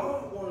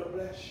 God wants to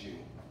bless you.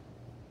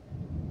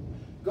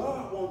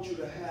 God wants you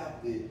to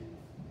have the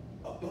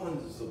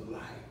abundance of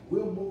life.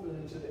 We're moving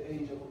into the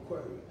age of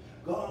Aquarius.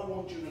 God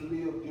wants you to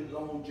live your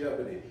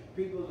longevity.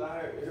 People, I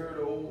heard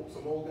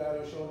some old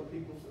guys showing the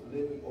people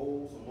living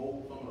old, some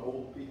of the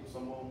old people,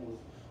 some of them was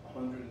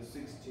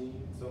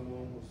 116, some of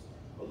them was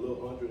a little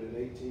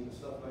 118 and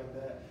stuff like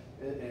that.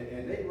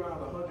 And they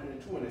around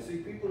 120. See,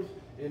 people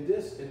in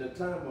the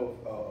time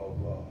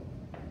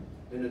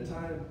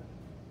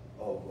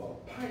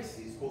of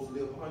Pisces supposed to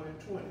live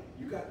 120.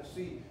 You got to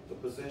see the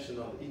possession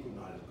of the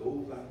equinox. It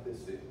goes like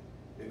this.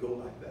 It goes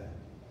like that.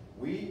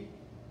 We,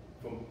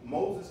 from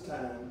Moses'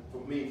 time,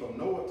 from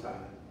Noah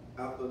time,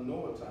 after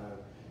Noah time,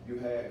 you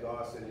had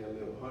God said they'll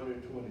live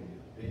 120 years.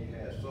 Then you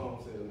had some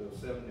say they'll live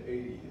 70 to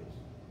 80 years.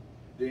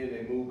 Then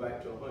they moved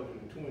back to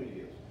 120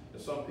 years.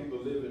 And some people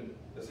living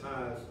as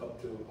high as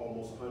up to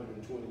almost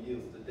 120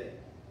 years today.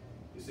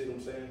 You see what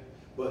I'm saying?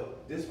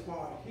 But this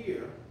part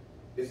here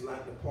is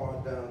like the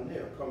part down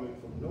there coming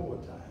from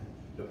Noah time.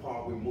 The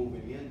part we're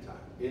moving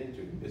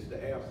into is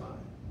the air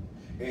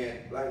sign.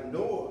 And like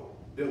Noah,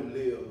 them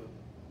live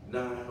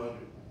 900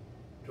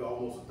 to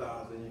almost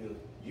 1,000 years.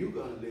 You're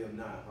going to live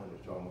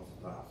 900 to almost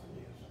 1,000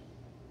 years.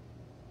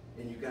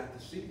 And you got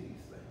to see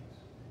these things.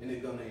 And they're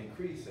going to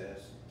increase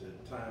as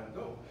the time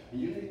goes.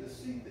 And you need to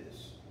see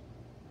this.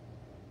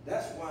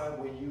 That's why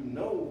when you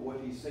know what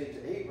he said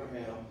to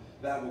Abraham,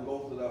 that will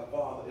go to thy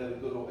father at a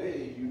good old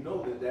age, you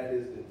know that that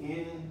is the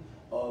end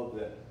of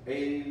the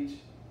age,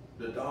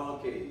 the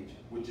dark age,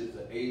 which is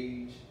the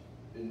age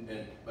in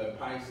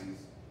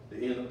Pisces. The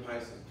end of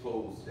Pisces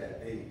closed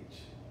that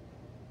age.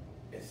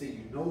 And see,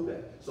 you know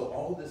that. So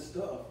all this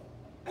stuff,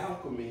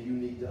 alchemy, you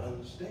need to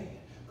understand.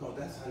 Because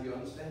that's how you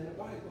understand the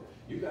Bible.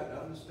 You got to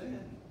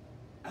understand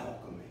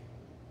alchemy.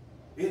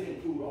 It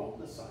includes all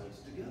the science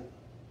together.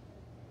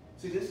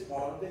 See, this is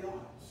part of the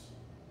arts.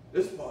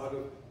 This is part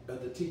of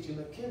the teaching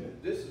of chemistry.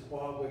 This is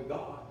part where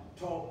God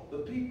taught the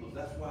people.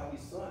 That's why he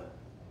sent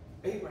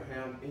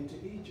Abraham into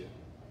Egypt.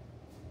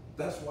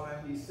 That's why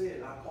he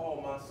said, I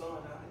called my son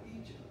out of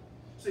Egypt.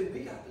 See, we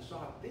got to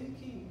start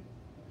thinking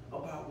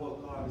about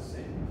what God is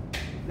saying.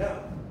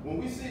 Now, when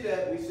we see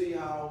that, we see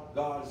how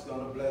God is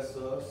going to bless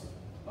us.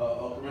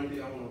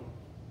 Corinthians, I'm going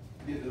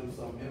to give them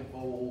some info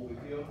over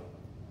here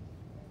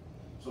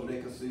so they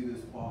can see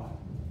this part.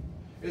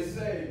 It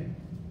says,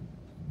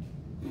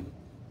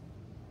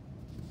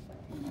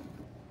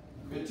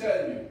 it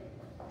tells you,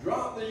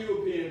 drop the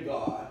European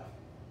God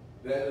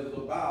that is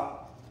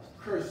about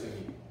cursing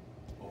you.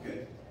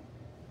 Okay?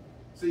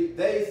 See,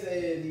 they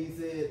said he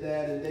said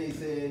that, and they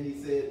said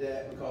he said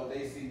that because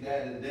they see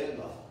that as their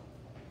God.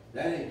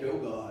 That ain't your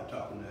God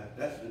talking that.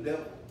 That's the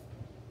devil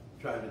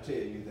trying to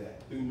tell you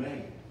that through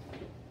man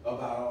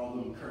about all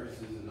them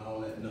curses and all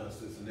that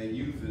nonsense. And they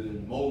use it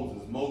in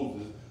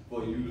Moses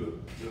for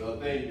you to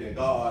think that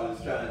God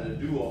is trying to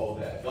do all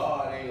that.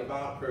 God ain't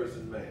about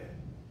cursing man.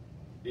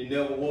 He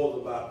never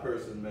was about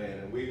cursing man,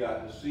 and we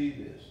got to see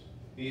this.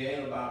 He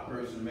ain't about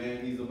cursing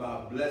man. He's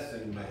about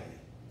blessing man.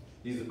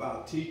 He's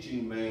about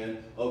teaching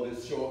man of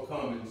his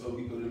shortcomings so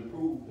he could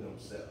improve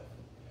himself.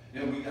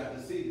 And we got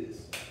to see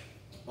this.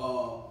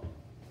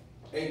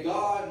 A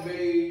God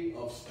made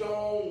of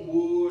stone,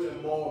 wood,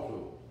 and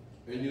mortal.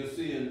 And you'll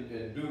see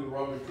in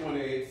Deuteronomy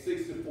 28,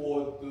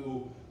 64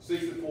 through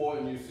 64,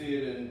 and you see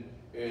it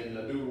in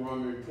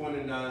Deuteronomy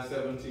 29,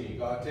 17.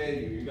 God tell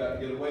you, you got to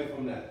get away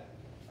from that.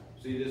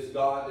 See, this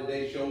God that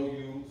they show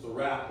you,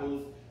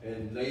 Serapis,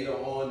 and later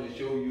on they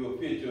show you a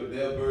picture of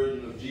their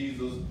version of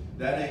Jesus,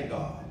 that ain't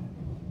God.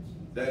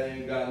 That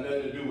ain't got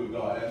nothing to do with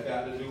God. That's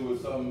got to do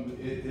with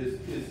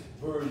his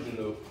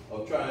version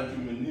of trying to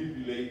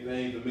manipulate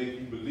things to make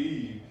you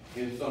believe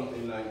in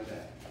something like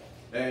that.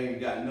 That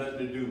ain't got nothing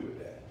to do with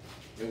that.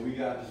 And we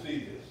got to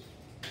see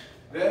this.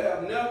 There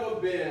have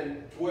never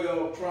been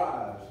 12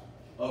 tribes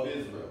of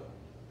Israel.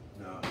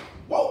 Now,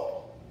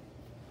 whoa!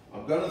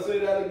 I'm going to say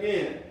that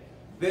again.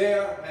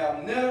 There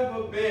have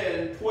never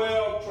been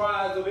 12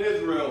 tribes of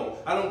Israel.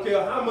 I don't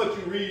care how much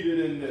you read it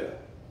in there.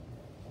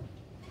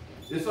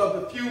 It's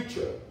of the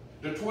future.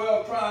 The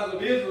 12 tribes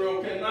of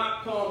Israel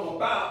cannot come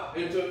about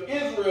until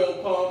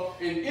Israel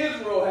comes, and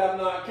Israel have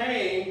not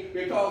came,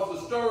 because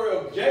the story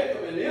of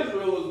Jacob and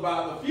Israel is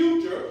about the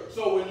future.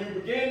 So when you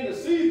begin to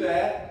see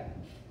that,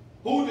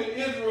 who did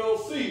Israel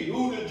see?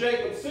 Who did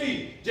Jacob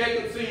see?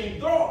 Jacob seen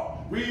thought.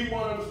 Read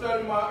one of them,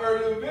 study my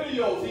earlier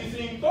videos. He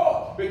seen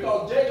thought,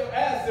 because Jacob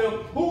asked him,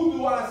 who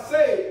do I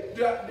say?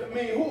 I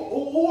mean,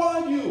 who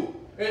are you?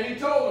 And he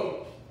told him,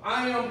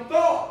 I am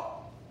thought.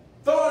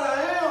 Thought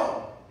I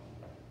am.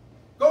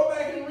 Go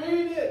back and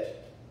read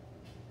it.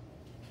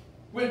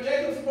 When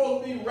Jacob's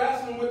supposed to be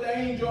wrestling with the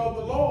angel of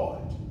the Lord.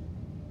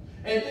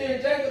 And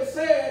then Jacob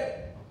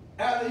said,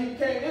 after he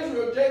became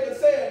Israel, Jacob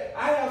said,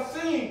 I have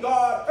seen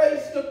God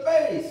face to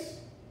face.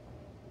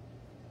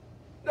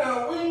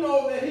 Now we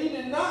know that he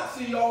did not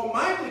see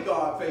Almighty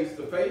God face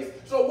to face.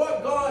 So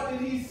what God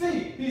did he see?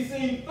 He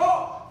seen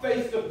thought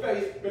face to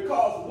face,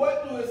 because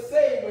what do it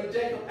say when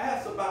Jacob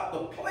asks about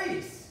the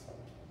place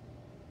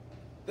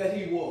that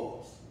he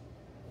was?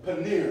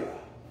 Peniel,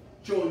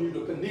 showing you the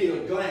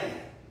pineal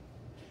gland.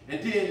 And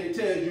then it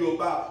tells you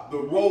about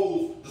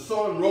the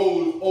sun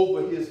rose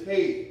over his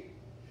head.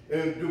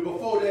 And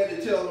before that,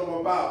 it tells them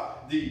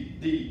about the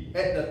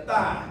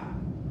thigh,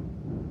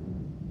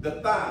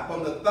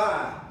 from the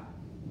thigh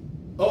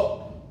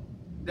up.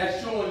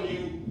 That's showing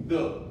you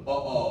the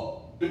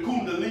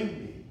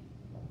kundalini.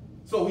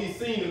 So he's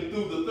seen him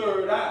through the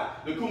third eye,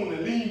 the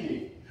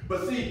kundalini.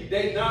 But see,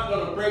 they're not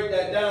going to break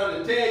that down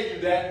and tell you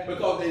that,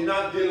 because they're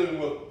not dealing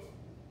with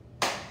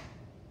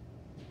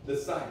the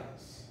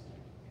science.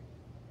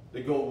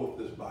 They go with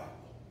this Bible.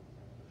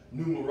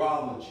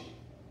 Numerology.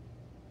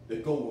 They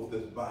go with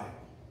this Bible.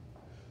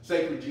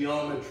 Sacred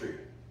geometry.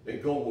 They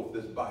go with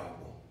this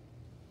Bible.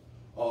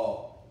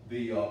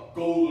 The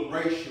golden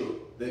ratio.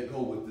 They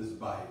go with this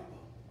Bible.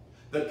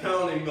 The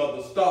counting of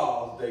the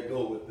stars. They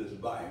go with this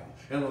Bible.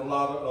 And a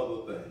lot of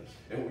other things.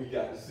 And we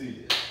got to see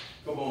this.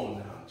 Come on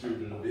now,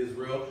 children of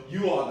Israel.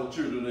 You are the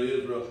children of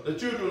Israel. The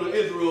children of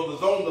Israel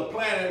is on the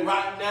planet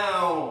right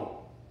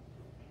now.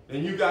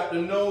 And you got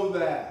to know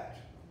that.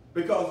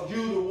 Because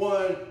you the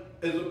one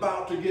is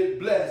about to get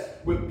blessed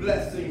with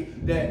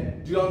blessings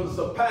that gonna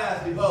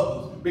surpass the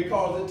others.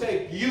 Because it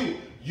takes you.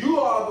 You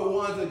are the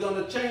ones that are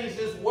going to change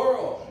this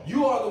world.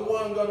 You are the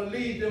one going to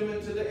lead them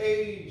into the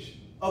age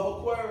of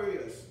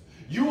Aquarius.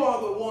 You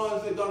are the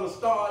ones that are going to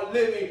start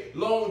living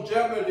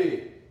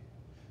longevity.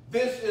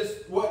 This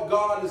is what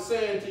God is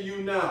saying to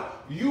you now.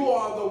 You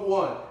are the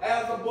one.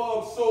 As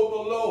above, so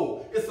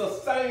below. It's a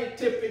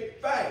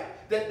scientific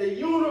fact that the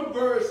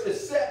universe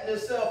is setting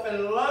itself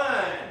in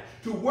line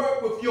to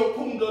work with your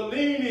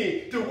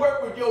kundalini, to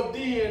work with your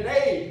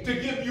DNA, to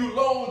give you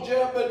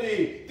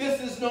longevity.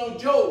 This is no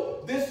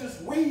joke. This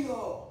is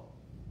real.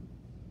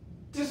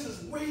 This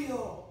is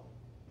real.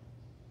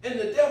 And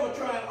the devil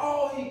trying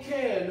all he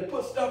can to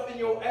put stuff in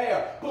your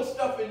air, put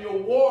stuff in your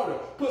water,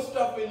 put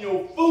stuff in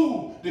your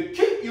food to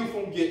keep you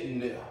from getting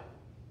there.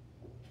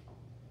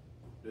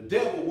 The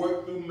devil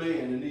worked through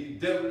man, and these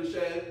devilish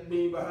ass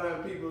being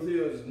behind people's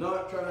ears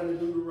not trying to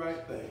do the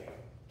right thing.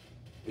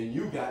 And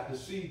you got to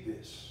see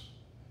this.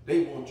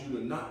 They want you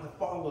to not to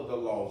follow the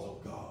laws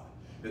of God.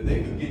 If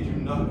they could get you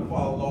not to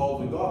follow the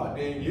laws of God,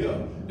 then yeah,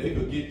 they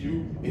could get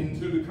you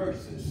into the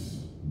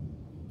curses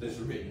that's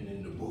written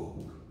in the book.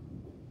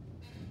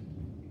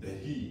 That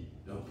he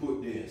done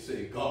put there and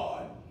say,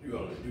 God, you're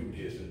going to do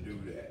this and do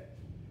that.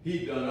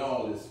 He done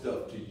all this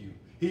stuff to you.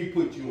 He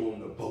put you on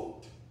the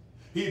boat.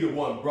 He the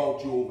one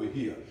brought you over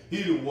here.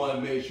 He the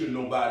one made sure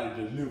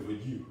nobody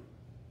delivered you.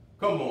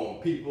 Come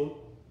on,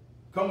 people.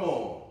 Come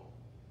on.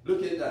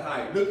 Look at the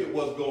hype. Look at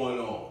what's going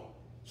on.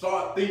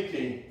 Start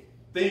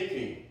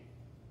thinking.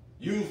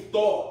 Use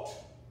thought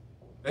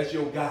as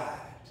your guide.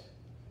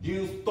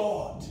 Use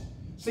thought.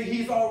 See,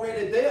 he's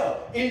already there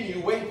in you,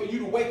 waiting for you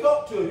to wake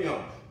up to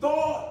him.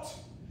 Thought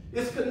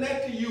is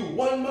connected to you.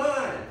 One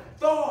mind.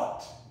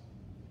 Thought.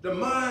 The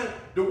mind,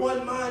 the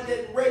one mind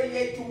that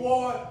radiates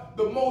toward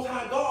the Most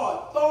High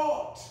God.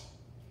 Thought.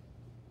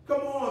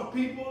 Come on,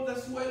 people.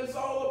 That's what it's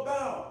all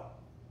about.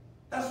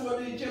 That's what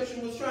the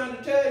Egyptian was trying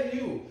to tell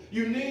you.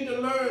 You need to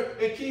learn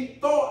and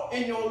keep thought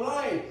in your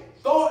life.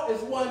 Thought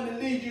is one that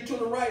leads you to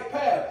the right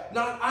path,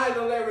 not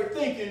idle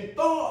thinking.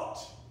 Thought.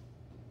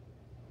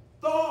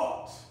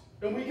 Thought.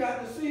 And we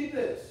got to see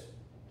this.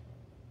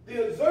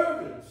 The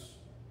observance.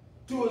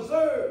 To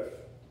observe.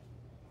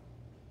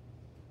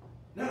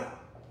 Now,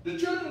 the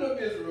children of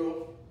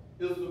Israel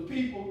is the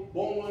people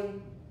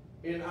born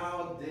in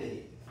our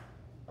days.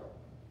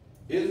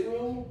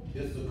 Israel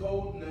is the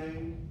code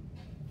name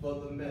for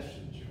the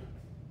messenger.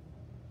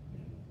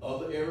 In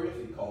other areas,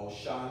 he called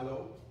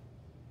Shiloh.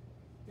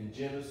 In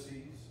Genesis,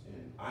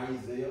 in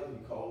Isaiah,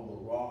 he called the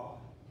rod.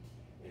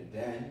 In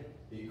Daniel,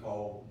 he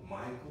called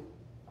Michael.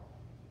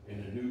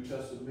 In the New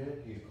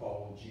Testament, he's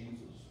called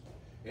Jesus.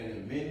 And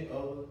in many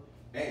other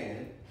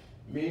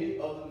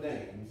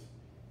names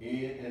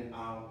in and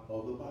out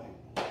of the Bible.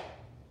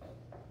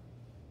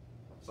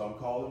 Some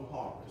call him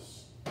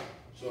Horus.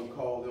 Some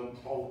call them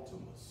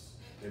Ultimus.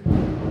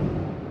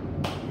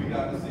 We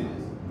got to see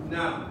this.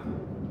 Now,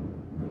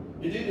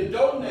 you need to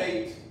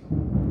donate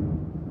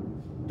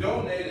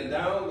and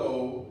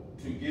download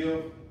to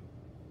give,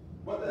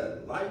 what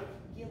that, life?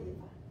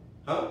 Givelify.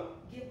 Huh?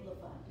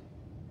 Givelify.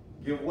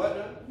 Give what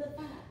now?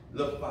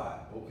 Lafai.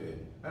 Okay.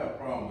 I have a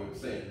problem with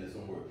saying this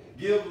word.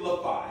 Give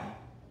Lafai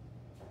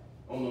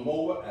on the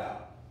mobile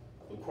app,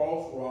 the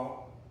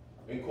Crossrock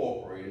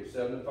Incorporated,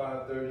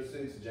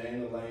 7536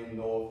 Jane Lane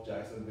North,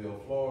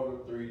 Jacksonville, Florida,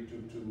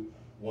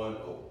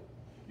 32210.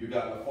 You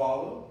got to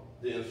follow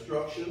the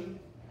instruction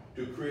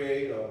to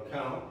create an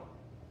account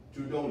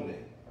to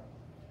donate.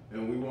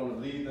 And we want to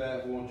leave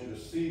that, we want you to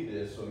see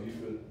this so you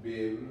can be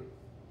able to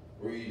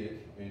read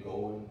it and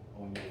go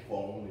on your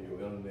phone or your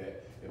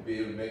internet and be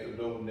able to make a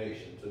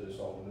donation to this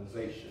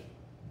organization.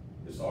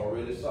 It's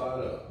already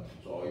signed up.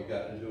 So all you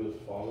got to do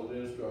is follow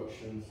the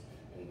instructions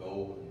and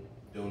go and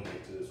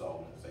donate to this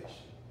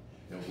organization.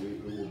 And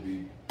it will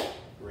be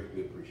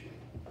greatly appreciated.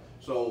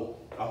 So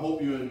I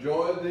hope you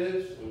enjoyed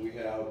this, and we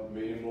have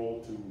many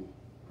more to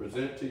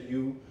present to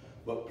you.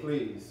 But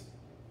please,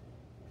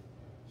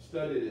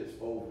 study this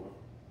over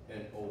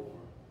and over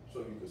so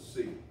you can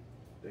see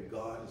that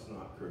God is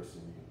not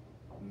cursing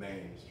you.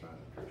 Man is trying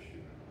to curse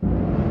you.